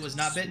back as it was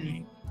not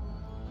bitten.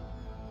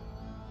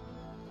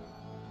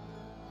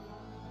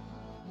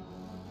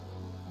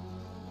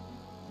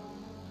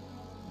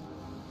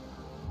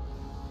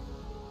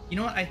 You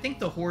know what? I think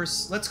the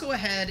horse... Let's go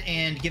ahead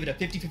and give it a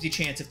 50-50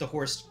 chance if the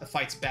horse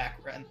fights back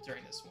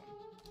during this one.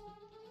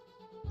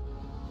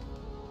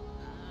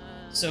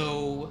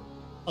 So,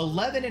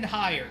 11 and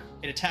higher,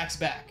 it attacks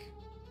back.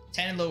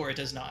 10 and lower, it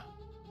does not.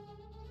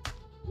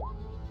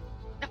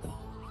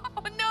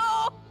 Oh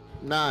no!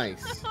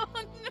 Nice. Oh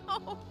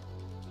no!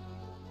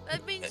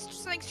 That means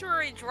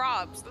Sanctuary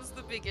drops. That's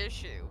the big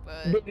issue,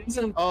 but... But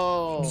isn't...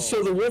 Oh.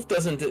 So the wolf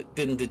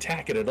didn't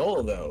attack it at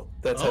all, though.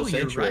 That's how you're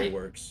Sanctuary right.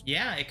 works.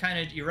 Yeah, it kind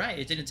of... You're right.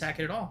 It didn't attack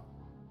it at all.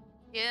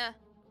 Yeah.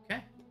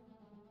 Okay.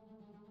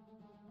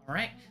 All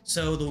right.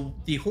 So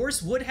the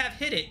horse would have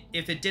hit it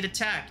if it did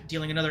attack,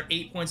 dealing another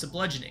 8 points of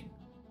bludgeoning.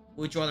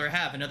 Would you rather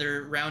have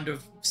another round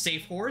of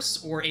safe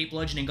horse or 8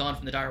 bludgeoning gone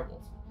from the dire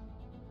wolf?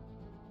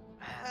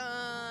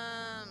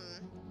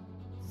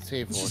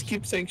 Save horse. Just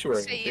keep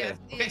Sanctuary.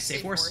 Okay,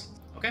 safe horse.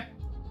 Okay.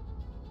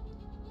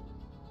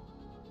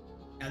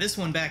 Now this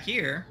one back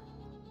here.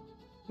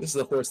 This is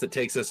the horse that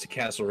takes us to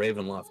Castle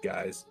Ravenloft,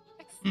 guys.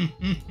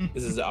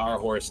 This is our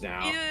horse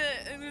now.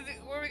 Yeah,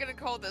 what are we gonna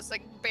call this?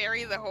 Like,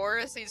 bury the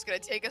horse? He's gonna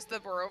take us to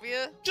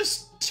Barovia?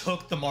 Just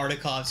took the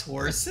Mardikov's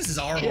horse. This is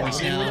our Yeah.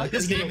 horse now.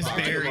 His name is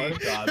Barry.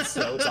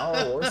 So it's our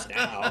horse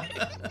now.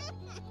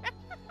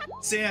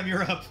 Sam,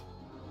 you're up.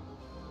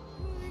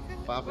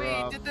 Babarov,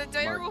 Wait, did the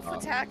direwolf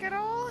Markov. attack at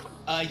all?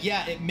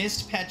 Yeah, it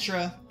missed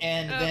Petra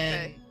and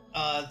then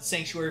Okay.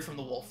 Sanctuary from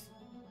the wolf.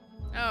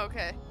 Oh,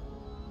 okay.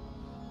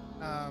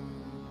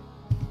 Um,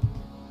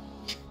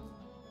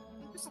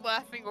 I'm just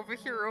laughing over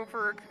here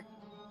over.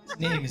 His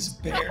name is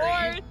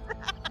Barry.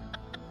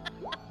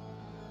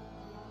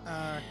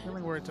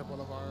 Healing word to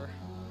Bolivar.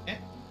 Okay.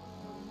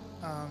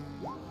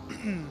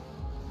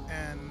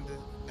 And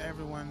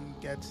everyone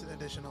gets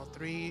additional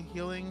 3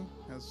 healing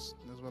as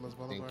well as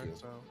Bolivar. you.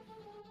 So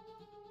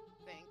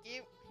Thank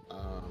you.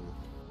 To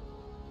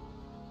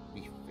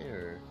be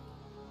fair,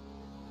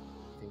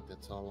 I think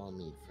that's all I'll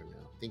need for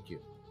now. Thank you.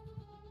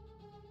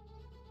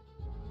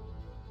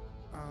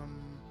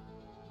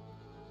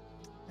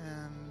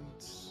 and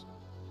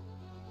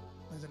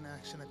as an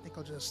action, I think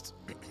I'll just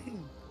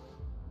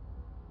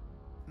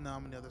no,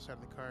 I'm on the other side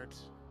of the cart.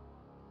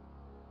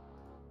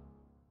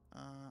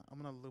 I'm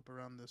gonna loop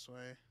around this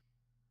way,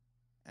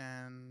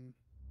 and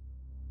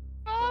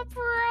Oh,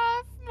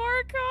 Prof.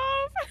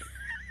 Markov!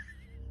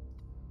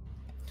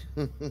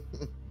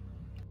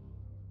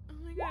 Oh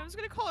my god, I was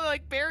gonna call it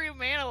like Barry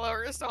Manilow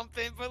or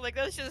something, but like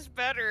that's just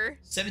better.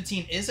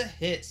 17 is a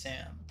hit,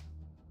 Sam.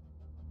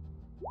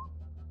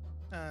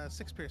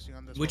 6 piercing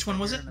on this. Which one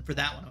right was here, it? and For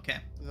that one, okay.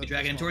 the- You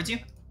dragging him this one towards you?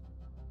 right here.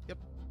 Yep.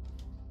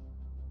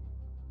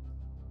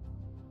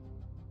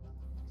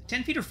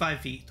 10 feet or 5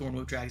 feet,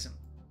 Thornwood drags him.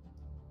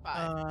 5.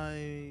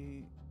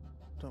 I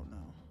don't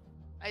know.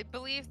 I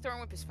believe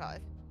Thornwhip is 5.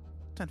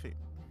 10 feet.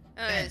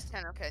 Oh, 10. it is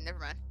 10. Okay, never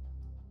mind.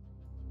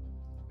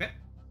 Okay.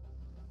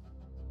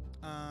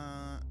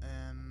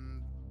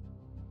 And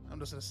I'm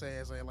just gonna say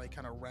as I like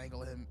kind of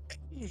wrangle him,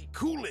 hey,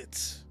 cool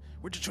it.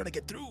 We're just trying to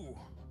get through.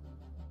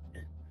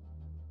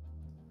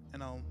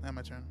 And I'll end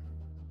my turn.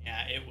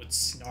 Yeah, it would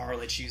snarl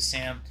at you,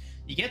 Sam.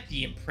 You get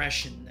the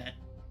impression that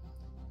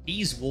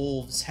these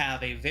wolves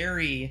have a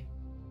very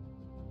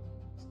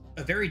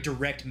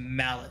direct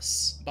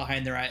malice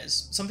behind their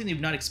eyes, something they've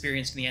not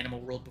experienced in the animal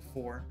world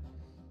before.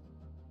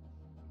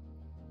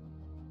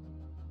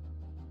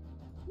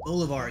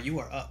 Bolivar, you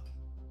are up.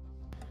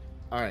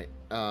 All right.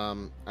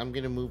 I'm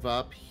gonna move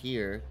up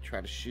here,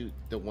 try to shoot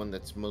the one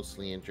that's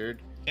mostly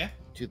injured. Okay.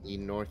 To the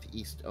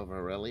northeast of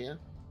Aurelia.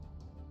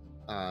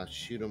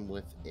 Shoot him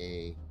with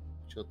a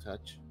chill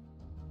touch.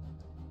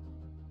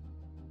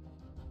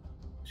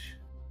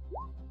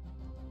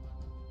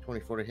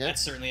 24 to hit.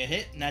 That's certainly a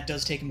hit, and that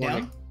does take him Four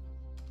down.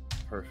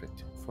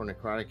 Perfect for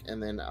necrotic,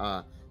 and then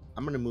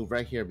I'm gonna move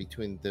right here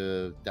between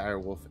the dire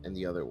wolf and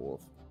the other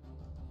wolf,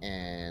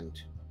 and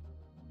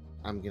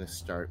I'm gonna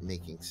start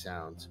making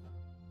sounds.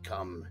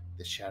 Come,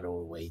 the shadow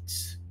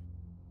awaits.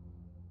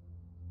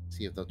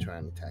 See if they'll try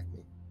and attack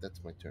me.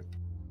 That's my turn.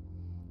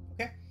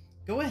 Okay.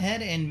 Go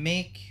ahead and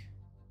make...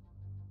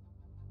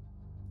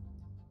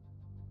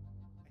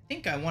 I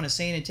think I want to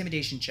say an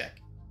intimidation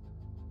check.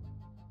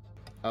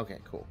 Okay,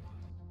 cool.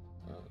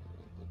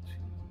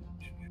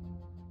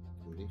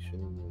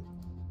 Intimidation.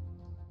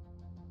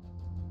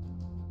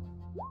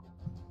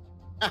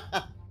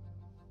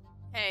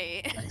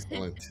 Hey.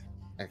 Excellent.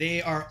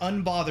 They are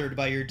unbothered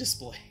by your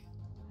display.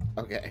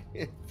 Okay,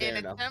 fair An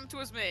enough. attempt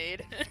was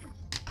made.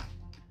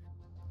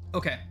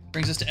 Okay,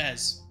 brings us to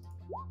Ez.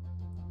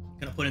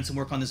 Gonna put in some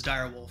work on this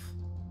dire wolf.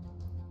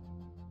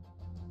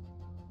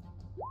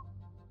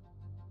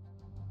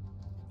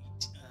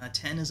 Uh,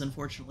 10 is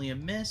unfortunately a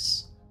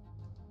miss.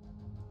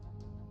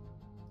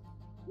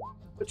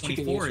 But you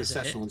can 24 use your is a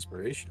hit. sessional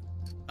inspiration.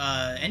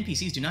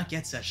 NPCs do not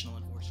get sessional,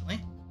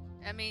 unfortunately.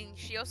 I mean,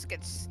 she also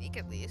gets sneak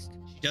at least.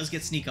 She does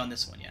get sneak on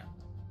this one, yeah.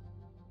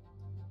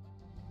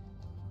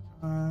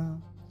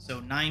 So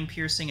 9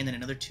 piercing and then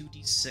another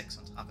 2d6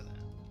 on top of that.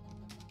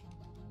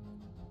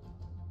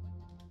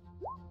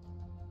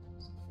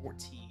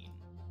 14.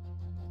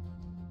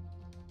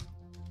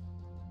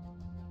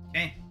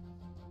 Okay.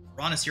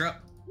 Ronis, you're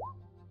up.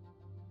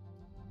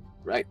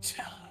 Right.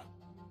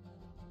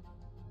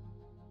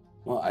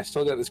 Well, I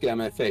still got this guy in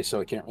my face,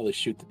 so I can't really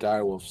shoot the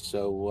direwolf.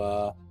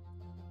 So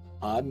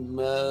I'm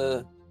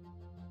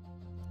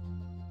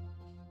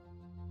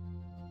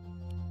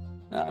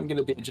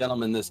gonna be a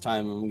gentleman this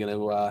time. I'm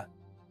gonna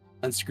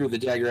unscrew the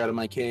dagger out of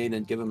my cane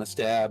and give him a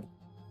stab.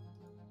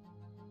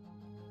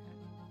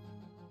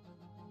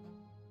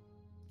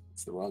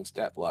 It's the wrong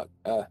stat block.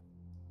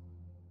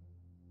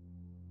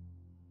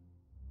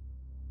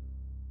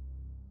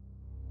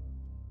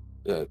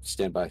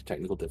 Stand by,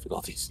 technical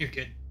difficulties. You're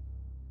good.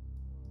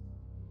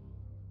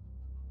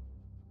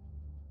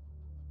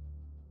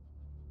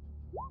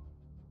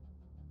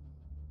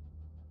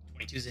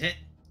 .22's a hit.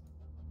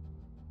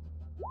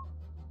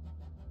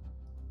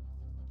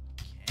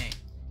 Okay.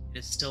 It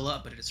is still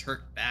up, but it is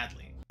hurt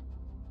badly.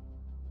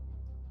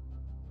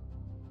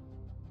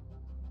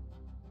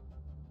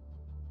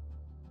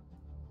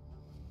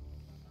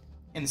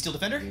 And the Steel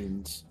Defender?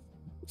 And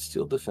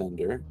Steel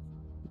Defender,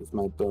 with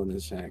my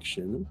bonus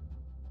action,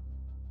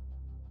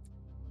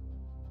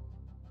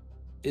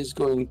 is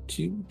going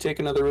to take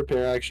another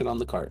repair action on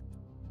the cart.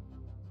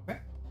 Okay.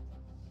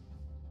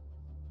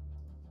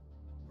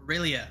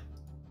 Aurelia.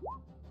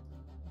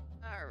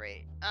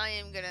 Alright, I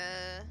am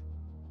gonna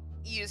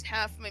use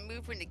half my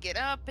movement to get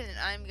up, and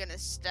I'm gonna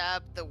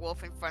stab the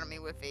wolf in front of me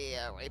with a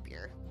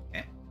rapier.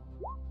 Okay.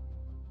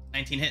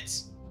 19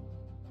 hits.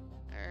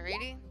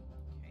 Alrighty.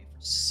 Okay,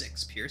 for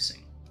 6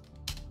 piercing.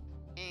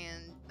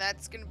 And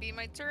that's gonna be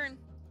my turn.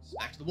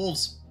 Back to the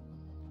wolves.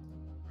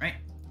 All right.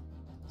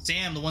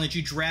 Sam, the one that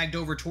you dragged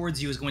over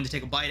towards you, is going to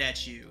take a bite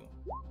at you.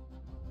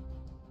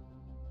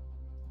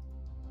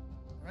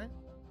 Right?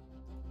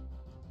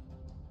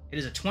 It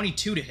is a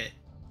 22 to hit.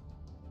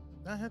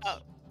 That hits. Oh,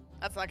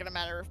 that's not gonna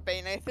matter with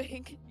Bane, I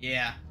think.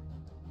 Yeah.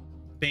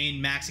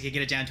 Bane max, I could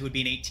get it down to would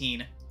be an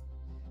 18.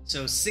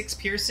 So 6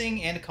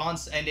 piercing and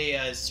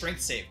a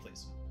strength save,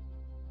 please.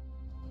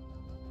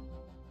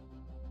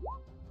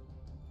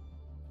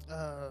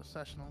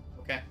 Sessional.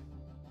 Okay.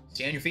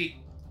 Stay on your feet.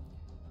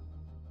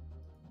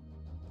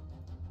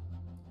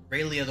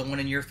 Aurelia, the one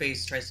in your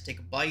face, tries to take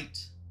a bite.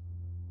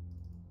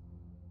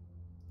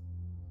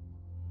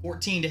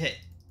 14 to hit.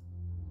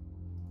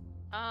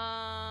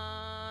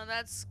 Yeah,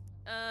 that's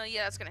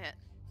gonna hit.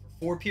 For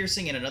 4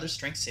 piercing and another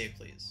strength save,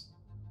 please.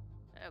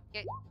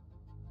 Okay.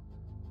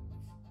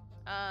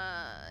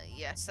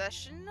 Yeah,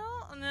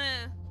 sessional?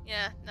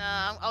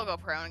 Nah, I'll go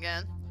prone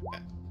again.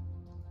 Okay.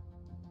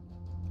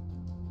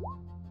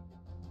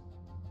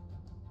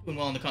 Doing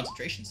well on the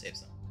concentration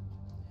saves, though.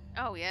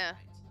 Oh, yeah.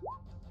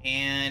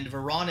 And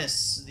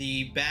Varanus,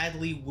 the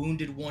badly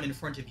wounded one in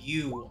front of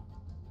you.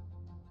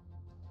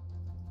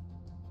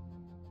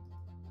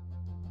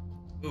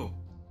 Ooh,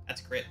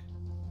 that's a crit.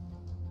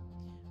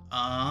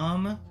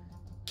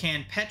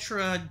 Can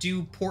Petra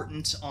do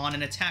Portent on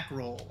an attack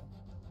roll?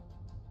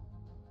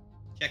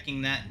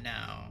 Checking that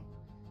now.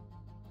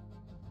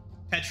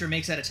 Petra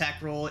makes that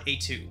attack roll a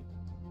 2.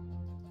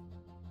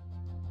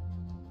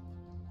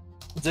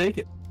 Take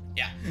it.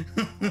 Yeah.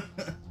 So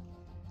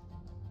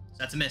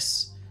that's a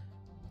miss.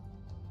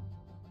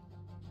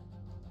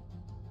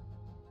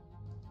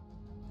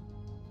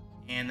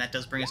 And that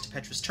does bring us to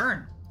Petra's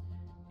turn.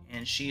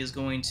 And she is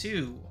going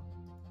to...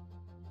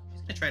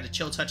 She's going to try to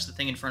chill touch the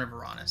thing in front of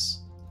Varanus.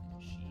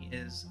 She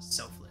is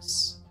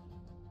selfless.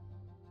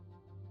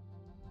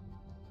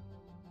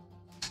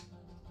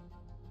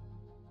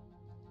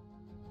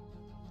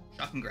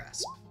 Shocking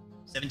Grasp.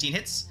 17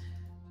 hits.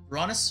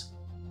 Varanus,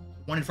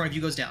 one in front of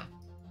you goes down.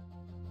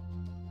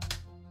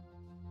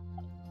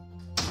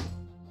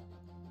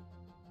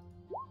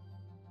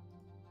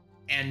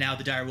 And now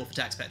the dire wolf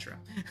attacks Petra.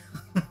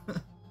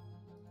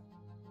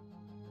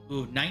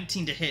 Ooh,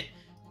 19 to hit.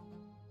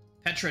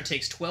 Petra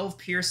takes 12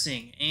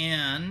 piercing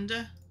and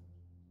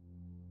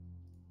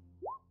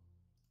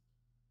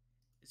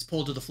is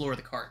pulled to the floor of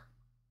the cart.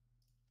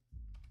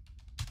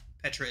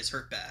 Petra is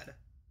hurt bad.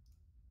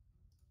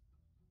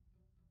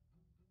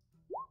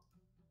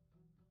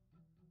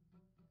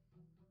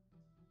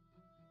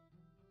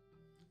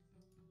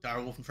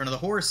 Direwolf in front of the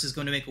horse is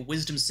going to make a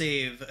wisdom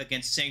save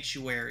against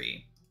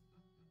Sanctuary.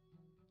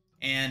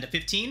 And a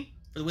 15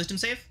 for the wisdom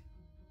save?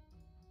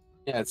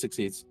 Yeah, it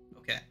succeeds.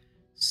 Okay.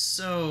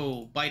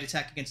 So, bite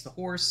attack against the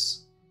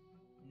horse.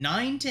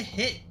 9 to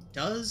hit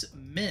does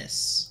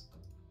miss.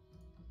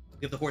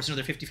 Give the horse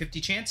another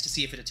 50-50 chance to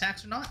see if it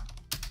attacks or not.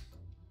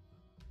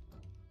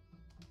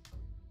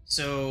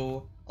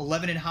 So,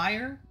 11 and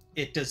higher,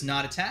 it does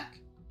not attack.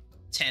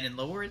 10 and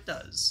lower, it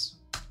does.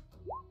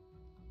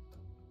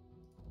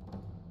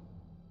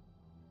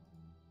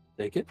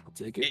 Take it. I'll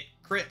take it. It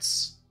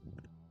crits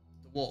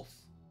the wolf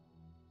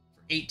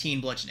for 18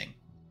 bludgeoning.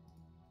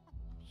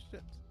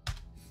 Shit.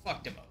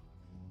 Fucked him up.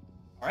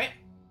 Alright.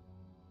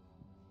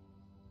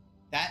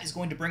 That is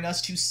going to bring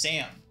us to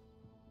Sam.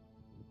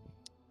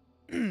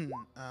 Yeah,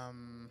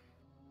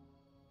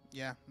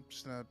 I'm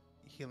just gonna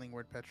healing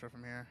word Petra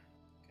from here.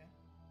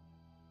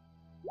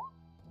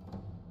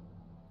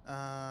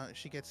 Okay.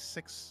 She gets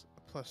 6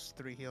 plus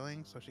 3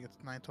 healing, so she gets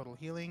 9 total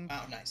healing.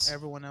 Oh, nice.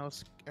 Everyone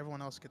else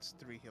gets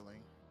 3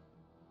 healing.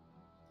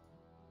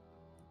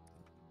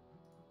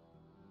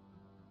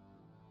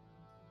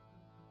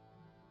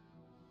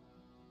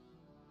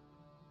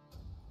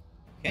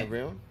 Okay.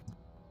 Everyone?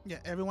 Yeah,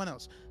 everyone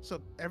else.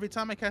 So every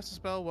time I cast a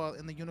spell while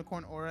in the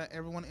unicorn aura,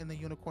 everyone in the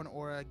unicorn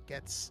aura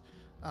gets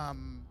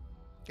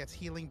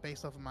healing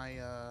based off of my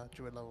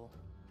druid level.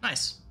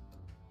 Nice.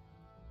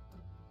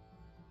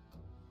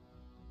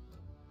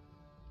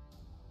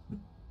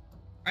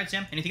 Alright,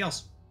 Sam, anything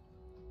else?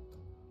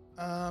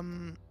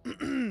 I'm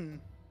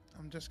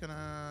just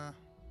gonna.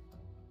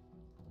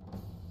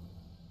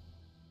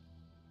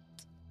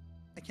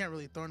 I can't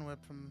really thorn whip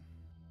from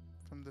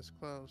this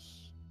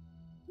close.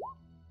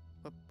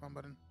 Oop, wrong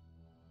button.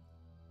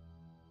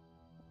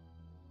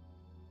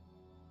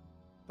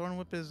 Thorn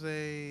whip is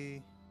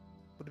a.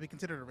 Would it be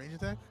considered a range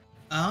attack?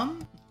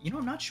 I'm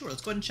not sure.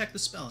 Let's go ahead and check the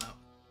spell out.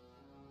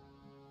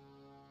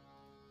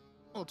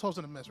 Well, 12's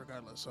gonna miss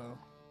regardless, so.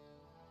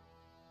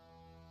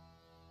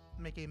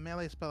 Make a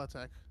melee spell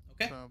attack.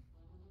 Okay. So,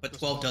 But the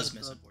 12 spell does is,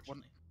 miss, one-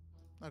 unfortunately.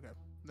 Okay,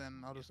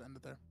 then I'll just end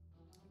it there.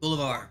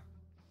 Boulevard.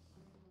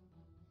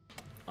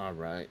 All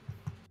right.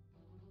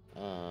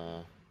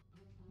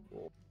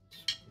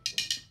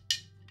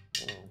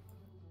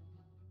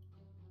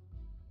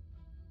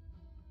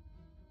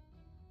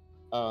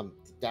 The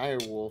dire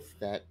wolf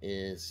that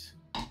is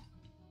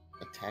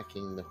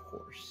attacking the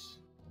horse.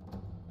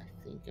 I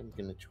think I'm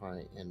gonna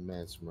try and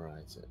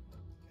mesmerize it.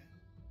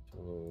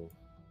 So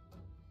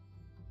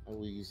I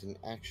will use an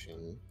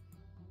action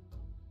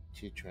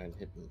to try and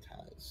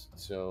hypnotize.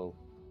 So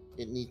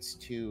it needs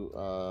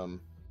to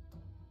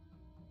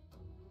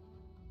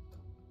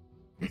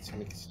let's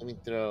make a saving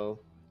throw.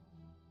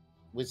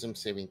 Wisdom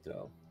saving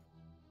throw.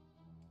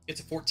 It's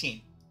a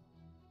 14.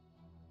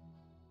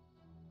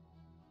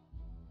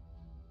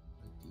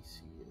 My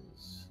DC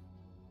is.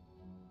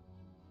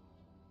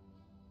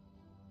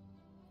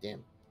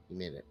 Damn, you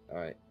made it. All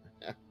right.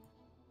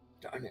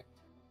 Darn it.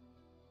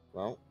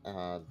 Well,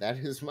 that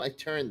is my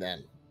turn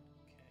then.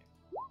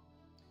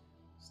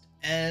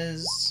 Okay.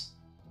 As it's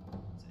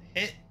a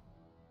hit.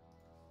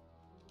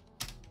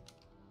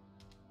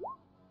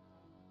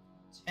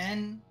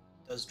 10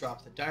 does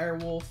drop the dire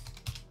wolf.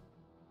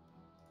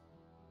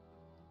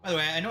 By the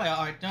way, I know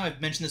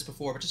I've mentioned this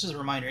before, but just as a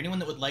reminder, anyone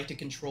that would like to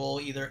control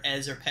either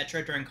Ez or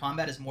Petra during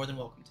combat is more than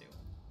welcome to.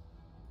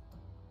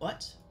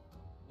 But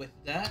with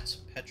that,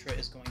 Petra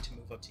is going to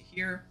move up to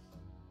here.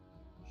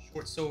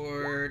 Short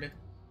sword,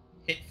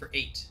 hit for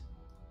 8.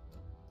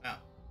 Wow,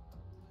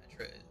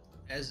 Petra,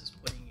 Ez is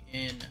putting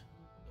in the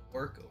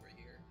work over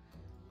here.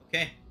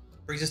 Okay,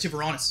 brings us to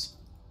Veronis.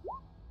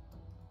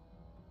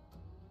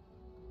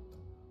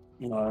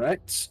 All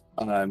right.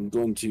 I'm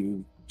going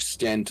to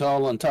stand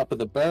tall on top of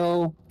the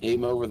barrel,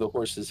 aim over the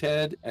horse's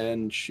head,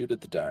 and shoot at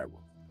the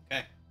direwolf.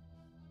 Okay.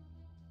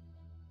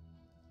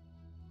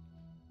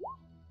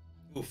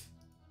 Oof.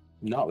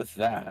 Not with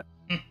that.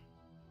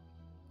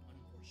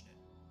 Unfortunate.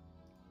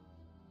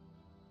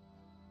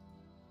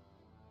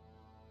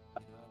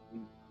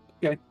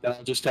 Okay, then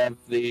I'll just have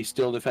the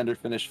Steel Defender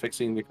finish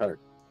fixing the card.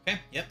 Okay,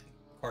 yep.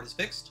 Card is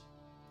fixed.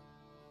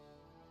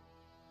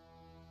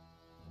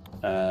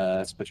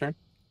 That's my turn.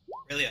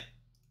 Aurelia.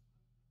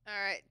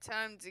 Alright,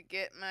 time to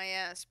get my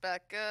ass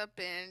back up,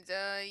 and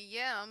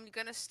yeah, I'm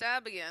gonna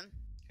stab again.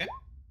 Okay.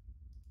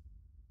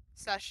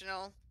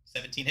 Sessional.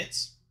 17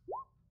 hits.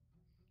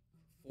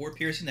 4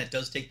 piercing, that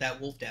does take that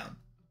wolf down.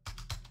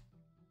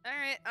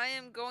 Alright, I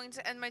am going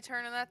to end my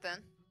turn on that then.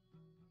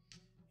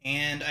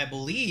 And I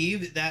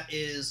believe that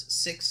is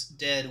 6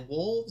 dead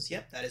wolves.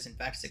 Yep, that is in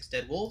fact 6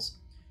 dead wolves.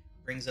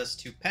 Brings us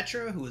to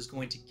Petra, who is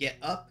going to get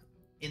up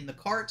in the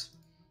cart.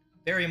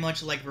 Very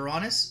much like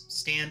Veronis,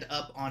 stand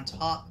up on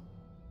top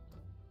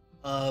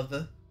of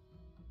the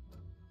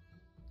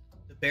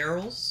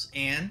barrels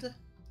and take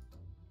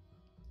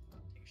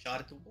a shot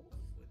at the wolf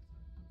with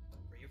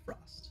Ray of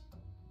Frost.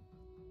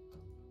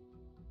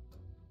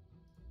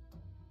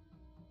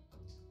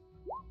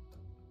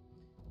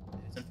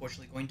 It's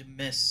unfortunately going to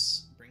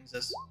miss. Brings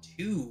us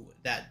to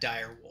that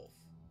dire wolf.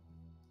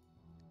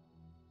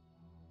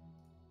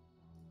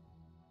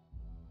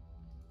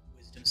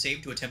 Wisdom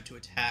save to attempt to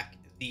attack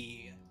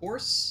the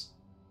horse.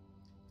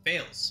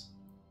 Fails.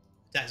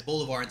 Attacks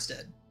Bolivar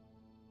instead.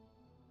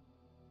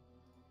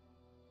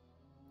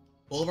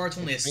 Bolivar's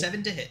only a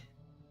 7 to hit.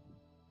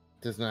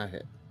 Does not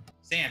hit.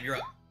 Sam, you're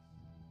up.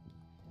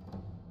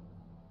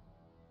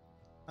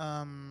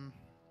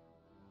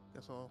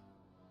 Guess I'll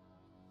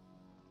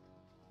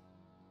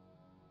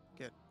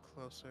get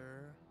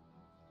closer.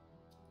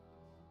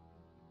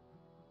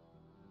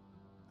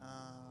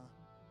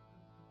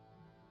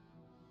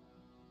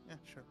 Yeah,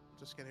 sure.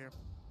 Just get here.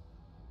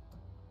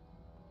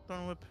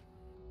 Thorn whip.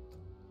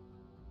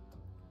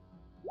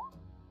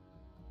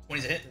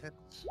 20's a hit. Hit.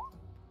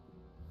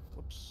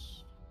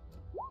 Whoops.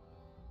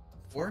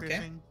 4, okay.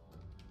 Piercing.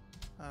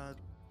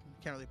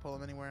 Can't really pull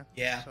him anywhere.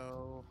 Yeah.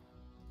 So,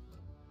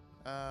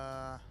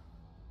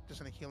 just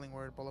in a healing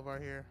word, Bolivar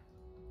here.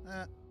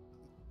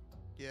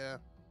 Yeah.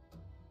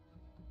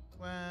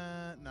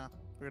 Well, no,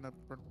 we'll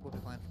be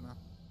fine for now.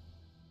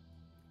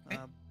 Okay.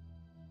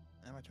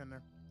 And my turn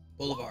there.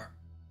 Bolivar.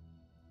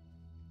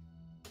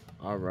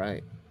 All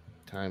right.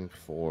 Time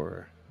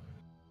for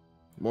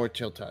more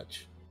chill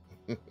touch.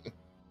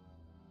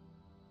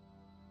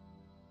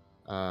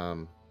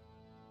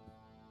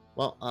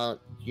 Well,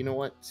 you know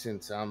what?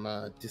 Since I'm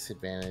a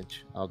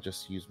disadvantage, I'll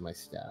just use my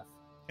staff.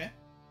 Okay.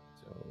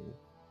 So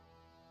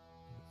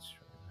let's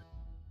try that.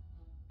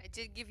 I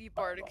did give you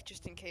Bardic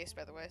just in case,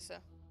 by the way, so.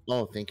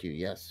 Oh, thank you.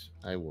 Yes,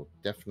 I will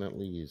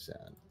definitely use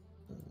that.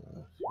 Here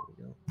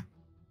we go.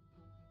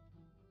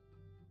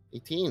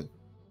 18. 18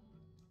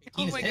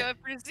 Oh is my a hit. god,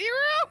 for 0?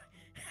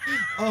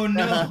 Oh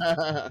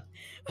no.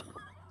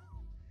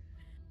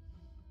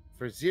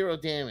 For 0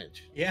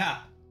 damage. Yeah.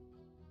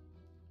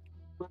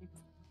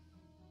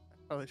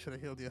 Probably should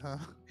have healed you, huh?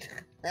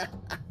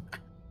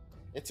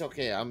 It's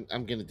okay. I'm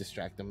gonna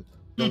distract them.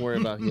 Don't worry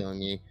about healing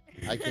me.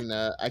 I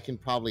can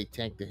probably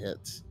tank the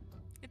hits.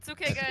 It's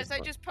okay, guys,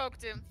 I just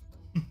poked him.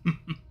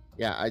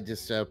 Yeah, I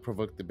just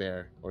provoked the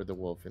bear or the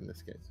wolf in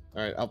this case.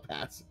 All right, I'll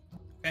pass.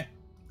 Okay.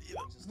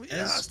 We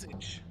Ez.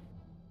 hostage.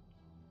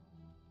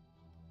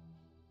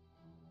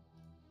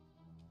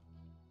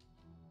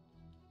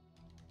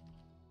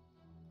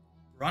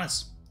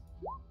 Veronis.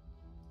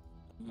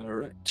 All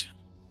right.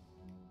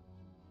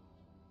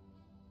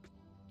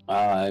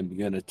 I'm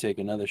gonna take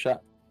another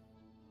shot.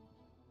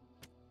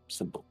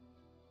 Simple.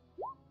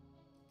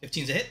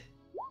 15's a hit.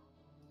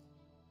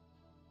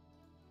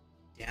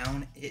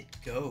 Down it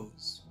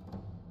goes.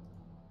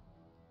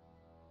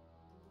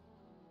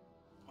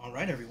 All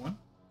right, everyone.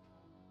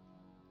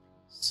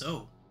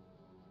 So,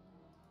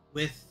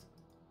 with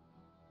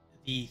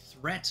the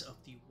threat of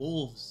the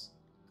wolves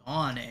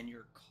gone and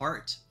your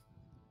cart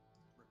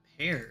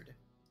repaired,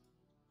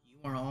 you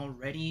are all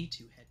ready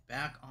to head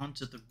back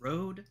onto the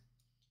road, which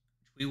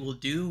we will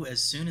do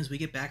as soon as we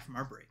get back from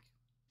our break.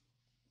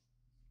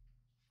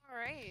 All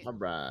right. All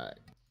right.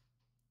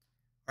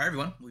 All right,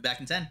 everyone. We'll be back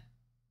in 10.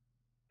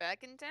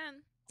 Back in 10.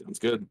 Sounds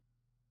good.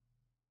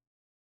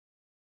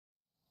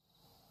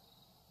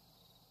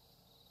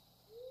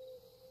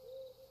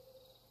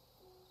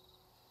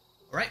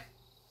 All right.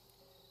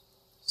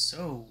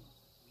 So,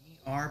 we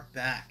are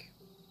back.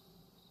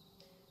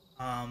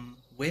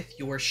 With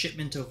your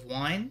shipment of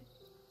wine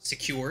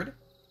secured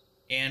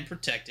and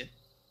protected,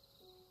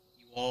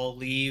 you all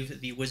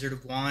leave the Wizard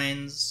of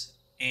Wines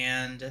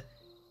and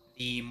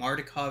the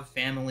Mardukov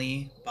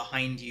family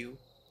behind you,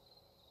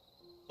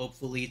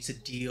 hopefully to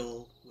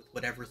deal with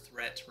whatever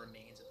threat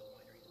remains at the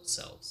winery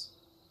themselves.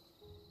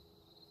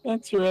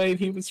 That's right.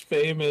 He was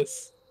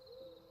famous.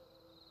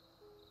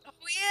 Oh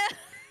yeah,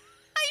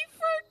 I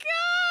forgot.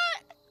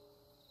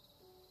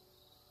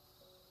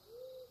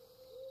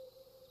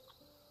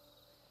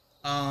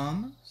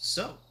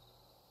 So,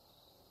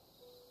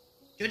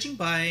 judging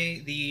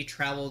by the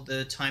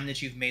time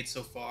that you've made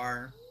so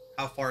far,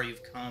 how far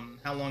you've come,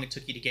 how long it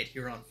took you to get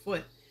here on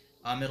foot,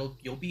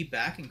 you'll be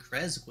back in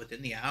Krezk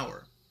within the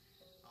hour.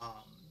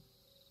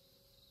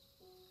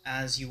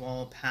 As you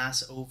all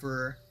pass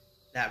over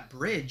that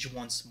bridge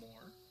once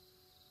more,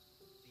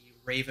 the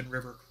Raven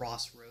River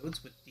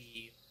crossroads with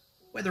the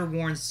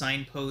weather-worn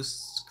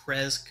signposts,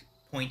 Krezk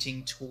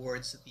pointing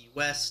towards the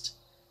west,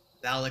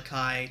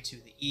 Valakai to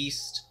the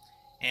east,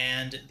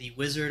 and the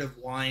Wizard of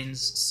Wines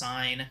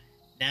sign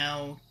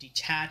now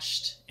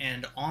detached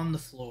and on the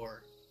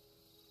floor,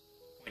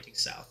 pointing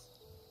south.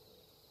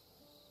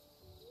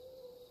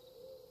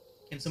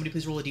 Can somebody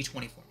please roll a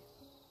d20 for me?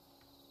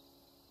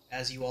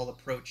 As you all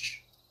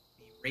approach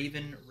the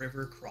Raven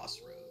River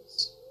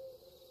crossroads.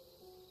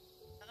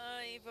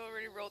 You've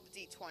already rolled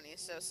the d20,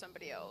 so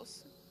somebody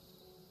else.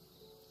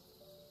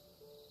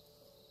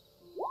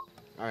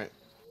 All right.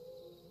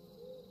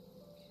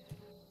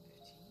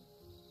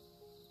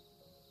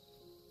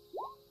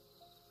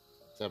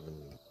 7.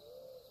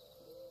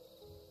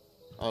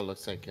 Oh,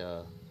 looks like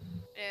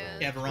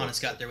Yeah, Veronica's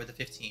got there with a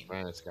 15.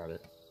 Brandon's got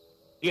it.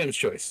 Game's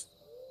choice.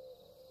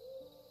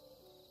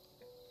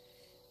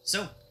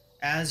 So,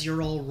 as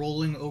you're all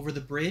rolling over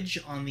the bridge,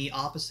 on the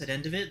opposite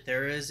end of it,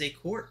 there is a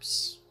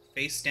corpse,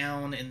 face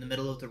down in the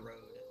middle of the road.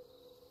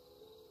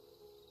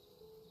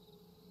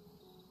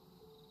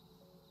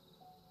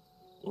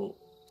 Oh.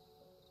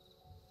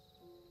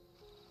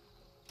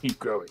 Keep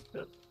growing.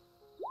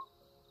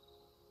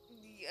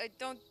 I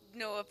don't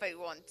know if I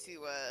want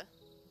to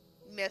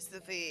mess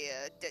with the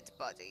dead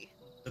body.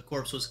 The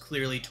corpse was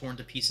clearly torn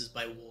to pieces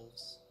by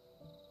wolves.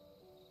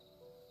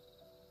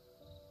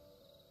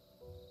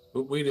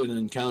 But we didn't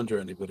encounter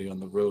anybody on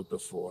the road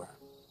before.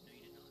 No,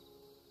 you did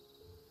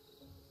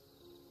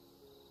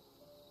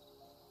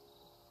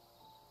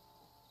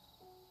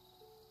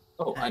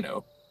not. Oh, I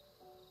know.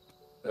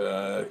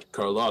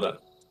 Carlotta,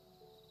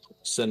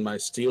 send my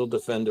steel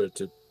defender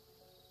to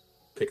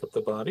pick up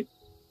the body.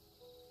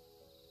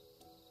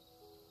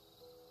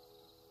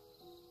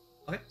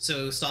 Okay,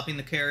 so stopping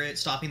the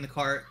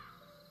cart,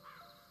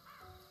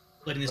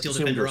 letting the steel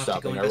Assume defender we're off to go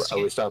stopping. investigate.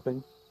 Are we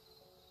stopping?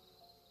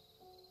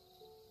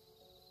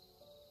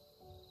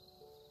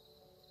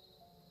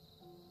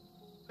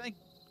 Can I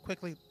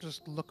quickly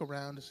just look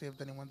around to see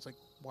if anyone's like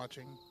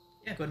watching?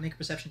 Yeah, go ahead and make a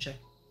perception check.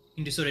 You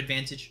can do so at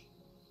advantage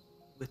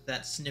with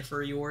that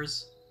sniffer of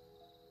yours.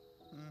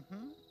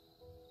 Mm-hmm.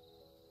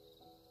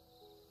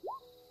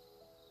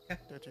 Okay.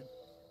 13.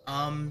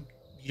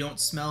 You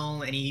don't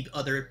smell any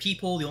other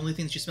people. The only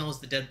thing that you smell is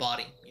the dead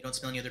body. You don't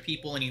smell any other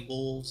people, any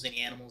wolves, any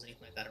animals,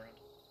 anything like that around.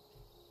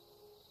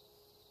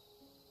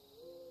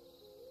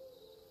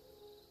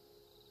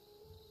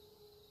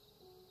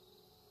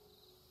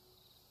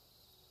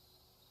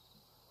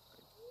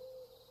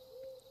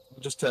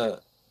 Just to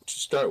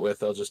start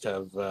with, I'll just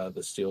have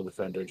the steel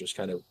defender just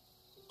kind of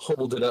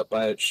hold it up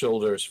by its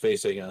shoulders,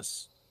 facing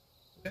us.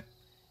 Okay.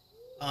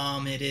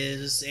 It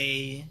is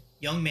a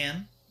young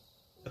man.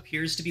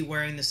 Appears to be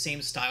wearing the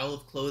same style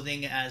of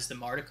clothing as the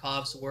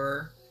Mardukovs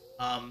were,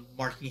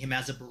 marking him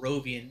as a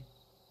Barovian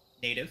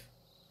native.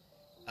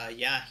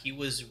 Yeah, he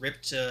was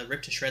ripped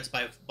to shreds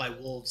by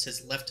wolves.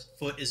 His left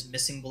foot is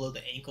missing below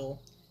the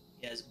ankle.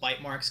 He has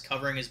bite marks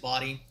covering his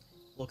body.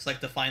 Looks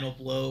like the final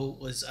blow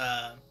was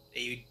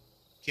a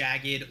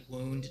jagged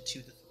wound to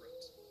the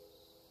throat.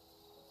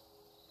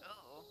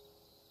 Oh.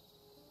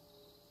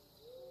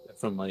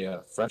 From my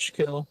fresh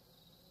kill.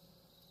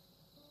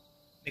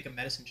 Make a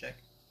medicine check.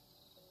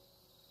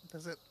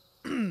 Does it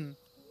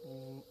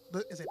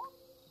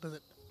does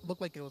it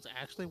look like it was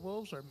actually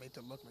wolves or made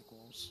to look like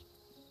wolves?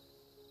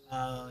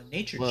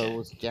 Nature Well, check. it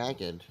was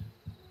jagged.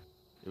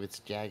 If it's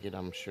jagged,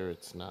 I'm sure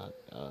it's not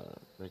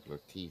regular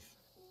teeth.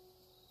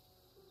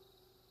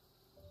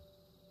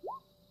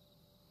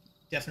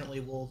 Definitely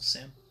wolves,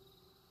 Sam.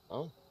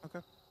 Oh, I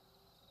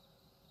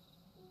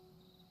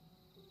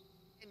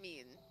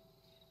mean,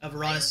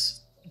 Varanus,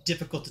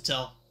 difficult to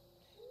tell.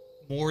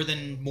 More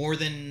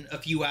than a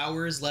few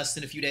hours, less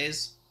than a few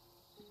days.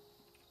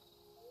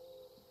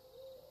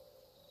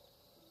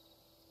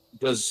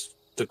 Does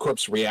the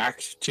corpse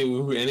react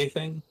to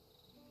anything?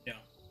 No.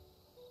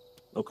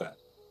 Okay.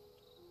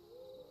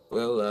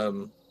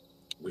 Well,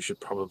 we should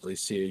probably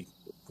see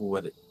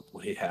what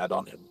he had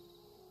on him.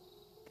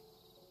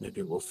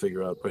 Maybe we'll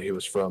figure out where he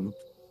was from.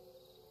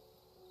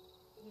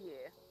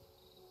 yeah.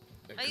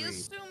 I agreed.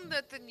 assume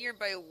that the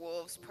nearby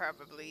wolves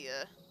probably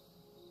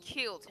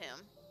killed him.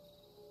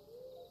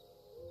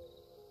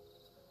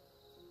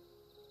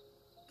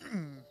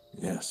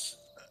 Yes.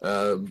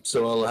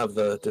 So I'll have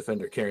the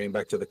defender carry him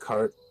back to the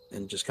cart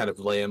and just kind of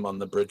lay him on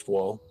the bridge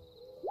wall.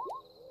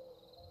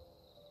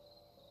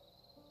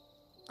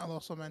 I'll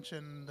also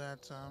mention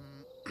that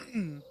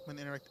when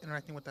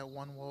interacting with that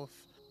one wolf,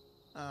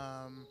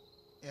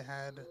 it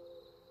had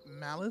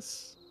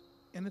malice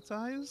in its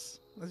eyes,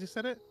 as you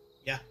said it.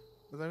 Yeah.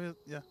 Was that it?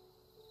 Yeah.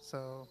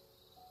 So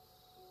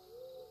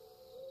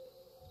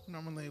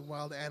normally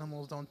wild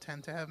animals don't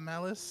tend to have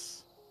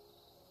malice.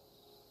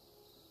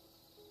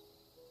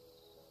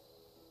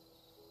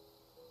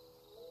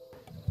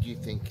 Do you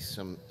think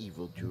some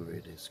evil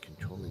druid is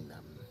controlling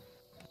them?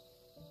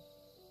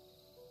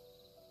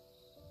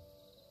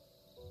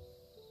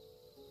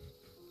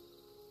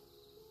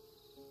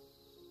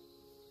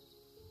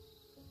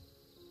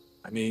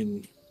 I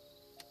mean,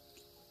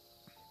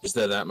 is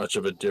there that much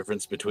of a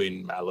difference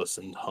between malice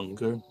and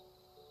hunger?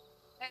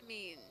 I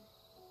mean,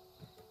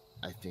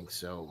 I think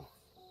so.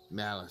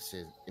 Malice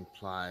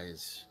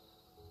implies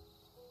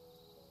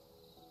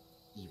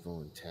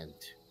evil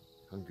intent.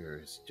 Hunger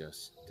is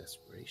just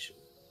desperation.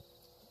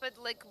 but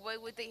like, why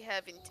would they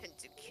have intent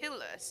to kill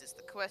us? Is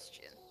the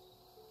question.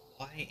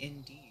 Why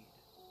indeed?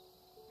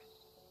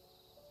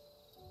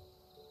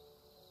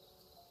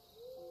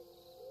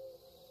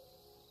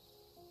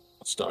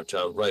 I'll start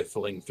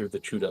rifling through the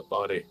chewed up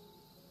body.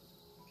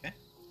 Okay.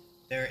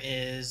 There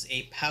is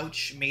a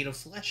pouch made of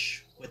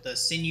flesh with a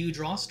sinew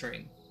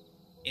drawstring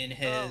in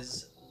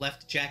his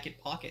left jacket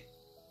pocket.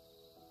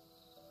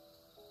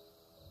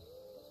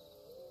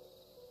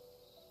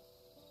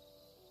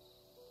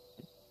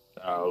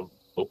 I'll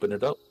open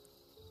it up.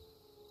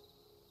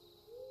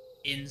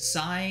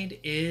 Inside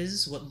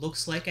is what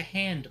looks like a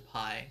hand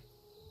pie.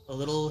 A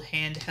little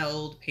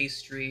handheld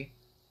pastry.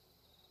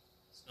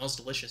 Smells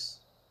delicious.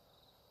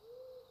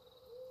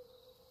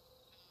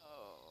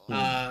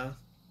 Oh.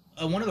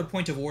 One other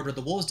point of order,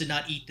 the wolves did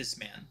not eat this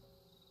man.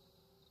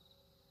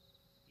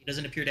 He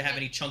doesn't appear to have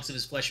any chunks of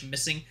his flesh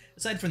missing,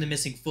 aside from the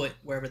missing foot,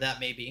 wherever that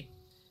may be.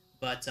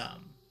 But, the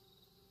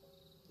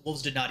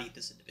wolves did not eat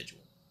this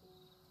individual.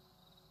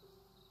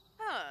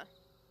 Huh.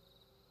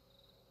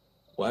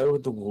 Why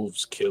would the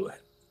wolves kill him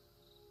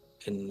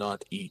and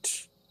not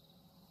eat?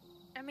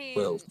 I mean,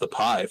 Well, the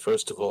pie,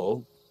 first of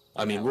all.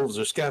 I mean, Yeah. wolves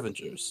are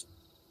scavengers.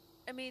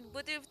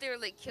 what if they're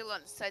like kill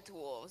on sight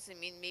wolves? I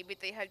mean, maybe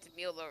they had the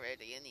meal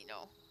already, and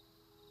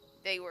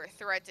they were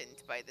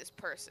threatened by this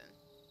person.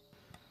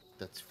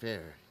 That's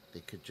fair.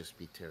 They could just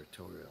be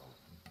territorial.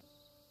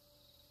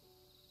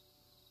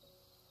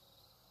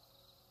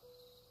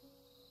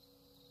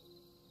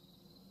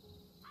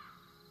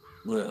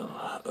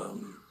 Well,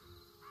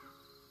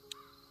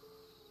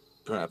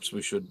 perhaps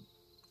we should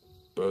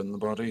burn the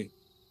body.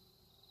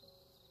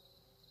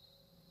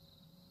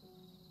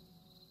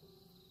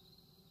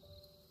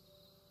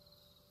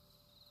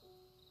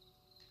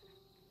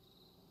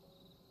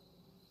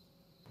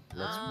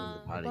 Let's bring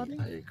the body. Body?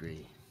 I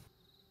agree.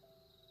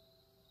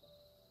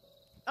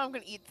 I'm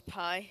gonna eat the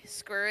pie.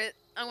 Screw it.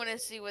 I want to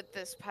see what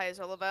this pie is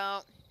all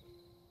about.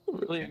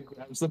 Really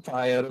grabs the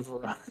pie out of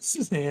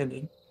Ross's hand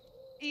and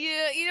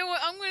Yeah, you know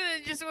what? I'm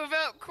gonna just,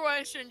 without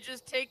question,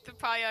 just take the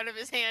pie out of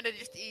his hand and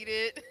just eat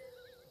it.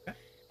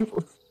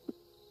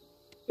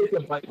 take a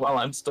bite while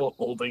I'm still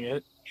holding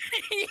it.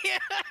 Yeah,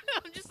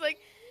 I'm just like,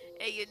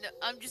 hey,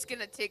 I'm just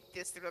gonna take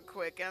this real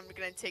quick. I'm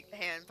gonna take the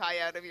hand pie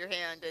out of your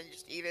hand and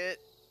just eat it.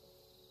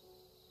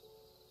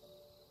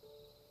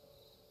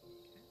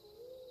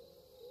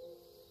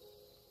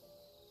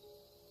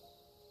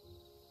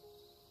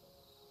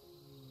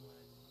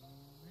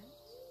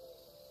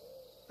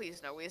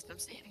 Please no wisdom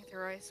saving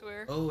throw, I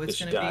swear. Oh, it's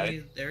Did she gonna die?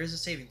 be... There is a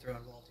saving throw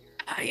involved here.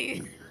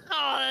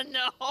 Oh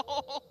no!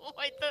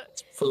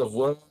 It's full of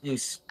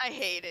worms. I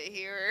hate it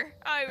here.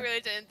 I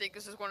really didn't think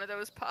this was one of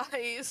those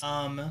pies.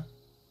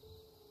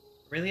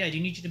 Really, I do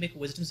need you to make a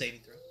wisdom saving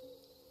throw.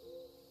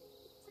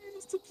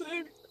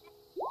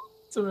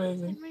 It's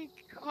amazing. Oh my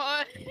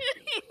god.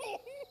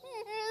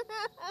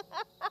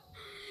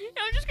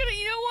 I'm just gonna,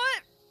 you know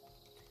what?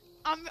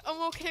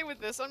 I'm okay with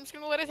this. I'm just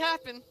gonna let it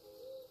happen.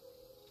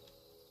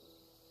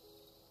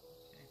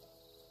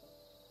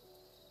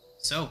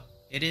 So,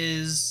 it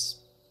is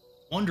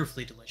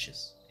wonderfully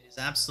delicious. It is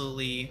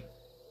absolutely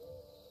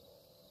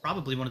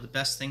probably one of the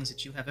best things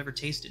that you have ever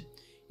tasted.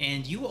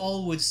 And you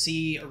all would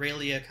see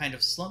Aurelia kind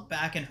of slump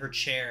back in her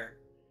chair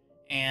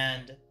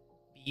and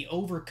be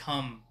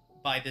overcome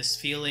by this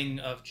feeling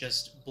of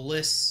just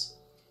bliss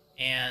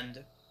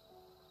and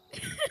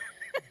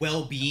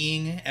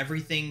well-being.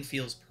 Everything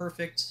feels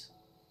perfect.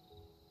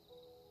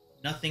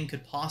 Nothing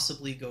could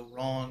possibly go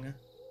wrong.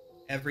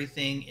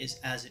 Everything is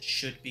as it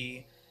should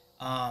be.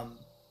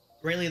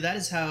 Aurelia, that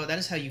is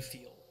how you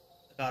feel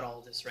about all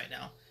of this right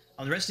now.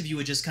 The rest of you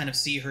would just kind of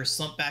see her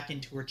slump back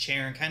into her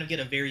chair and kind of get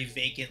a very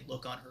vacant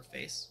look on her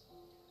face.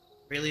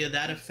 Aurelia,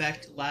 that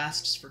effect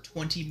lasts for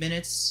 20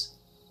 minutes,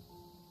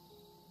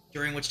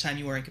 during which time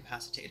you are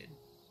incapacitated.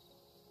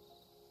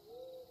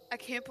 I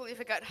can't believe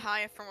I got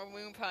high from a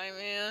moon pie,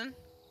 man.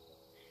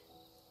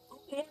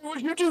 Why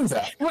would you do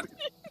that? What?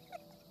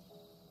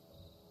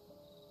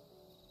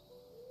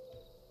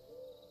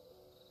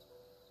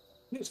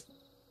 Is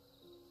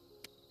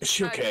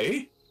she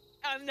okay?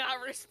 I'm not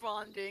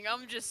responding.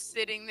 I'm just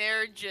sitting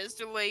there,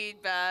 just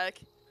laid back.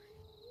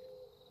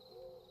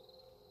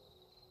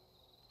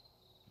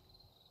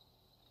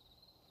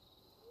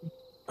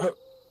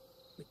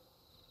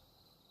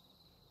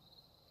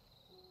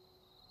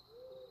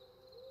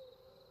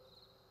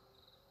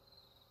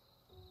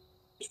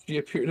 Does she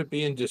appear to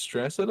be in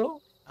distress at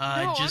all? No,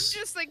 I'm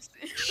just like,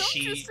 I'm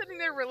she- just sitting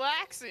there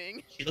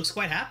relaxing. She looks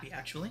quite happy,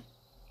 actually.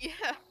 Yeah.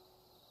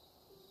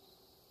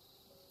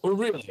 Oh,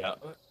 really?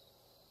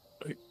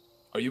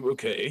 Are you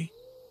okay?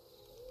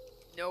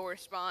 No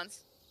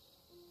response.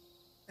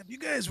 Have you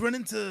guys run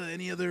into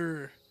any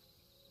other,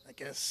 I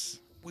guess,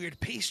 weird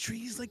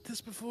pastries like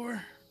this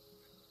before?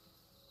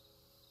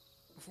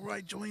 Before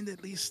I joined,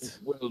 at least.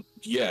 Well,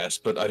 yes,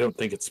 but I don't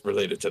think it's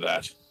related to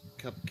that.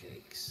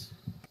 Cupcakes.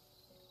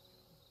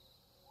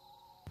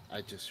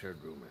 I just heard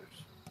rumors.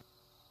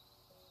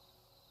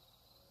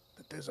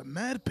 That there's a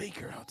mad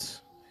baker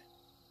out.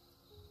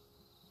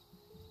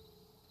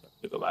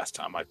 The last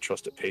time I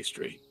trusted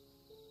pastry.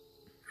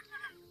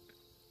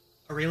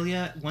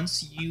 Aurelia,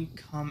 once you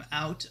come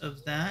out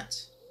of that,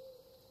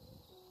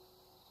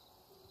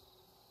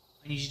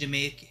 I need you to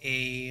make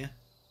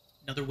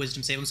another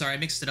wisdom save. I'm sorry, I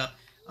mixed it up.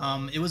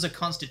 It was a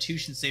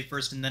constitution save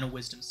first and then a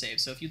wisdom save.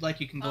 So if you'd like,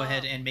 you can go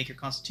ahead and make your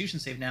constitution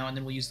save now, and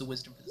then we'll use the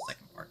wisdom for the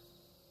second part.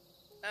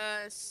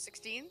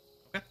 16?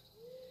 Okay.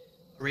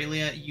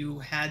 Aurelia, you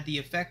had the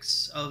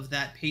effects of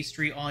that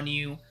pastry on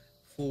you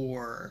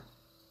for,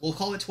 we'll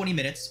call it 20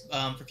 minutes.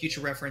 For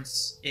future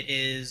reference, it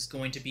is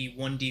going to be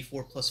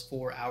 1d4 plus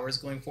 4 hours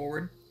going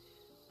forward.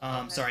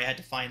 Okay. Sorry, I had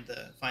to find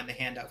the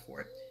handout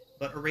for it.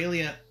 But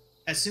Aurelia,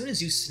 as soon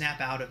as you snap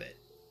out of it,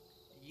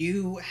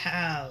 you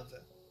have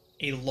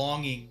a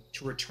longing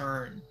to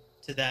return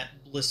to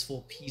that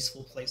blissful,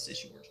 peaceful place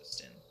that you were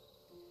just in.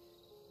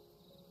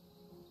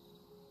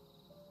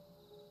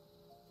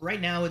 Right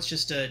now, it's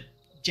just a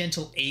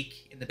gentle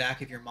ache in the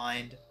back of your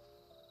mind,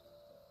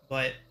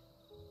 but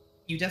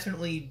you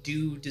definitely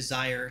do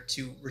desire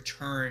to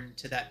return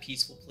to that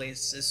peaceful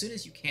place as soon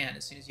as you can,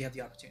 as soon as you have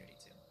the opportunity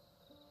to.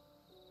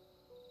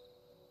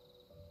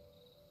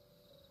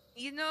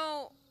 You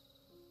know,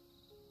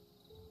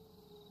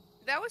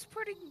 that was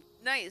pretty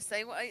nice.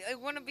 I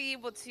want to be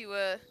able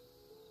to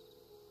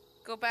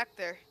go back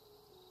there.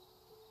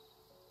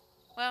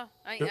 Well,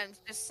 I'm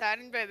just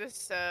saddened by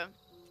this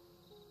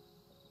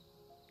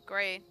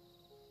gray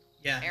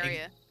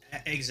area.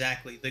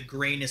 Exactly. The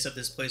grayness of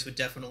this place would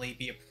definitely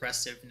be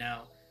oppressive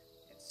now.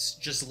 It's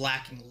just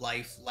lacking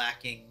life,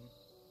 lacking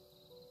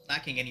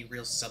any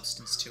real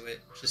substance to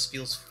it. It just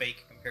feels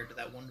fake compared to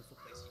that wonderful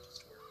place you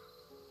just were.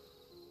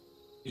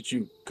 Did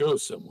you go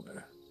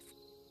somewhere?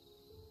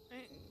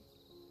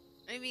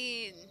 I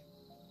mean,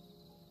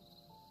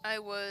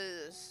 it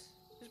was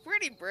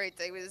pretty bright.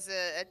 I was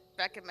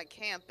back at my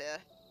camp.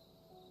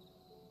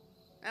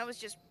 I was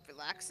just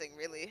relaxing,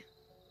 really.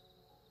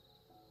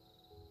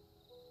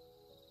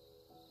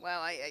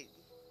 Well, I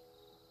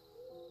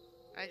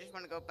just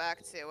want to go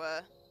back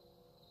to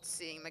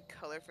seeing my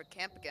color for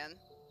camp again.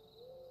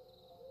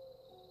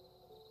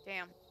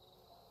 Damn.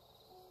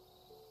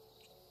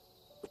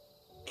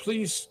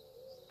 Please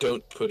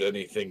don't put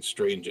anything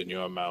strange in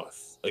your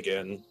mouth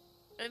again.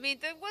 I mean,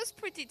 that was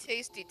pretty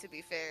tasty, to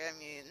be fair. I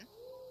mean,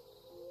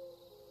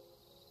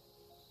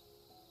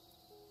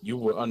 You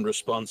were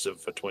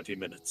unresponsive for 20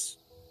 minutes.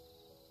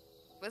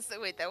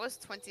 wait, that was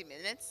 20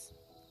 minutes?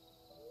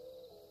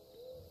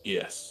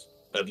 Yes,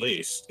 at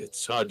least.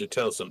 It's hard to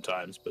tell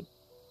sometimes, but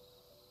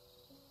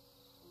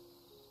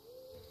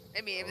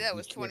I mean, if Oh, that be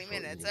was 20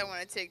 careful, minutes, you. I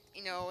want to take,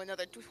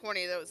 another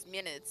 20 of those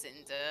minutes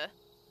and,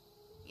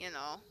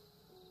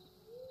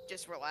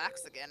 just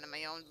relax again in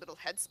my own little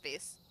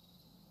headspace.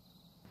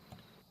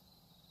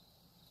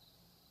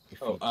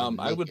 If Oh, you can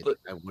I make would it, let-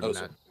 I would oh, not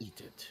sorry.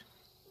 eat it.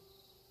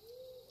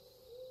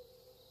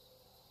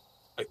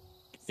 I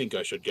think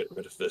I should get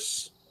rid of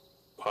this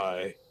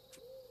pie.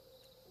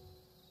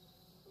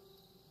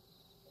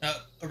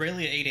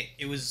 Aurelia ate it.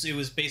 It was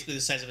basically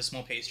the size of a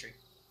small pastry.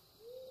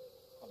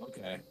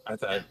 Okay. I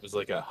thought it was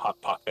like a hot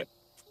pocket.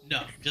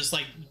 No, just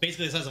like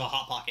basically the size of a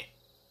hot pocket.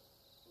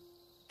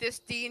 This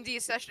D&D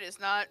session is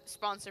not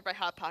sponsored by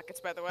Hot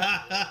Pockets, by the way.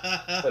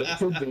 But it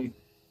could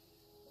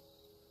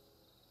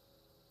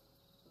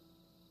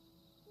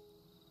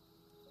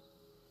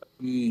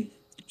be.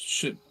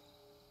 Should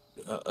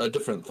a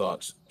different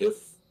thought.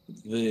 If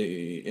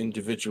the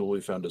individual we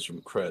found is from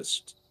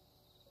Crest,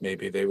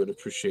 maybe they would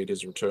appreciate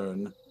his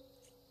return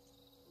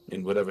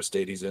in whatever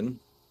state he's in.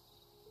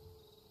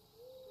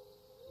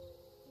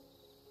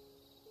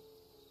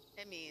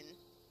 I mean,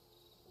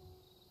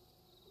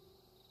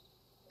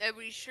 are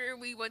we sure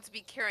we want to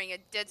be carrying a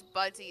dead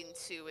body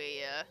into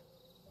a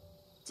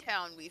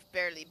town we've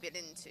barely been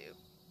into?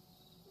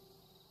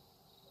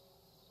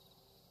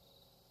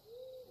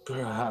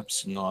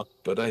 Perhaps not,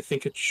 but I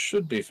think it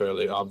should be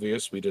fairly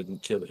obvious we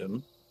didn't kill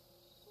him.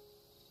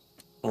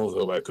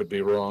 Although I could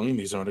be wrong,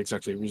 these aren't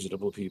exactly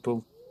reasonable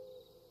people.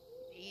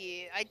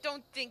 Yeah, I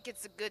don't think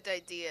it's a good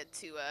idea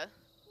to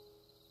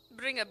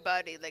bring a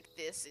body like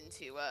this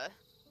into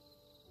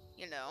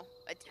you know,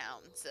 a town,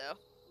 so.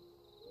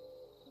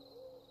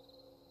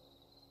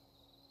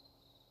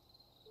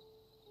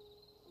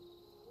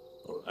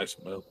 Alright,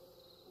 well.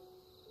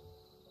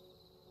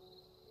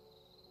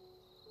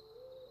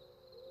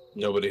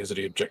 Nobody has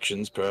any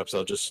objections. Perhaps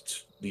I'll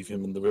just leave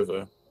him in the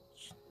river.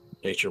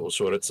 Nature will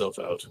sort itself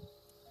out.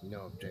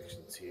 No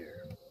objections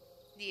here.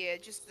 Yeah,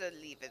 just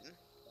leave him.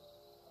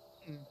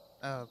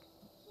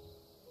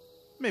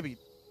 Maybe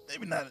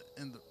not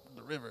in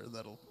the river.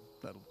 That'll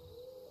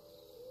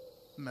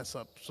mess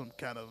up some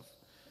kind of,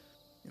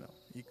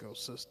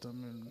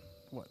 ecosystem and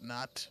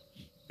whatnot.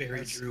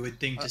 Very druid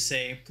thing to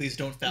say. Please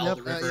don't foul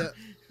the river.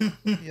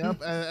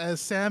 Yep. As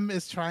Sam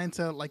is trying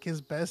to his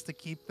best to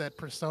keep that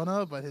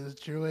persona, but his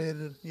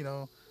druid,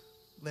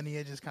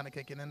 lineage is kind of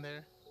kicking in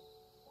there.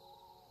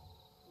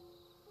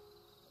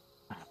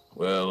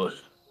 Well,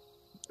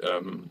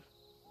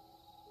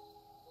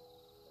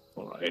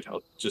 alright,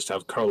 I'll just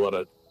have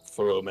Carlotta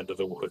throw him into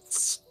the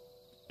woods.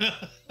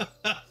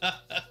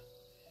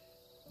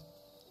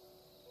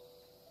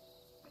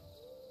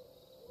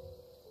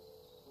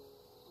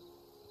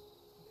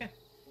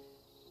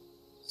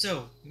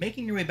 So,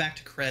 making your way back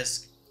to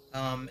Kresk,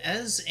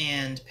 Ez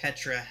and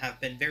Petra have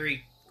been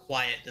very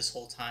quiet this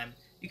whole time.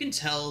 You can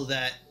tell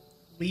that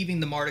leaving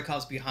the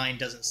Mardikovs behind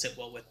doesn't sit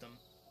well with them.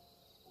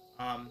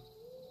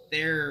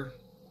 They're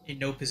in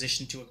no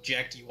position to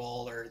object. You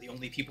all are the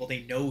only people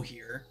they know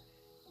here.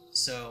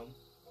 So,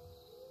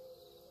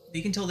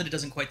 you can tell that it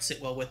doesn't quite sit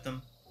well with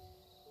them.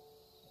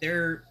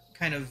 They're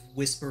kind of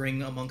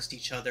whispering amongst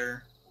each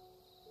other.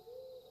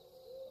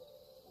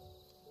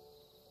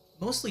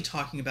 Mostly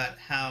talking about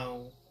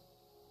how...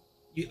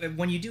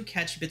 when you do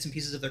catch bits and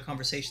pieces of their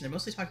conversation, they're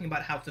mostly talking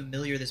about how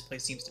familiar this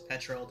place seems to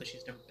Petra, although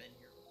she's never been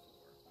here before.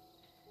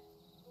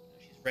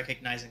 She's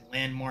recognizing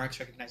landmarks,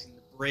 recognizing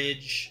the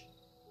bridge,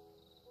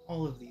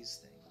 all of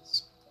these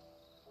things.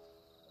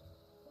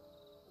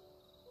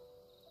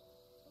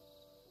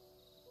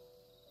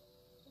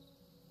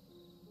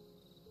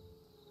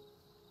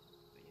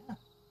 But yeah,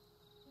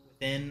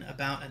 within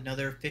about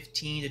another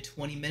 15 to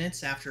 20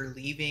 minutes after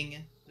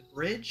leaving the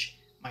bridge,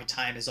 my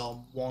time is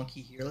all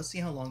wonky here. Let's see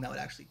how long that would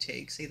actually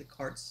take. Say the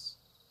cart's...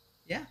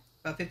 yeah,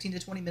 about 15 to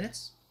 20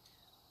 minutes.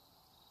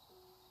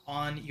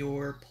 On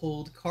your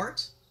pulled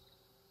cart,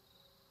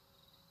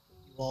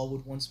 you all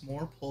would once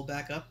more pull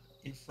back up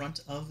in front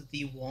of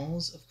the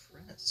walls of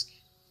Kresk.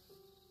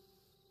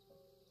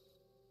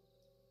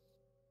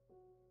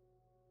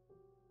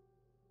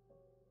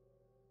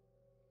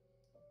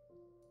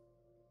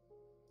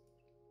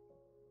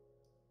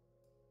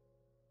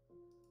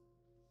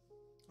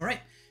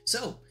 Alright,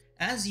 so...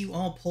 as you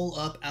all pull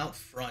up out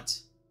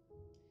front,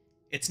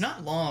 it's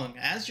not long.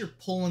 As you're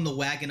pulling the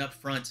wagon up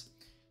front,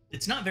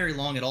 it's not very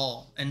long at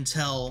all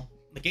until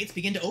the gates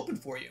begin to open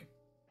for you.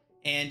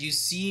 And you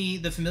see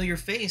the familiar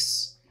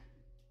face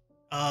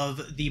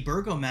of the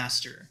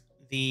burgomaster,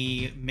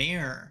 the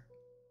mayor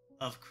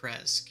of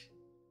Kresk,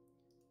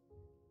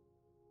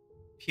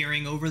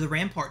 peering over the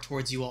rampart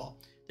towards you all.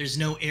 There's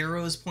no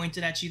arrows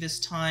pointed at you this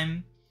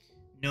time,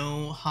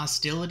 no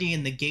hostility,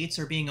 and the gates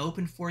are being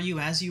opened for you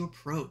as you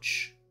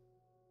approach.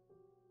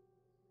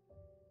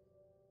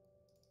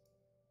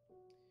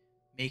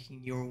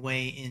 Making your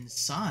way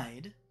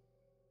inside,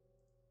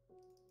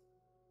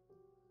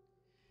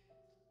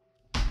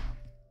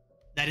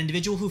 that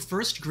individual who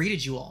first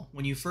greeted you all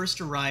when you first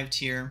arrived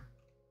here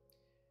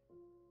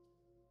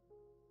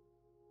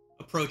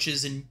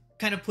approaches and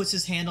kind of puts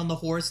his hand on the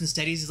horse and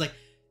steadies. He's like,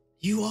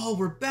 "You all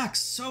were back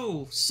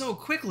so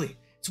quickly.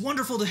 It's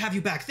wonderful to have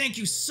you back. Thank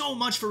you so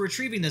much for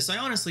retrieving this. I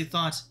honestly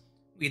thought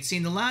we had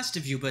seen the last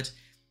of you, but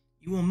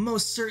you will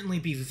most certainly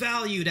be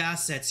valued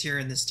assets here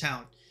in this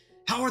town.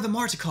 How are the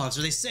Mardikovs?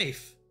 Are they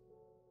safe?"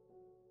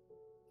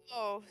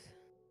 Oh,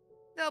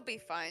 they'll be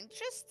fine.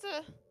 Just,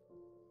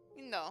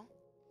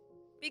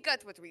 we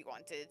got what we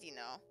wanted,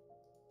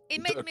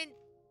 It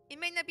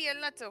may not be a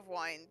lot of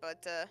wine,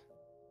 but,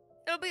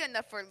 it'll be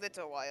enough for a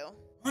little while.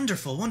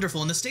 Wonderful,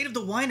 wonderful. And the state of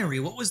the winery,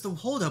 what was the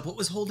holdup? What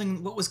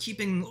was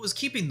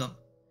keeping them?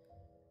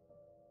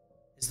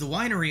 Is the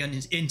winery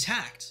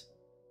intact?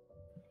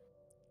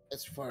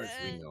 As far as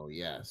we know,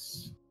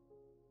 yes.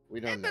 We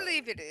I don't know.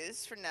 believe it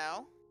is for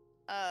now.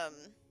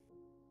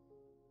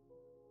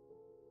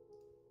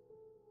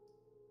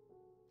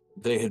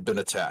 They had been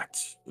attacked.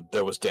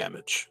 There was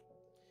damage.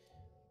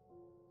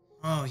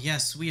 Oh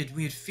yes, we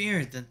had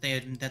feared that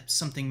that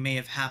something may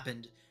have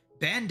happened.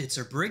 Bandits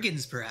or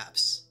brigands,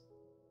 perhaps.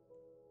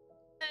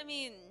 I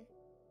mean,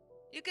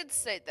 you could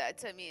say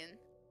that. I mean,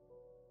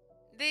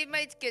 they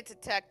might get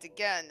attacked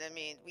again. I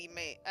mean,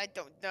 I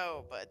don't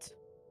know, but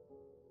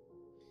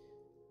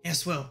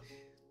Yes, well,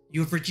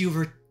 you've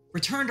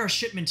returned our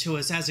shipment to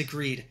us as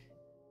agreed.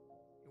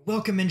 You're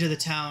welcome into the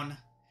town.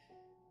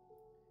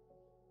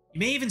 You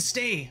may even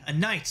stay a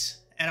night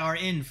at our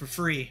inn for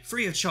free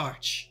of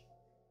charge,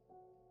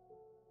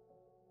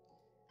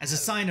 as a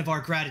sign of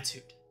our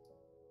gratitude.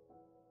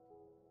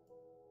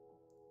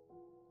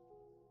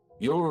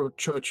 Your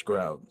church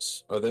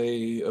grounds, are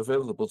they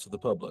available to the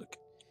public?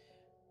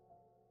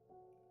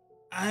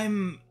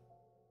 I'm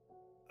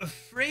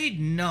afraid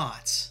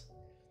not.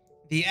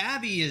 The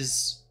Abbey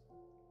is...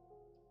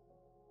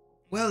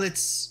 well,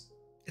 it's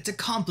a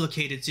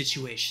complicated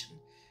situation.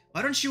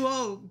 Why don't you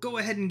all go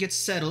ahead and get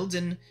settled,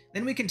 and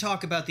then we can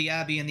talk about the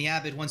Abbey and the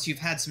Abbot once you've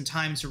had some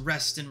time to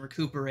rest and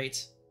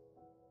recuperate.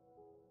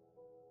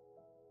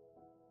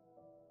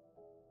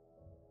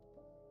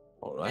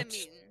 All right. I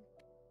mean,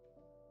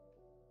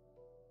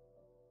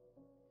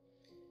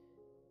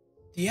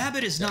 The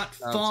Abbot is not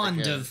sounds fond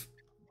like of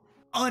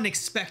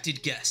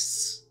unexpected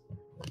guests.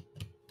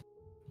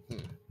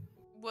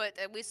 what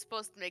are we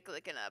supposed to make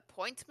like an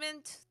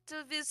appointment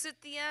to visit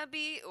the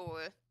Abbey,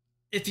 or?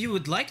 If you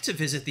would like to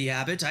visit the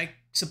Abbot, I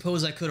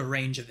suppose I could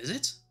arrange a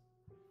visit.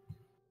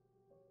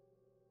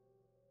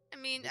 I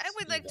mean, Let's I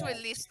would do like to that.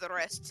 at least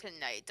rest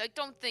tonight. I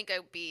don't think I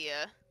would be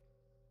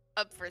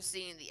up for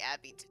seeing the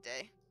Abbey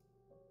today.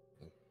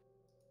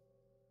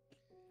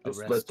 Just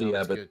rest let the sounds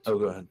abbot. good Oh, to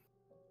go me. ahead.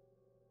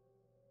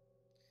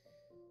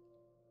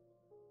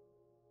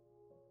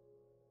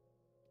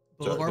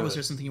 Bolivar, go was ahead.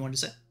 there something you wanted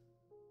to say?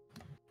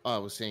 Oh, I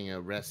was saying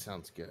rest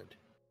sounds good.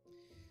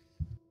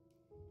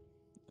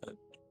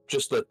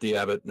 Just let the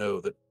abbot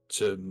know that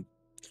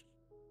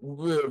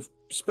we're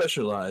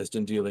specialized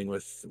in dealing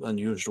with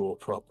unusual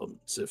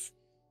problems if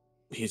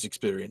he's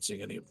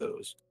experiencing any of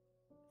those.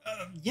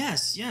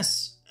 Yes.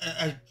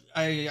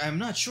 I'm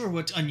not sure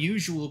what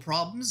unusual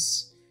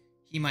problems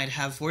he might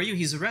have for you.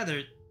 He's a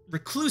rather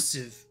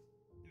reclusive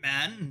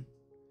man.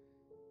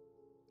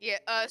 Yeah,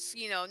 us,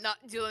 not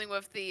dealing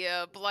with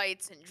the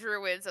blights and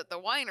druids at the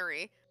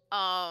winery.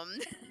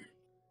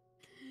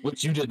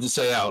 Which you didn't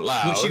say out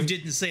loud. Which you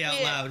didn't say out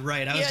Yeah. loud,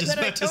 right? I was yeah, just that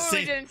about to I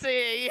totally say. didn't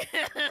say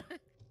it.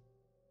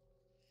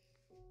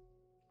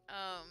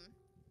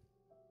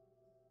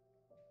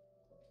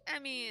 I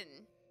mean,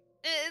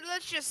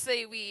 let's just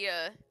say we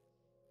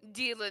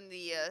deal in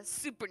the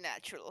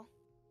supernatural.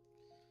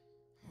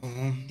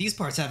 These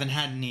parts haven't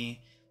had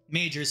any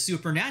major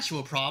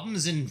supernatural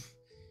problems, and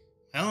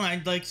well,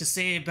 I'd like to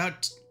say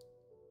about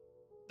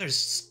there's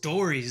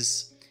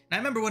stories. And I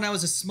remember when I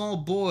was a small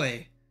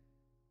boy,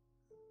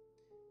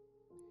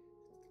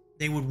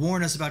 they would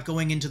warn us about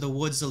going into the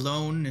woods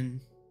alone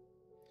and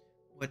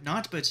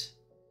whatnot, but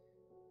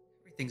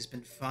everything's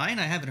been fine.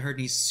 I haven't heard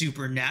any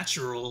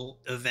supernatural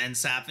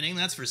events happening,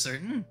 that's for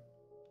certain.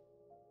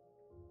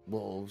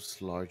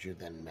 Wolves larger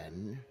than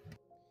men.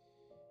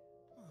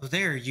 They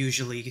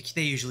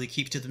usually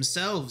keep to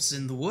themselves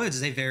in the woods.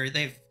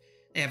 They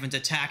haven't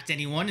attacked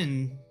anyone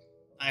in,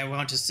 I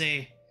want to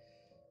say,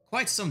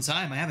 quite some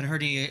time. I haven't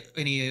heard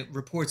any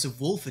reports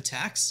of wolf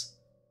attacks.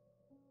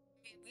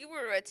 We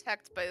were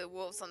attacked by the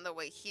wolves on the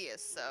way here,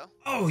 so.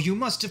 Oh, you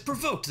must have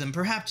provoked them.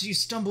 Perhaps you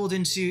stumbled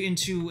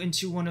into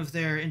one of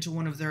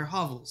their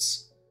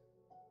hovels.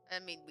 I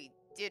mean, we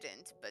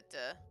didn't, but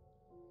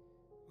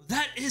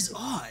That is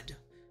odd.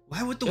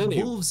 Why would the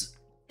Any- wolves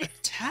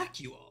attack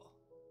you all?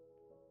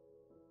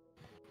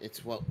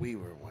 It's what we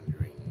were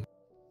wondering.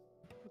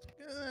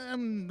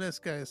 This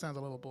guy sounds a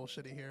little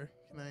bullshitty here.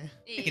 Can I?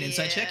 Make an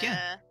insight check,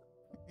 yeah.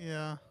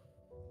 Yeah.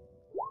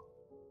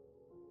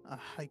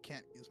 I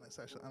can't use my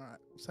session. I don't know.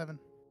 7.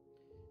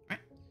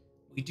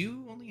 We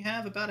do only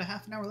have about a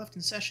half an hour left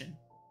in session.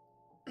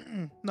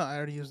 No, I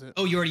already used it.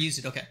 Oh, you already used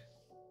it. Okay.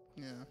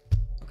 Yeah.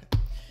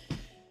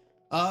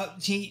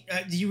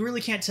 You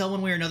really can't tell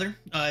one way or another.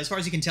 As far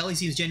as you can tell, he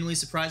seems genuinely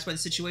surprised by the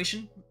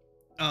situation.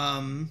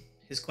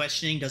 His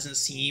questioning doesn't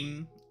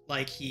seem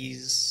like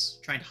he's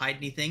trying to hide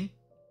anything.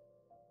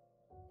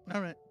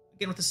 All right.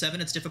 Again, with the 7,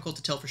 it's difficult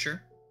to tell for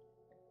sure.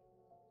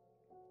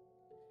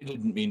 I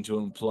didn't mean to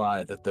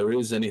imply that there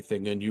is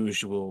anything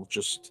unusual,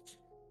 just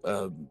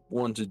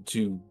wanted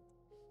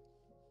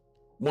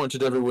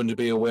everyone to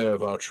be aware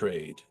of our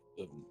trade,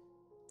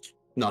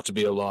 not to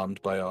be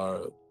alarmed by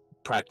our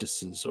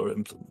practices or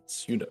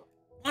implements,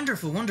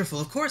 Wonderful.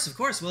 Of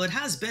course. Well, it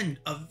has been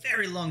a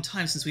very long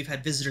time since we've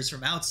had visitors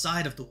from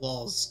outside of the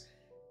walls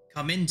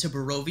come into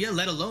Barovia,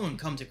 let alone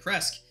come to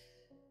Kresk.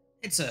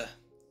 It's a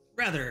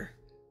rather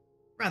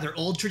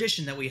old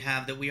tradition that we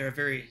have, that we are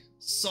very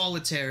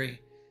solitary,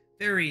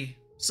 very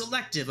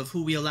selective of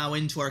who we allow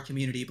into our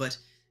community, but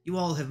You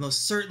all have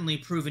most certainly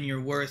proven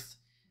your worth.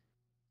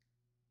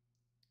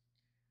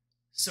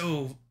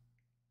 So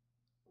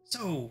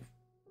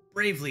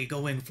bravely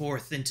going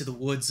forth into the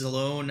woods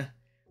alone,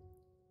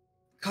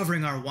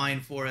 covering our wine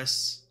for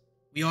us.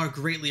 We are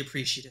greatly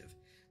appreciative.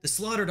 The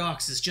slaughtered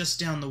ox is just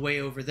down the way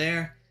over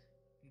there.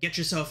 Get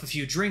yourself a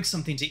few drinks,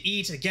 something to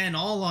eat, again,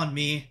 all on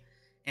me,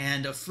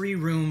 and a free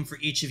room for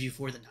each of you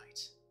for the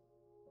night.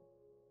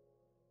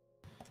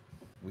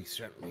 We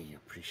certainly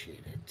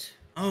appreciate it.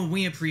 Oh,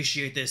 we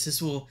appreciate this.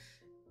 This will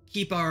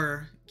keep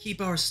our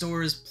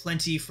stores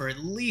plenty for at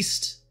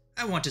least,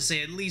 I want to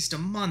say at least a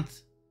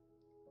month.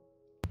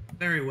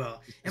 Very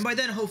well. And by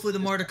then, hopefully the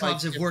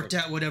Mardikovs have worked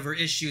out whatever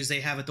issues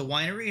they have at the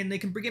winery and they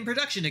can begin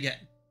production again.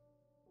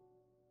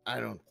 I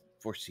don't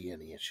foresee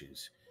any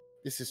issues.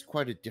 This is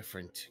quite a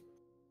different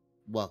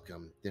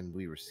welcome than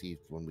we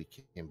received when we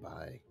came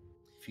by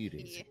a few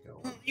days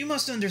ago. You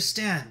must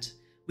understand.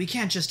 We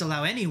can't just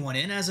allow anyone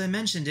in. As I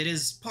mentioned, it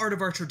is part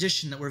of our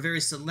tradition that we're very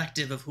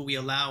selective of who we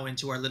allow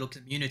into our little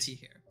community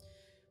here.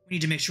 We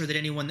need to make sure that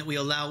anyone that we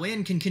allow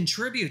in can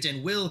contribute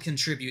and will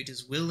contribute,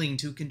 is willing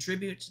to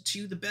contribute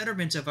to the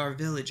betterment of our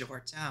village, of our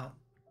town.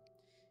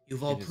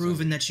 You've all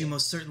proven that you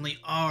most certainly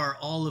are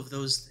all of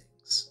those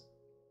things.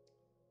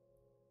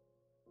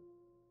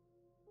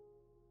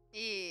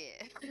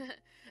 Yeah.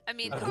 I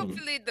mean,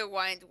 hopefully the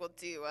wine will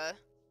do,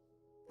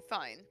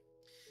 fine.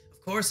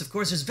 Of course,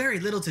 there's very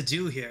little to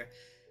do here.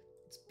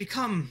 It's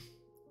become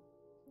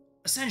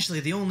essentially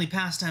the only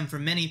pastime for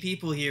many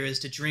people here is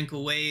to drink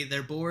away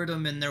their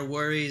boredom and their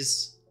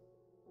worries.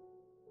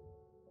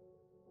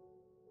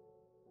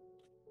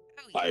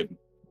 I'm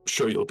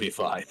sure you'll be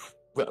fine.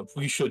 Well,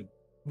 we should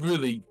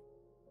really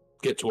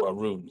get to our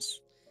rooms.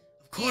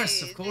 Of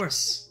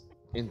course.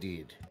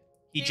 Indeed.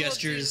 He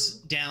gestures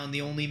down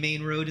the only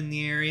main road in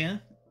the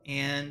area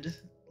and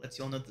lets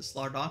you all know that the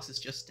Slaughtered Ox is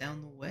just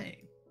down the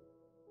way.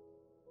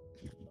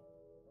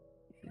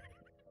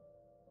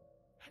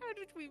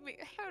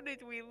 How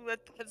did we let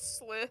that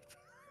slip?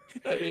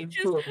 I didn't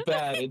feel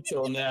bad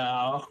until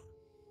now.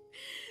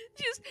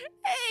 Just,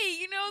 hey,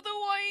 you know, the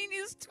wine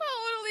is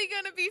totally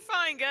gonna be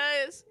fine,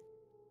 guys.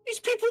 These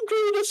people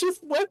greeted us with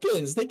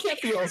weapons. They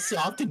can't be all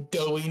soft and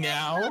doughy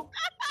now.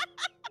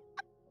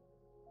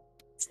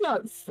 It's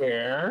not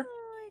fair.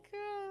 Oh my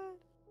god.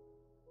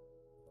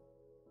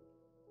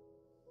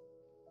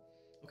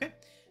 Okay,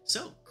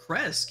 so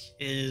Kresk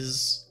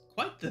is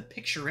quite the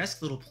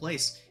picturesque little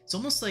place. It's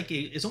almost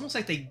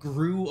like they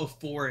grew a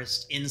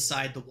forest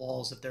inside the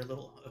walls of their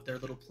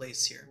little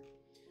place here.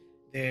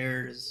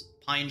 There's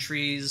pine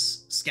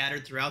trees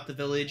scattered throughout the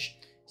village.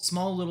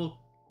 Small little,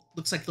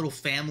 looks like little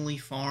family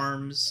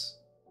farms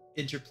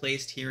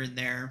interplaced here and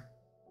there.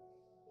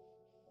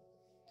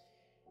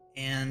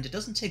 And it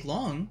doesn't take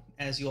long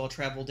as you all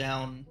travel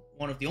down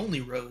one of the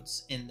only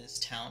roads in this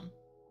town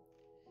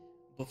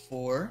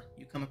before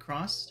you come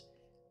across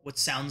what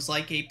sounds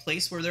like a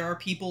place where there are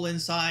people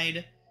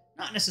inside,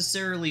 not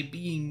necessarily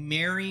being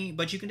merry,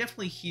 but you can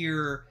definitely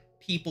hear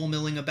people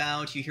milling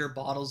about. You hear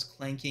bottles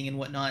clanking and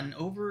whatnot, and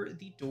over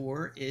the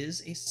door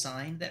is a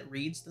sign that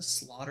reads The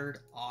Slaughtered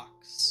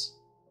Ox.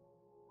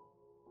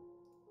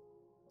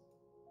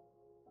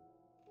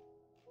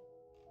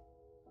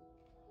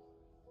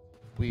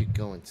 We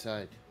go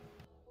inside.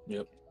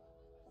 Yep.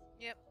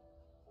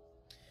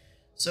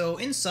 So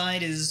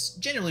inside is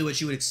generally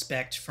what you would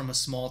expect from a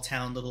small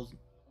town, little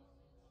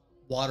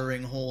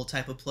watering hole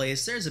type of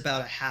place. There's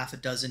about a half a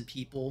dozen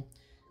people,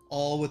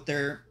 all with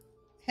their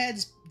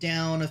heads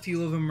down. A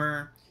few of them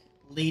are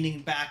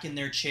leaning back in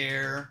their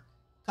chair,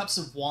 cups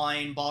of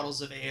wine,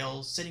 bottles of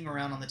ale sitting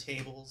around on the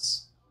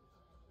tables.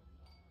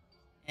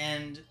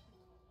 And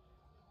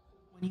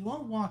when you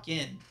all walk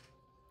in,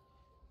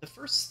 the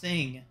first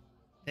thing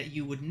that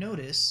you would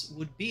notice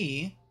would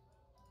be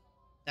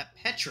that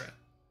Petra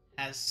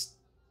has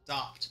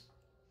stopped,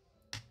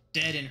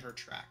 dead in her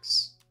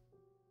tracks.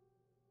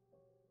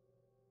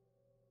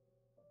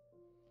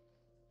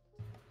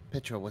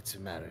 Petra, what's the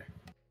matter?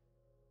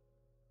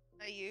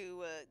 Are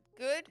you,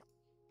 good?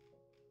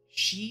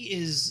 She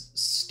is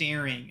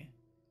staring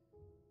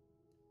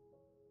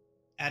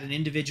at an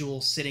individual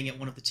sitting at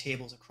one of the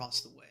tables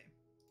across the way.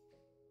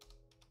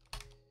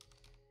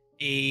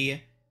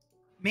 A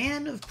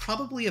man of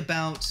probably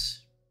about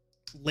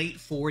late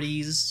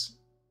 40s,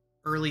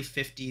 early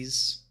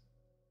 50s,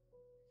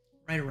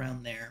 right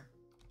around there.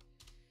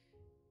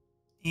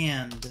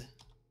 And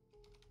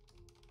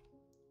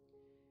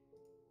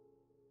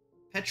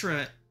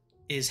Petra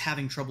is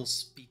having trouble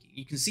speaking.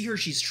 You can see her,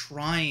 she's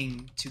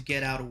trying to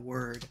get out a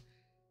word.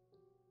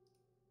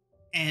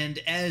 And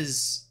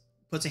Ez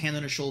puts a hand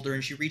on her shoulder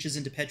and she reaches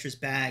into Petra's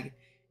bag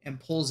and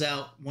pulls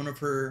out one of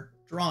her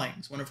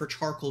drawings, one of her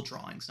charcoal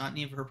drawings, not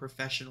any of her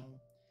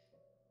professional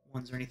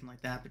ones or anything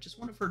like that, but just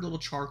one of her little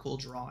charcoal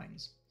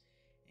drawings.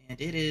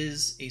 And it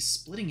is a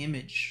splitting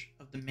image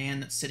of the man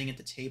that's sitting at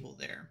the table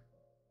there.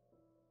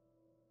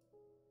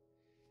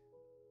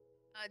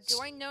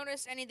 Do I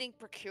notice anything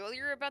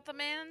peculiar about the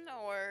man,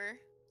 or...?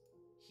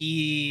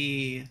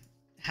 He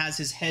has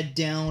his head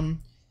down,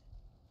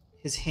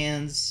 his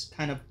hands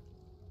kind of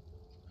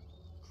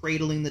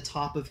cradling the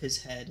top of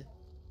his head.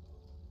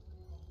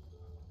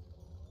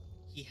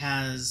 He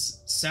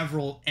has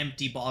several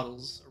empty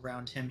bottles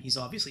around him. He's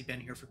obviously been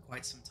here for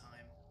quite some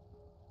time.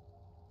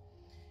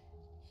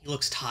 He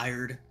looks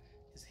tired.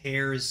 His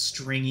hair is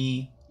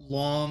stringy,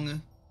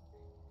 long.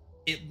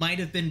 It might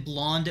have been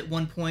blonde at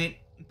one point,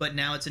 but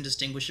now it's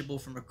indistinguishable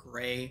from a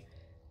gray.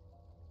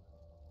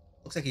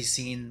 Looks like he's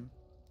seen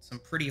some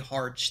pretty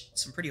hard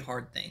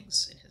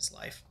things in his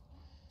life.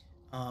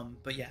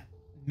 But yeah,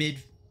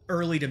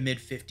 early to mid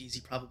 50s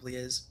he probably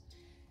is.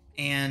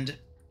 And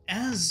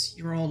as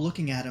you're all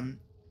looking at him,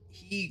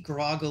 he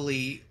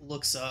groggily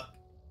looks up,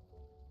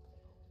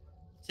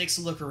 takes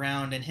a look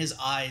around, and his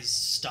eyes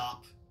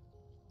stop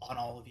on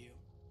all of you.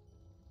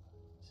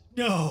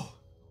 No!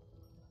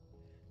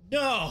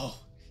 No!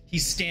 He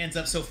stands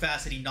up so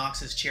fast that he knocks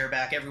his chair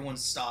back. Everyone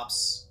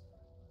stops.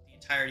 The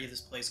entirety of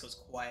this place goes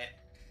quiet.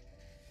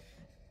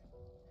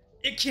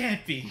 It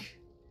can't be.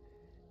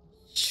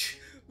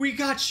 We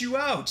got you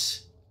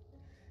out.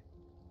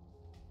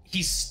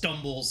 He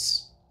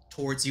stumbles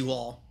towards you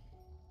all.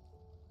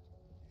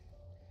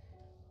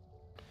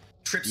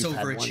 Trips You've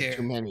over had a chair. One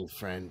too many,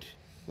 friend.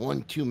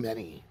 One too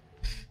many.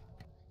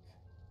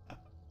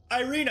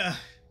 Irina.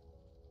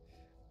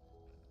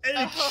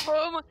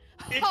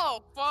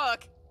 Oh,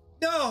 fuck.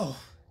 No.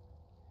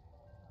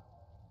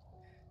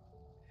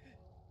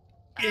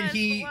 And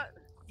he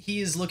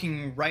is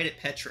looking right at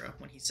Petra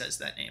when he says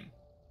that name.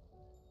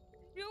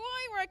 Do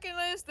I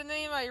recognize the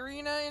name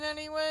Irina in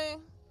any way?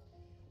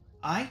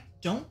 I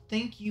don't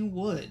think you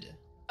would.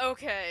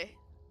 Okay.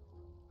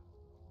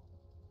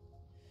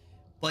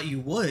 But you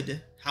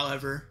would,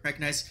 however,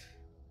 recognize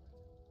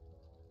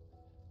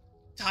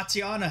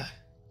Tatiana.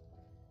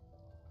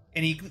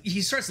 And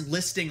he starts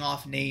listing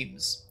off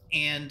names,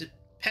 and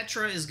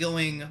Petra is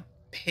going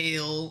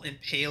pale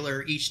and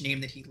paler each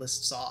name that he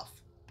lists off.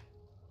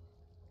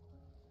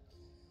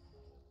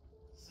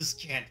 This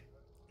can't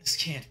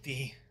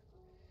be.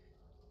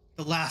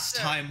 The last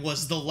time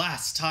was the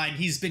last time.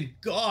 He's been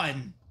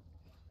gone.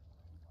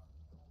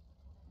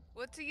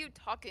 What are you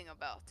talking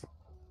about?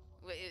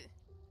 Wait.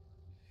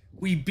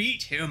 We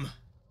beat him.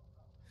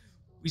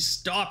 We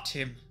stopped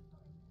him.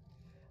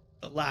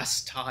 The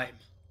last time.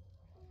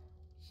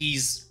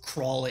 He's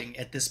crawling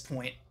at this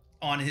point.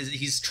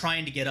 He's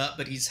trying to get up,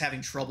 but he's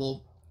having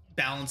trouble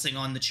balancing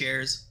on the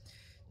chairs.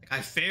 Like,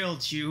 I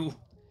failed you.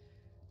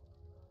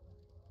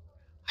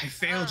 I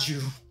failed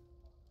you.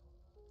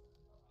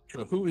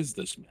 So who is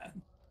this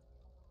man?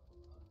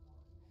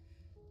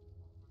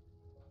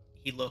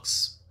 He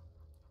looks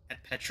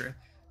at Petra.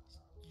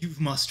 You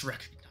must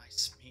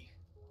recognize me.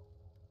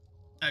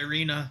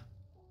 Irina.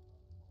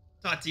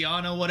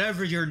 Tatiana,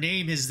 whatever your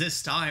name is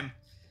this time.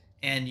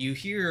 And you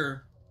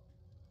hear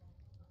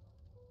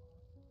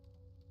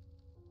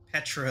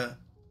Petra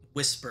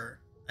whisper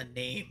a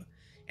name.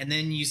 And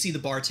then you see the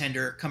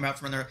bartender come out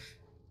from there.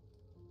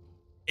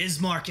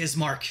 Ismark.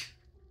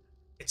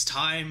 It's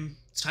time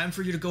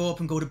for you to go up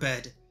and go to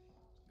bed.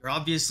 You're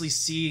obviously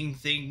seeing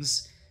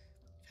things.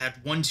 Had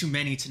one too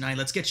many tonight.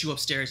 Let's get you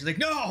upstairs. He's like,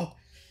 no,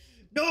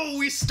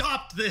 we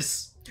stopped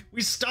this.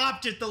 We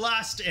stopped it the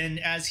last. And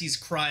as he's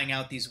crying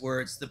out these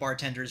words, the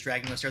bartender is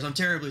dragging him upstairs. I'm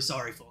terribly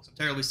sorry, folks. I'm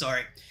terribly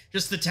sorry.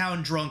 Just the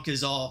town drunk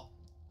is all.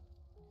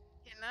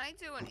 Can I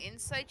do an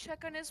insight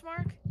check on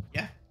Ismark?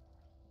 Yeah.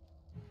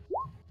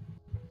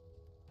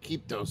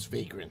 Keep those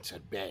vagrants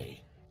at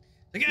bay.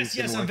 Like,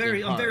 yes, I'm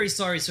very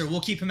sorry, sir.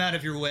 We'll keep him out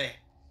of your way.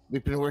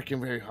 We've been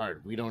working very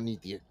hard. We don't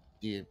need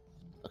the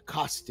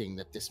accosting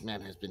that this man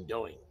has been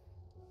doing.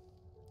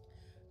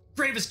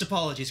 Gravest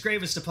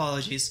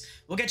apologies.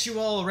 We'll get you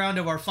all around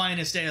to our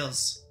finest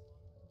ales.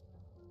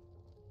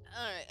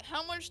 Alright,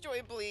 how much do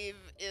I believe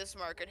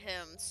Ismark and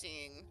him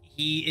seeing?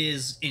 He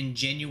is in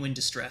genuine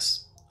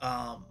distress.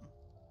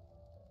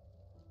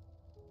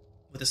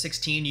 With a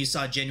 16, you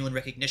saw genuine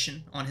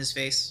recognition on his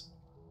face.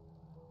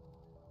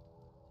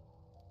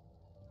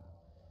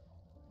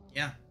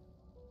 Yeah.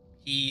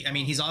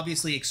 He's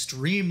obviously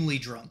extremely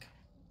drunk.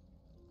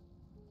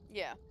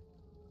 Yeah.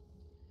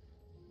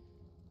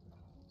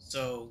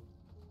 So,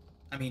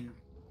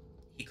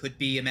 he could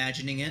be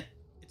imagining it.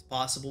 It's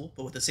possible.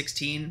 But with a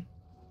 16,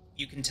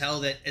 you can tell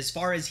that as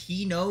far as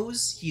he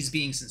knows, he's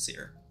being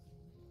sincere.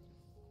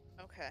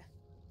 Okay.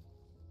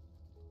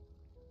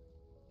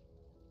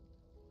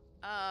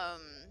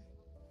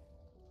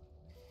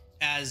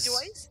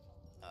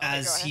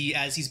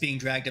 As he's being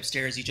dragged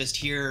upstairs, you just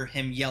hear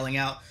him yelling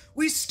out,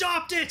 "We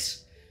stopped it!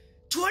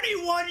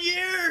 21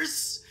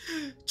 years!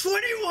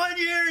 21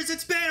 years!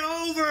 It's been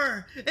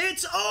over!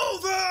 It's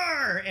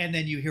over!" And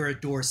then you hear a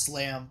door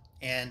slam,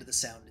 and the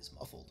sound is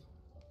muffled.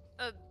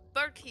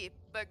 Barkeep.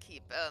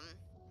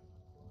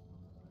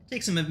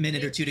 Takes him a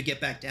minute or two to get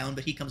back down,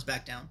 but he comes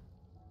back down.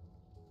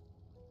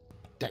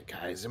 That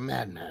guy's a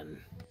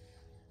madman.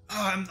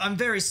 Oh, I'm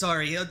very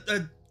sorry.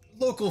 A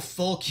local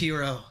folk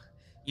hero.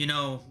 You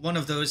know, one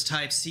of those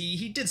types.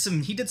 He did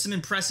some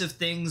impressive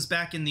things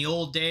back in the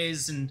old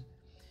days, and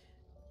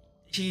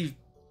he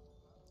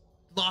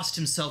lost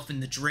himself in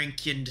the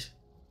drink, and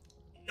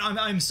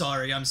I'm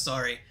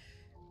sorry.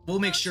 We'll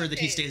make it's sure that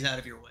he okay. stays out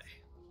of your way.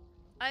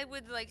 I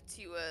would like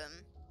to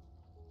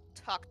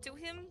talk to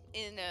him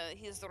in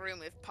his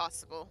room if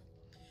possible.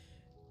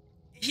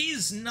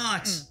 He's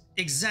not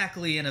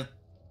exactly in a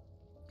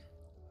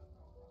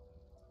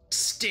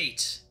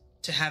state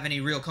to have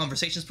any real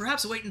conversations.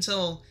 Perhaps wait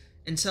until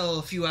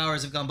a few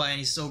hours have gone by and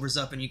he sobers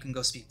up and you can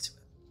go speak to him.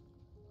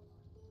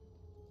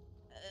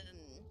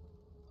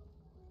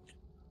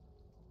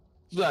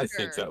 I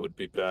think that would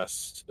be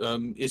best.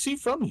 Is he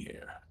from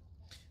here?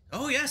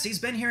 Oh yes, he's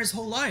been here his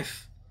whole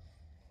life.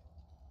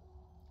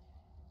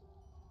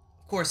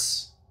 Of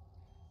course,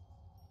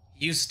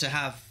 he used to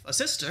have a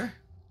sister,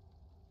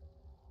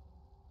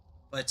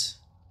 but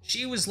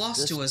she was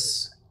lost to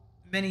us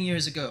many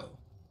years ago.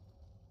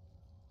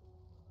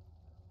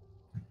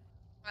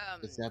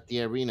 Is that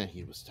the arena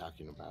he was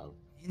talking about?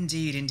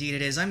 Indeed, indeed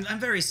it is. I'm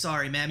very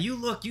sorry, ma'am. You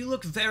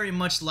look very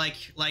much like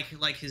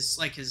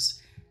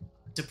his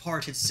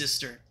departed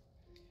sister.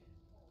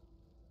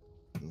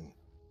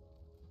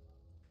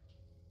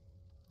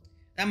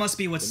 That must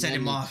be what set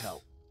him off.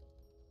 Help.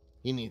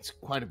 He needs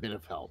quite a bit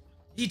of help.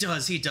 He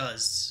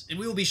does. And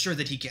we will be sure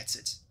that he gets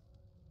it.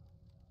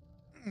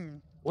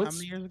 How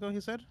many years ago he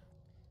said?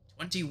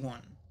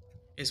 21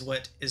 is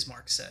what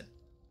Ismark said.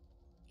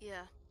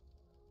 Yeah.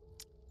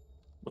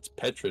 What's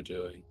Petra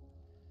doing?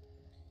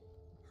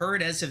 Her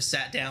and Ez have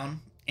sat down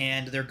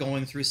and they're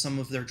going through some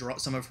of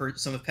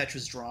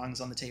Petra's drawings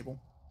on the table.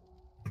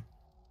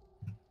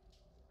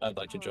 I'd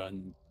like to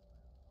join.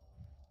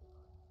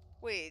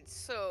 Wait,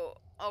 so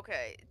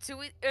okay.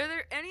 Are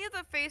there any of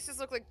the faces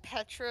look like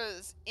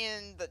Petra's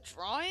in the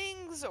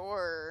drawings,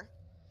 or?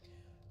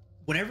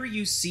 Whenever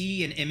you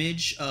see an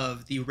image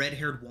of the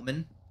red-haired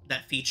woman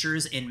that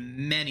features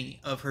in many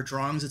of her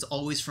drawings, it's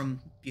always from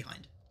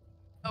behind.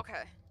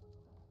 Okay.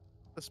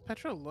 Does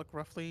Petra look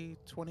roughly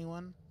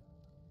 21?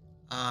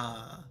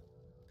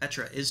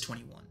 Petra is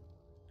 21.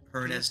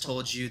 Her and Ez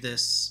told you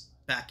this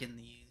back in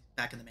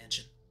the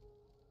mansion.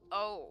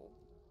 Oh.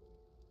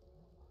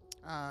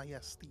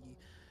 Yes,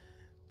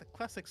 the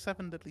classic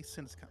 7 deadly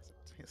sins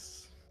concept.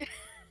 Yes.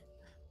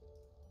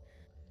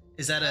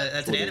 Is that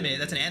that's an anime?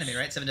 That's an anime,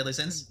 right? 7 Deadly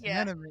Sins?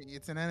 Yeah.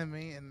 It's an anime,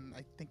 and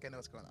I think I know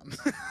what's going on.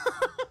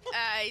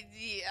 I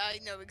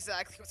know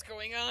exactly what's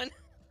going on.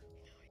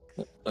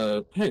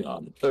 Hang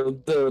on.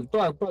 The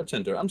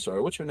bartender. I'm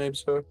sorry. What's your name,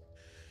 sir?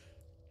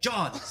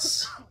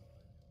 Johns.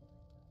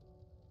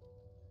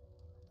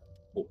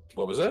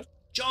 What was that?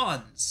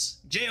 Johns.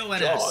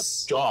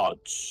 Jons.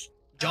 Johns.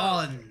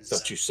 Johns.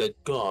 Thought you said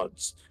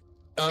gods.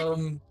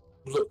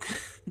 Look,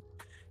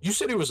 you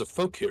said he was a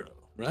folk hero,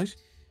 right?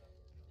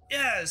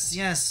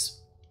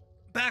 Yes.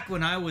 Back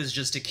when I was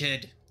just a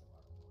kid,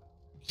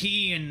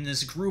 he and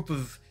this group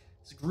of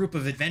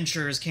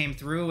adventurers came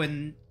through,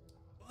 and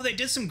well, they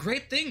did some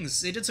great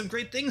things. They did some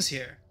great things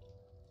here.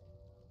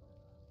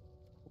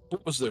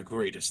 What was their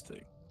greatest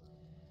thing?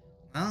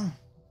 Well,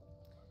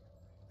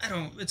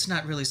 it's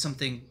not really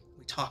something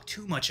we talk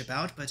too much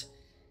about, but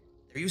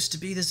there used to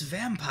be this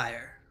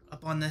vampire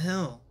up on the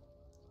hill.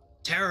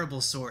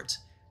 Terrible sort.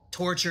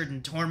 Tortured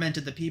and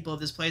tormented the people of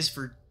this place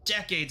for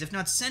decades, if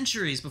not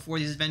centuries, before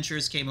these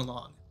adventurers came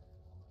along.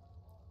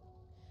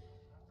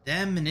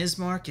 Them and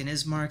Ismark and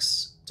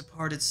Ismark's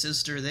departed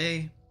sister,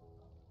 they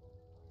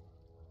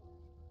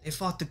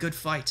fought the good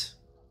fight.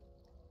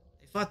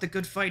 They fought the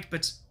good fight,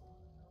 but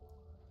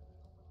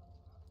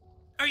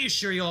are you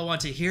sure you all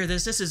want to hear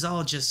this? This is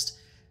all just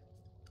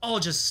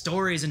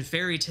stories and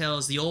fairy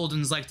tales the old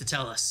ones like to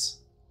tell us.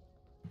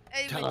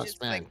 Tell us,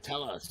 man.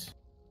 Tell us.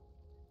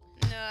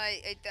 No,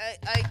 I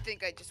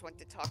think I just want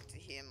to talk to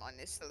him,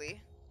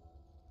 honestly.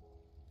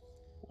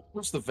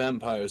 What's the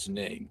vampire's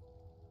name?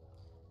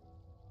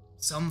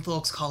 Some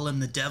folks call him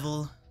the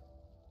devil.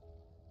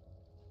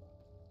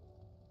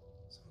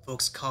 Some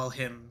folks call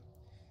him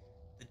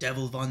the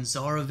Devil von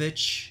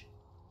Zarovich.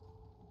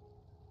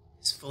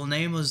 His full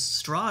name was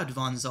Strahd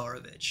von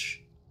Zarovich.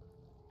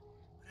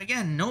 But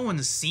again, no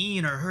one's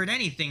seen or heard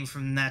anything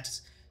from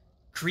that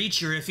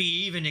creature, if he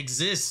even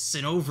exists,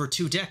 in over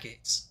 2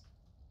 decades.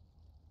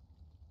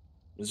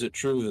 Is it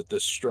true that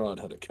this Strahd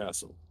had a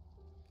castle?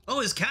 Oh,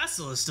 his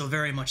castle is still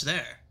very much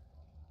there.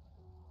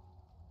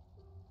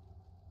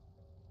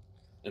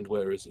 And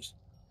where is it?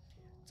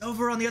 It's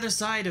over on the other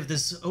side of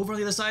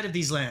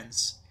these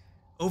lands,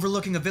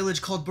 overlooking a village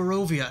called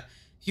Barovia.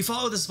 If you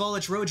follow this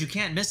Volage road, you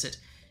can't miss it.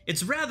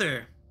 It's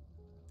rather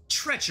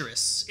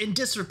treacherous, in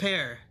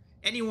disrepair.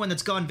 Anyone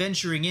that's gone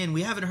venturing in,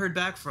 we haven't heard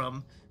back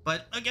from,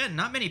 but again,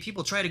 not many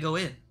people try to go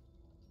in.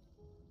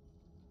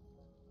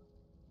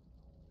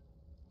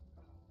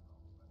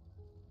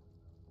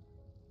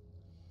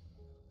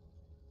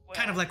 Well,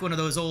 Kind of like one of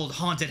those old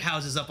haunted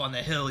houses up on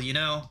the hill, you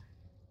know?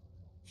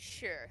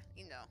 Sure,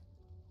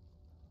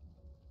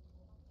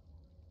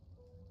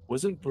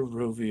 Wasn't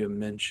Barovia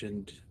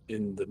mentioned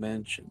in the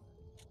mansion?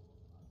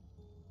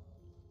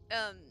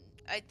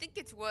 I think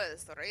it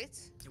was, right?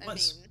 It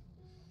was.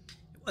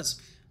 It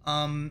was.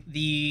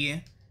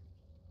 The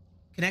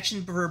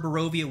connection for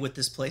Barovia with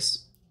this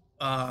place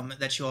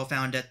that you all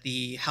found at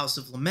the House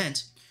of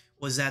Lament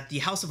was that the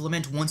House of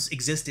Lament once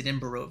existed in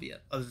Barovia,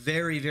 a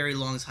very, very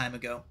long time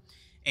ago.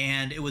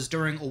 And it was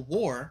during a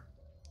war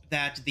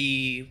that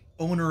the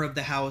owner of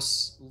the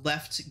house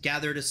left,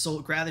 gathered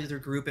their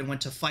group, and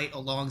went to fight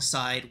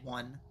alongside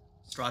one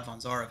Strahd von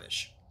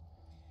Zarovich.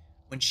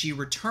 When she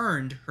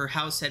returned, her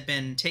house had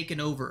been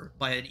taken over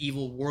by an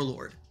evil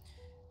warlord.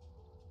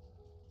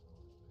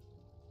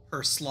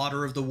 Her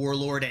slaughter of the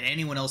warlord and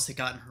anyone else that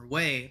got in her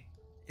way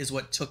is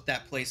what took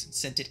that place and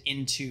sent it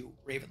into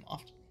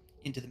Ravenloft,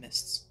 into the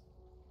mists.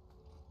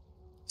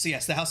 So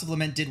yes, the House of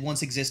Lament did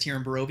once exist here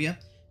in Barovia,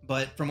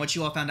 but from what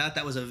you all found out,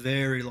 that was a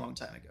very long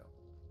time ago.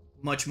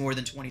 Much more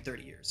than 20,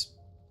 30 years.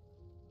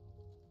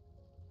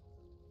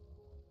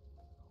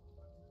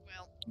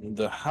 Well,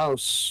 The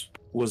house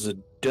was a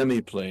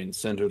demiplane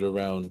centered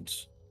around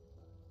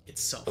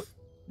Itself. a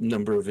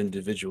number of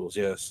individuals,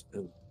 yes.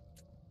 I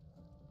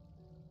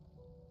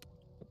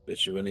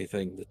bet you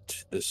anything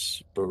that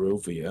this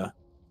Barovia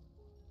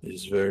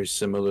is very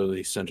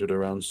similarly centered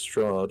around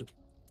Strahd.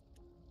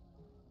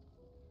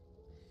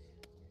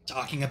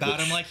 Talking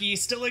about him like he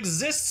still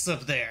exists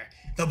up there.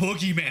 The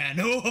boogeyman.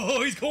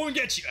 Oh, he's going to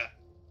get you.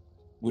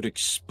 Would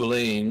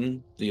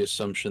explain the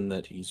assumption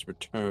that he's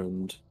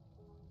returned.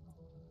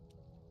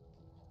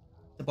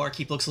 The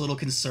barkeep looks a little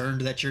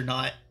concerned that you're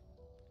not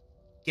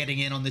getting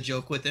in on the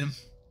joke with him.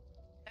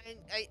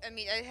 I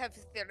mean, I have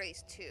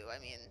theories too. I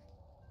mean,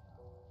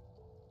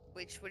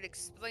 which would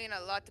explain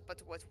a lot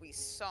about what we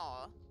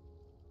saw.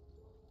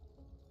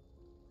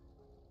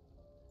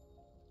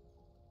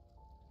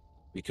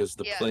 Because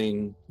the Yeah.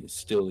 plane is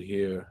still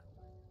here.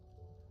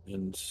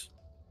 And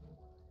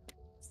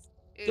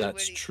It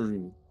that's would-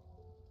 true.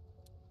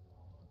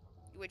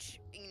 Which,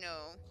 you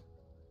know...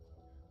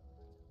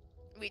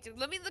 Wait,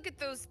 let me look at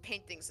those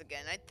paintings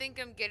again. I think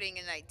I'm getting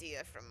an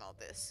idea from all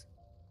this.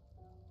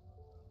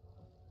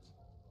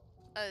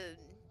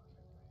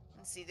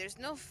 Let's see, there's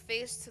no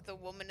face to the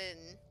woman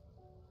in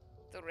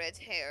the red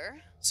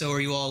hair. So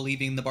are you all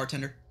leaving the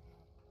bartender?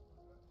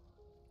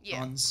 Yeah.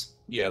 Hans?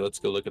 Yeah, let's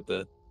go look at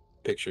the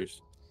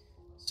pictures.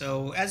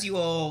 So as you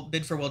all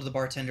bid farewell to the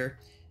bartender,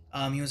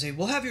 he will say,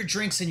 "We'll have your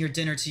drinks and your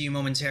dinner to you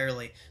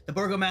momentarily. The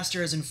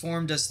burgomaster has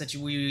informed us that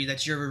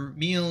your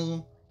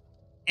meal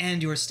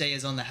and your stay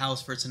is on the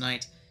house for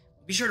tonight.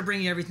 Be sure to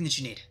bring you everything that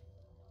you need."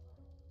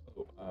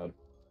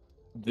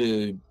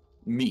 The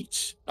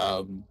meat,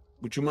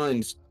 would you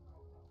mind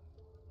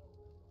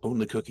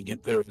only cooking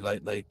it very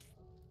lightly?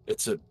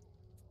 It's a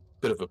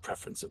bit of a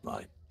preference of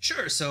mine.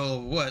 Sure, so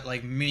what,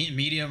 like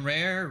medium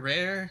rare?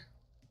 Rare,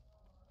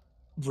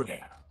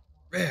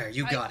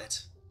 you got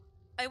it.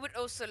 I would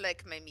also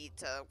like my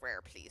meat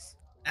rare, please.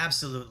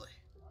 Absolutely.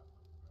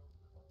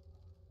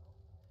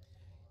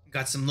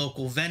 Got some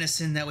local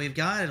venison that we've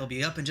got. It'll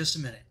be up in just a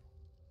minute.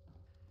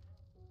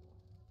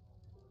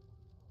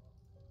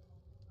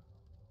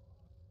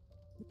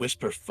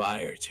 Whisper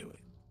fire to it.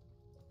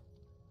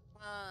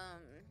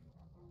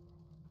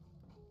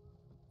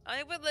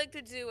 I would like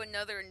to do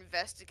another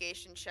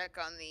investigation check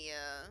on the,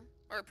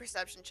 or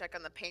perception check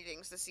on the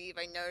paintings to see if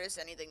I notice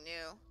anything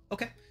new.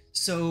 Okay,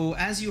 so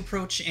as you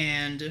approach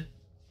and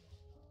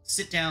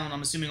sit down,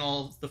 I'm assuming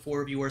all the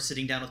four of you are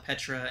sitting down with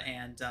Petra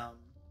and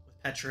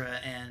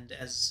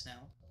Ez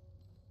now.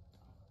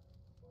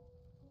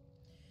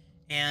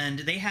 And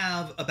they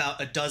have about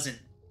a dozen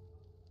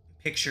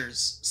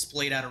pictures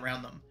splayed out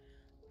around them.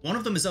 One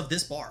of them is of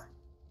this bar.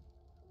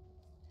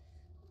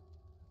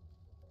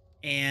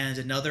 And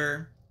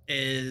another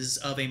is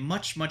of a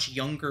much, much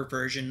younger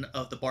version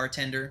of the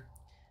bartender.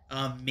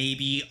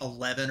 Maybe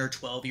 11 or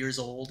 12 years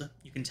old.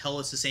 You can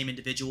tell it's the same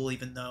individual,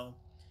 even though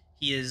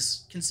he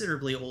is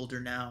considerably older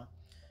now.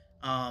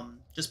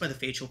 Just by the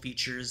facial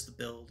features, the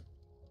build.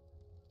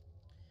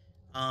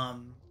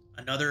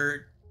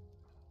 Another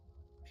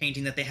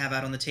painting that they have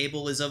out on the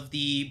table is of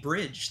the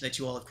bridge that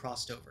you all have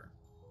crossed over.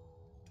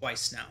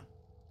 Twice now.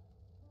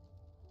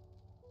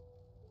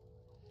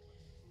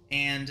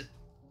 And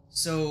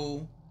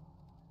so,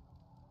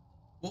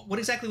 what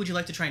exactly would you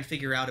like to try and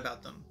figure out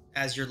about them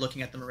as you're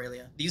looking at them,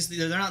 Aurelia? These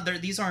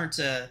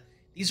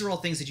are all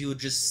things that you would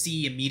just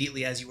see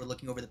immediately as you were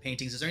looking over the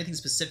paintings. Is there anything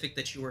specific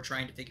that you were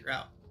trying to figure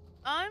out?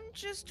 I'm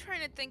just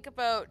trying to think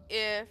about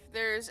if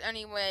there's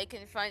any way I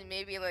can find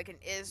maybe like an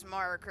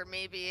Ismark or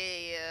maybe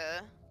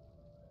a,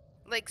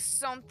 like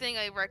something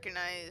I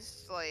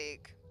recognize,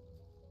 like,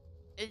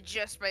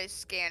 just by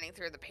scanning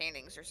through the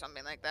paintings or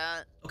something like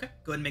that. Okay,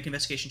 go ahead and make an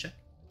investigation check.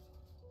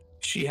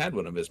 She had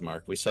one of his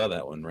mark. We saw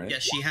that one, right?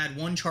 Yes, she had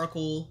one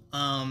charcoal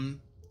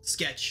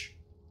sketch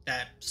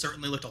that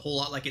certainly looked a whole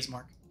lot like his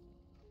mark.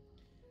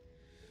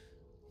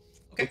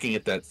 Okay. Looking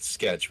at that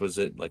sketch, was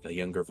it like a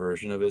younger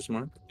version of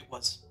Ismark? It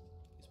was.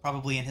 He was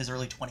probably in his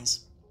early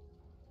 20s.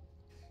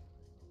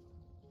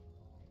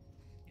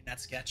 In that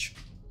sketch.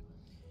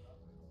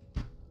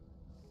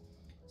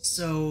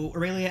 So,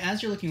 Aurelia,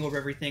 as you're looking over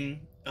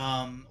everything,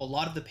 a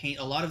lot of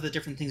the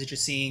different things that you're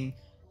seeing,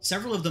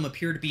 several of them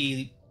appear to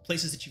be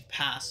places that you've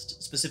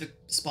passed, specific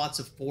spots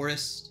of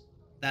forest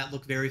that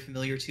look very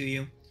familiar to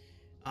you.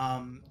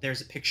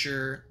 There's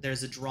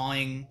a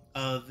drawing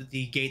of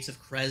the gates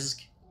of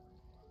Kresk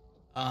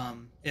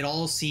It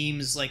all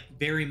seems like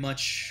very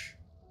much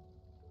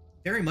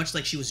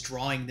like she was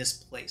drawing this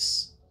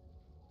place.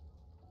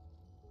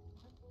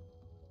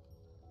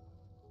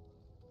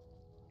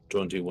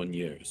 21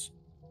 years.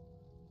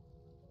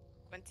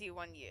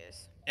 21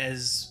 years.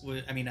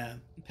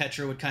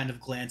 Petra would kind of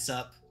glance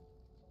up.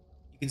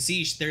 You can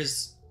see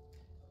there's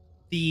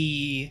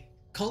the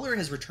color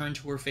has returned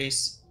to her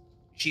face.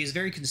 She is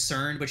very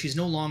concerned, but she's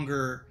no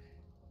longer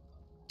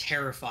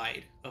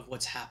terrified of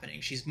what's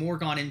happening. She's more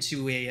gone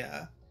into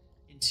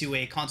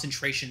a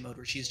concentration mode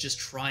where she's just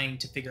trying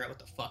to figure out what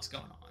the fuck's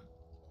going on.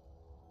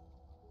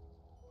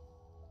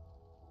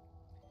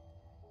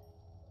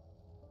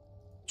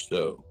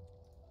 So,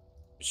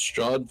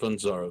 Strahd von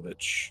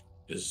Zarovich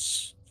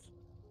is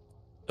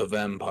a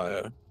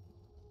vampire,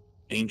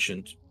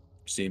 ancient,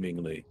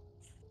 seemingly,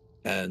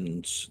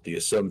 and the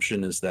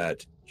assumption is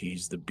that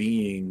he's the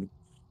being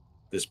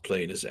this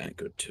plane is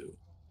anchored to.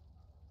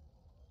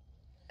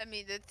 I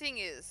mean, the thing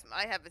is,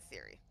 I have a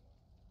theory.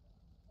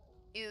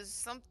 There's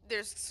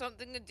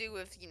something to do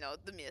with,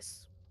 the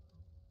mist.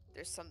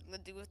 There's something to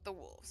do with the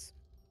wolves.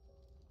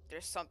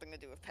 There's something to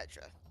do with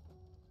Petra.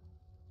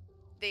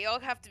 They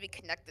all have to be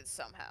connected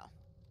somehow.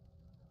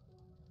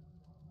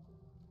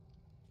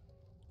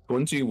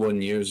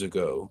 21 years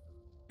ago,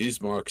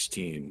 Ismark's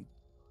team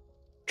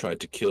tried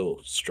to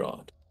kill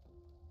Strahd,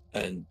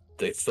 and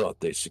they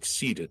thought they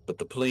succeeded, but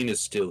the plane is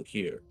still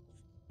here,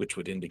 which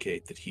would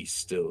indicate that he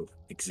still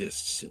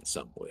exists in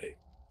some way.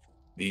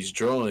 These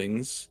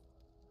drawings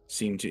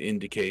seem to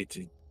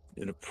indicate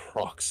an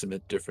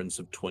approximate difference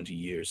of 20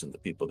 years in the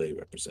people they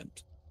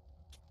represent.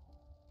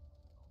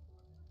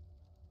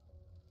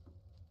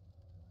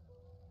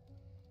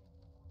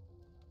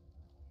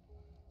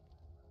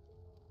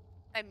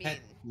 I mean,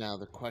 Now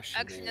the question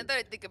actually, now is, that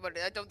I think about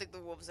it, I don't think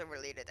the wolves are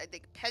related. I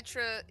think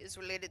Petra is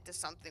related to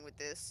something with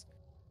this.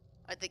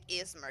 I think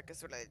Ismark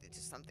is related to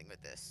something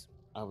with this.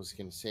 I was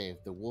going to say,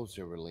 if the wolves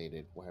are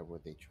related, why were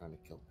they trying to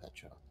kill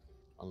Petra?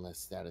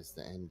 Unless that is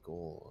the end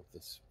goal of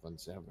this von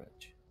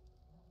Zarovich,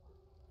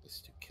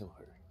 is to kill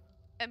her.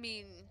 I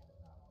mean,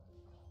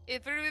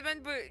 if I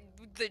remember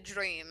the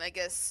dream, I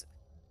guess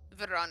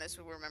Varanus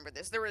will remember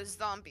this. There were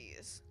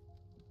zombies,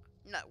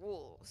 not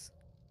wolves.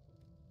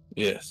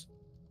 Yes.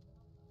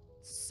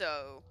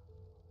 So.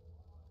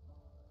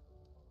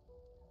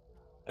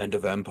 And a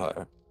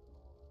vampire.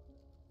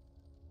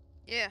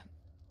 Yeah.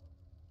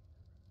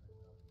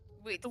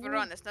 Wait,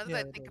 Varanus, now that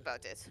I think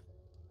about it.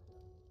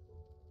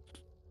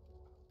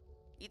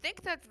 You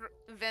think that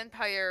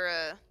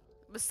vampire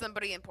was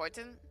somebody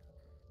important?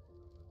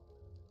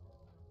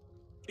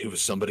 He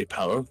was somebody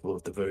powerful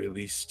at the very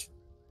least.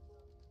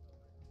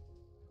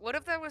 What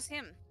if that was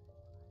him?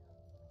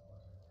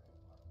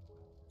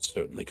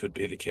 Certainly could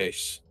be the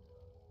case.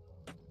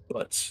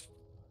 But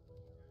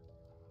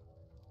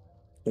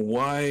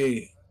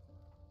why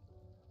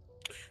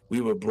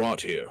we were brought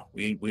here,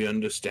 we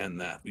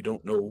understand that. We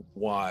don't know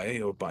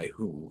why or by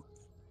who.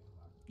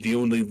 The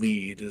only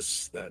lead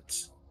is that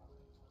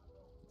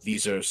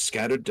these are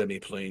scattered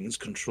demiplanes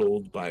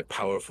controlled by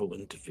powerful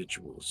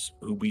individuals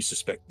who we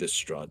suspect this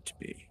Strahd to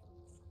be.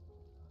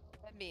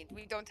 I mean,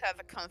 we don't have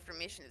a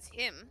confirmation it's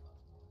him.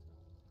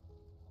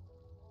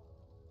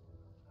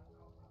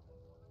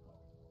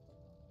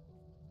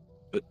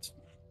 But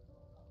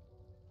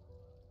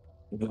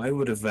why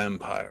would a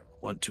vampire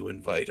want to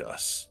invite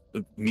us,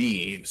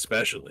 me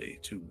especially,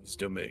 to his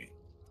domain?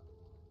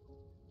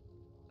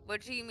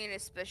 What do you mean,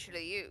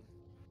 especially you?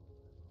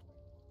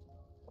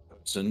 A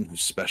person who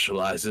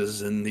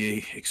specializes in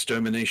the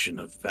extermination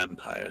of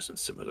vampires and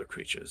similar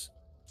creatures.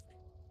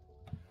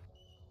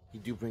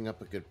 You do bring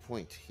up a good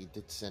point. He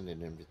did send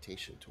an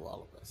invitation to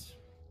all of us.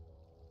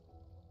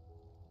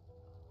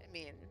 I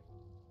mean,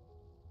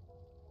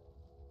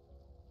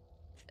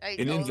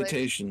 An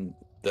invitation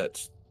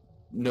that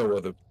no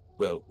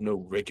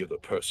regular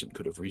person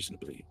could have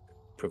reasonably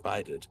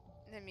provided.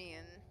 I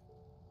mean,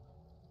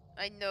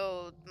 I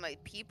know my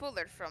people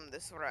are from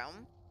this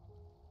realm,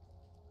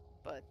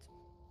 but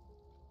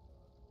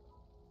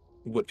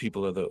What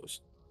people are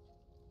those?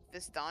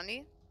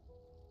 Vistani?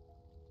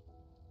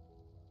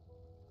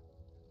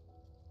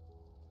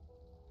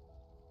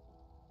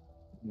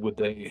 Would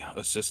they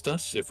assist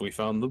us if we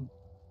found them?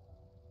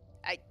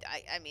 I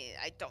mean,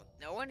 I don't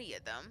know any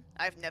of them.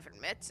 I've never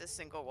met a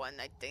single one,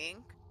 I think.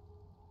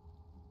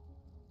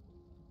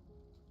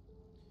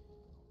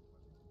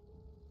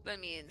 I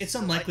mean, It's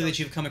so unlikely that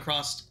you've come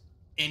across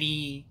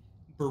any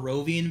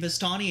Barovian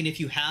Vistani, and if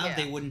you have, Yeah.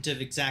 they wouldn't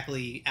have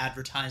exactly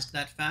advertised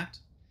that fact.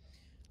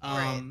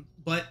 Right.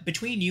 But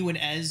between you and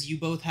Ez, you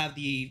both have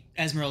the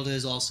Esmeralda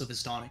is also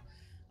Vistani.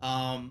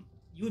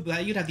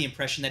 You'd have the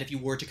impression that if you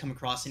were to come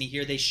across any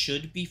here, they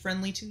should be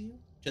friendly to you,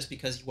 just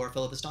because you are a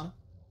fellow Vistani.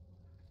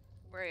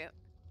 Right.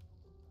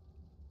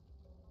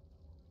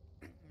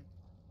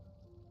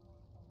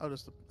 I'll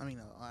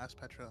ask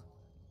Petra.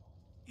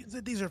 You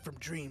said these are from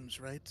dreams,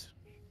 right?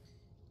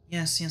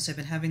 Yes, I've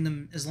been having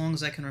them as long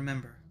as I can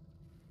remember.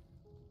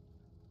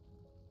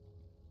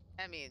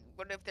 I mean,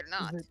 what if they're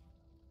not?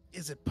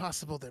 Is it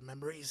possible they're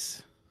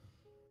memories?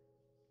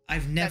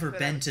 I've never what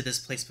been I'm- to this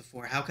place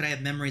before. How could I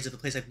have memories of a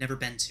place I've never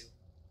been to?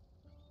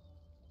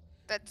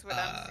 That's what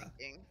I'm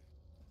thinking.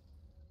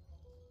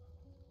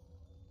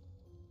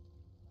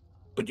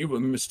 But you were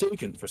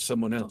mistaken for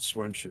someone else,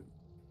 weren't you?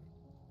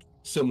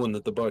 Someone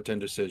that the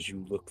bartender says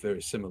you look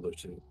very similar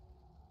to.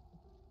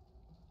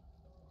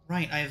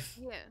 Right,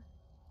 Yeah.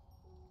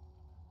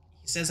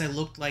 He says I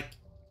looked like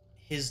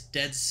his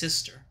dead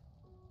sister.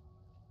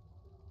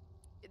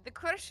 The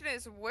question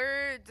is,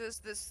 where does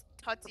this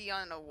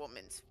Tatiana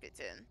woman fit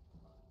in?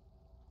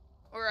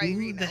 Or Who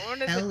Irina? the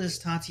One of hell the is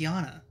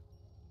Tatiana?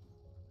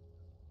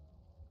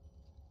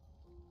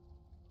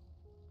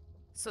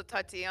 So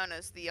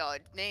Tatiana's the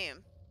odd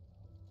name.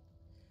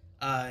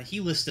 He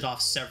listed off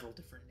several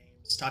different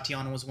names.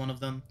 Tatiana was one of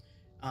them.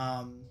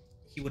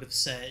 He would have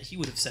said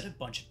a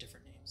bunch of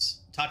different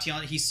names.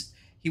 Tatiana. He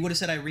would have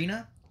said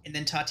Irina, and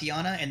then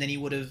Tatiana, and then he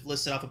would have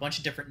listed off a bunch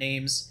of different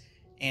names,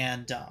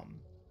 and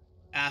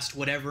asked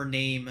whatever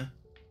name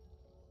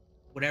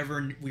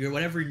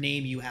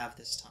you have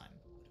this time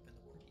would have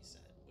been the word he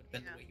said. Would have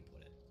been the way he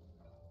put it.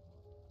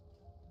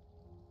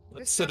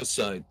 Let's set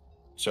aside.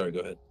 Sorry, go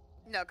ahead.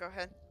 No, go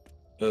ahead.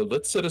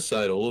 Let's set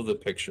aside all of the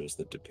pictures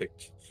that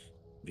depict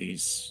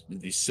these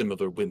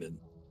similar women.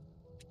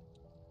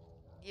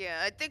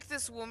 Yeah, I think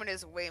this woman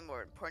is way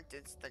more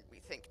important than we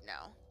think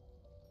now.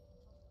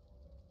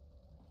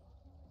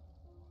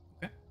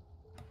 Okay.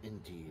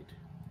 Indeed.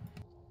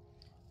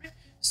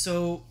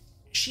 So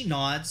she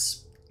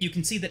nods. You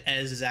can see that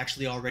Ez is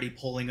actually already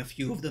pulling a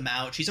few of them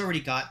out. She's already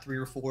got 3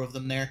 or 4 of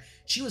them there.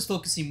 She was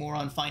focusing more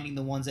on finding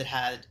the ones that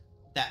had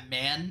that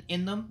man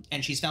in them,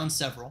 and she's found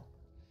several.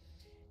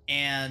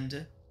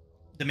 And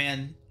the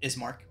man is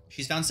Mark.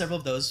 She's found several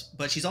of those,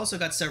 but she's also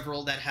got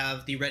several that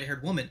have the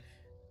red-haired woman,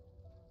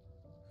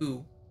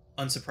 who,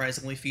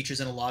 unsurprisingly, features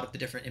in a lot of the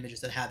different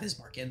images that have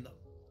Ismark in them.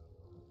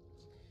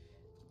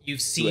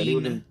 You've seen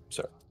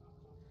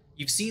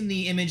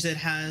the image that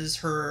has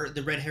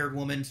the red-haired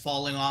woman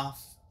falling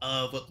off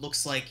of what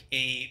looks like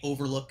a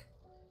overlook,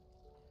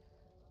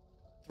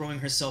 throwing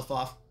herself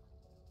off.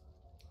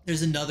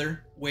 There's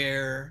another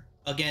where,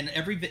 again,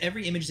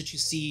 every image that you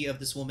see of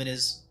this woman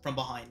is from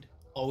behind,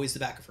 always the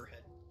back of her head.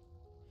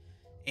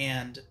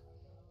 And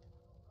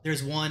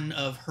there's one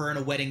of her in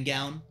a wedding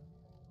gown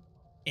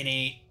in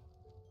a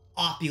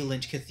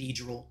opulent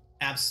cathedral,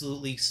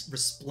 absolutely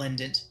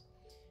resplendent,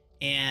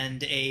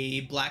 and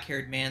a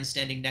black-haired man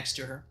standing next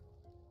to her.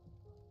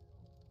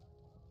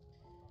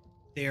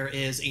 There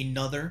is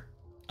another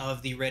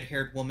of the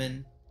red-haired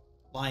woman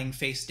lying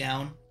face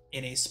down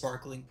in a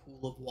sparkling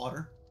pool of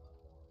water.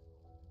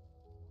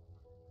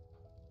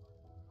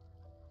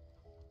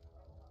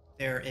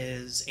 There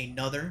is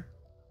another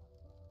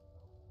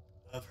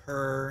of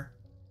her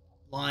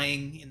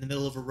lying in the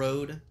middle of a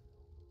road,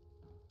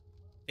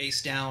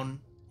 face down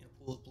in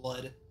a pool of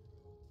blood,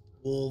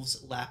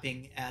 wolves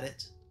lapping at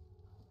it.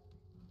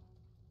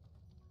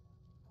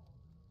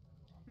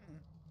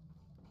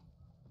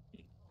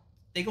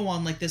 They go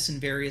on like this in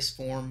various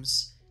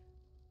forms.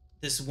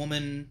 This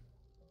woman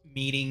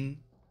meeting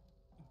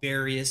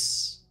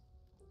various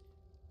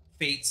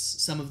fates,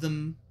 some of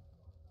them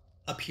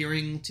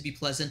appearing to be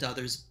pleasant,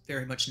 others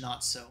very much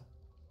not so.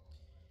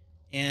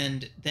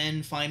 And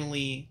then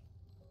finally,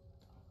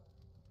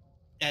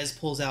 Ez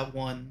pulls out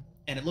one,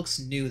 and it looks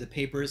new. The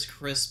paper is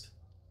crisp.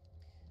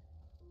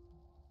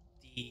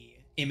 The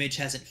image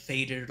hasn't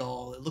faded at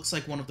all. It looks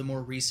like one of the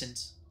more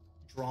recent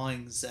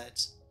drawings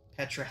that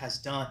Petra has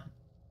done.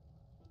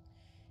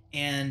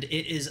 And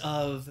it is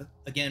of,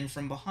 again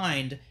from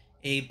behind,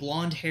 a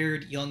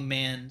blonde-haired young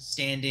man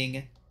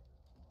standing,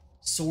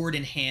 sword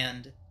in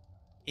hand,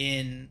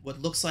 in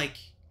what looks like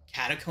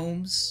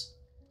catacombs,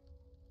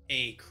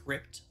 a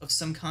crypt of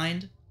some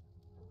kind.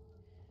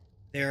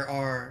 There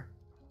are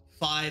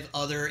 5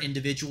 other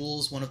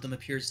individuals. One of them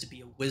appears to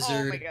be a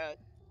wizard. Oh my god.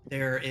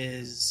 There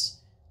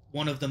is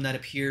one of them that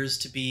appears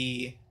to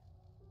be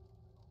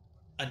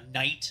a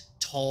knight,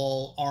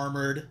 tall,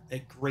 armored, a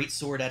great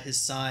sword at his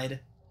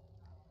side.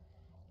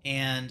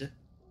 And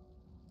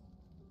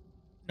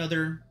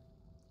another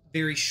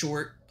very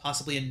short,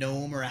 possibly a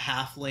gnome or a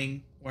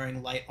halfling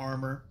wearing light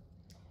armor.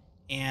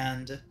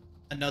 And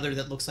another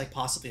that looks like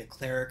possibly a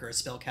cleric or a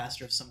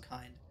spellcaster of some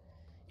kind.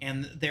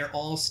 And they're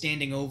all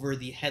standing over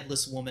the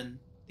headless woman,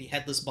 the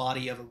headless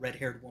body of a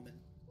red-haired woman,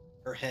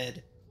 her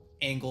head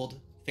angled,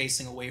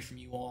 facing away from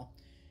you all,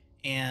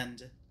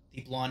 and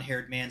the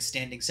blonde-haired man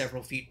standing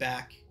several feet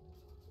back,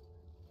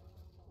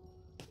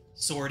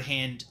 sword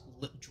hand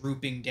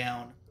drooping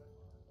down,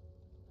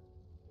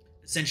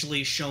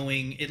 essentially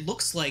showing, it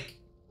looks like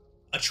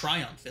a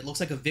triumph, it looks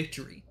like a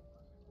victory,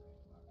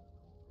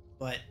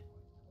 but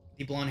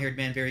the blonde-haired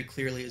man very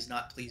clearly is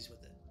not pleased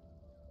with it.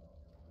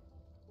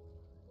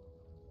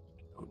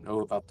 I don't know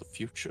about the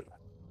future,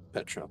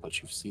 Petra,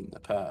 but you've seen the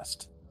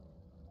past.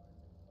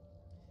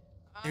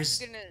 I'm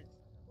gonna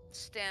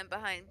stand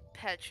behind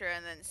Petra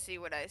and then see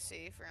what I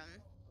see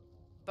from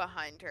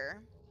behind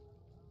her.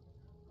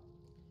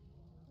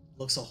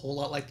 Looks a whole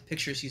lot like the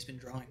pictures she's been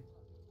drawing.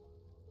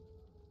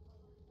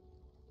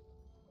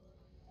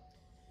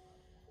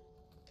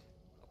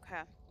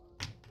 Okay.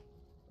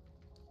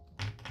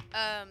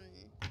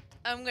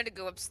 I'm gonna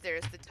go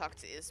upstairs to talk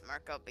to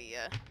Ismark. I'll be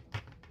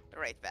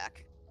right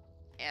back.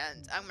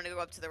 And I'm gonna go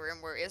up to the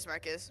room where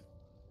Ismark is.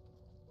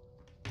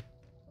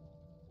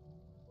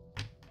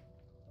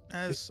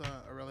 As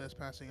Aurelia's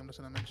passing, I'm just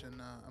gonna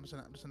mention. I'm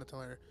just gonna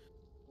tell her.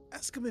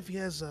 Ask him if he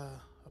has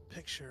a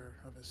picture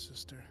of his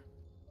sister.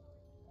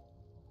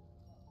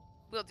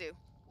 Will do.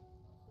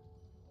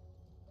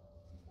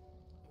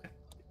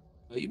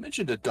 You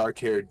mentioned a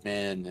dark-haired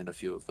man in a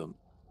few of them.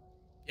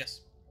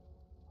 Yes.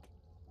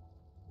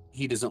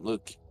 He doesn't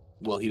look...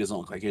 Well, he doesn't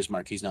look like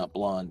Ismark. He's not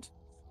blonde.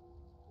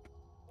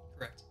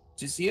 Correct.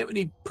 Does he have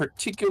any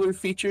particular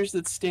features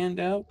that stand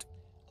out?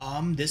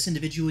 This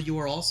individual you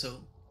are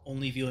also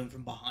only viewing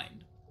from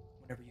behind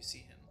whenever you see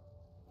him.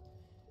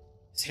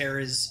 His hair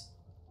is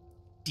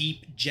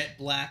deep jet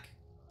black,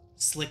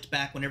 slicked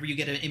back. Whenever you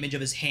get an image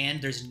of his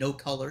hand, there's no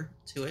color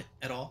to it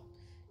at all.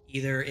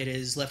 Either it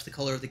is left the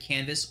color of the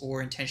canvas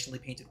or intentionally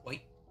painted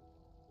white.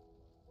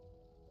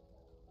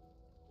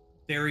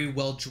 Very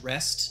well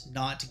dressed,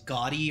 not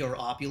gaudy or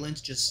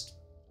opulent, just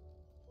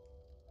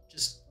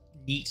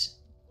neat.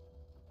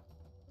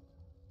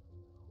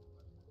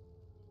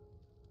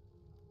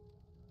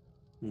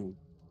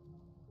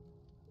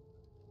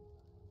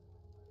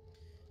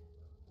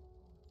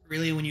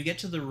 Really, when you get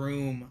to the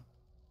room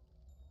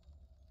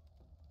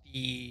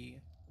that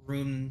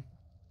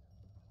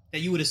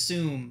you would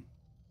assume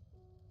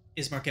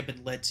Ismark had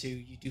been led to,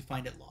 you do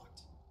find it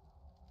locked.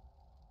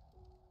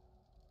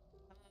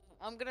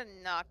 I'm gonna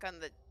knock on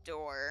the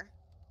door.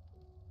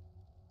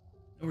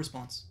 No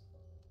response.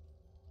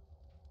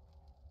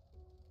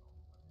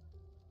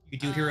 You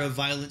do hear a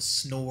violent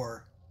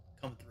snore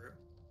come through.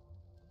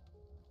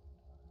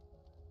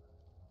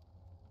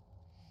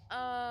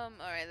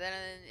 Alright,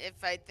 then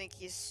if I think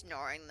he's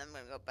snoring, then I'm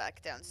gonna go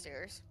back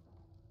downstairs.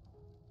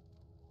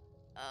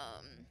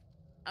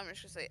 I'm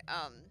just gonna say,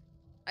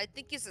 I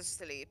think he's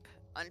asleep,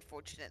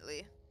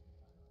 unfortunately.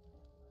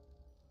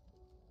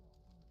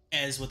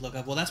 Ez would look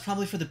up. Well, that's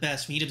probably for the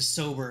best. We need him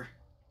sober.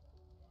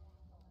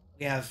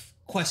 We have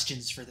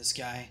questions for this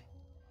guy.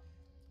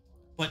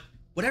 But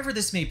whatever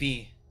this may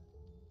be,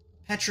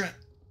 Petra,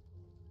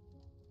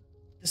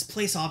 this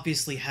place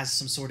obviously has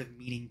some sort of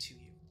meaning to you.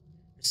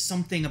 There's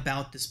something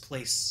about this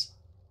place.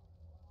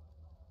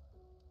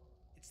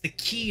 It's the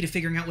key to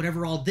figuring out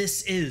whatever all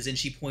this is, and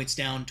she points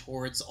down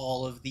towards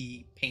all of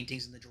the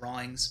paintings and the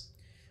drawings.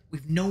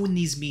 We've known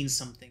these mean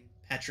something,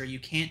 Petra.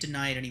 You can't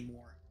deny it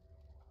anymore.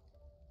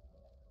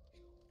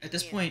 At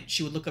this point,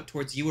 she would look up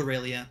towards you,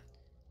 Aurelia.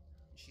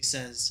 She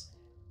says,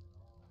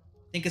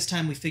 I think it's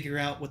time we figure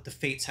out what the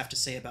fates have to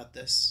say about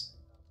this.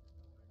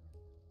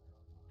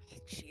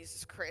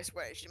 Jesus Christ,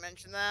 why did she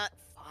mention that?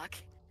 Fuck.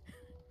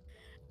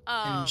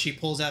 And she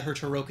pulls out her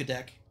Taroka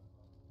deck.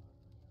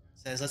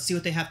 Says, let's see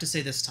what they have to say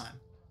this time.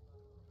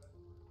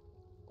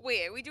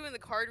 Wait, are we doing the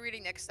card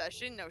reading next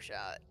session? No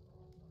shot.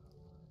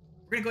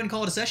 We're going to go ahead and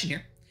call it a session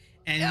here.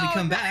 And when we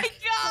come back,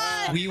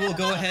 we will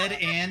go ahead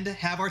and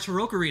have our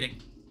Taroka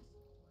reading.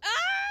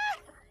 Ah!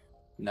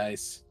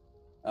 Nice.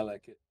 I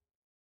like it.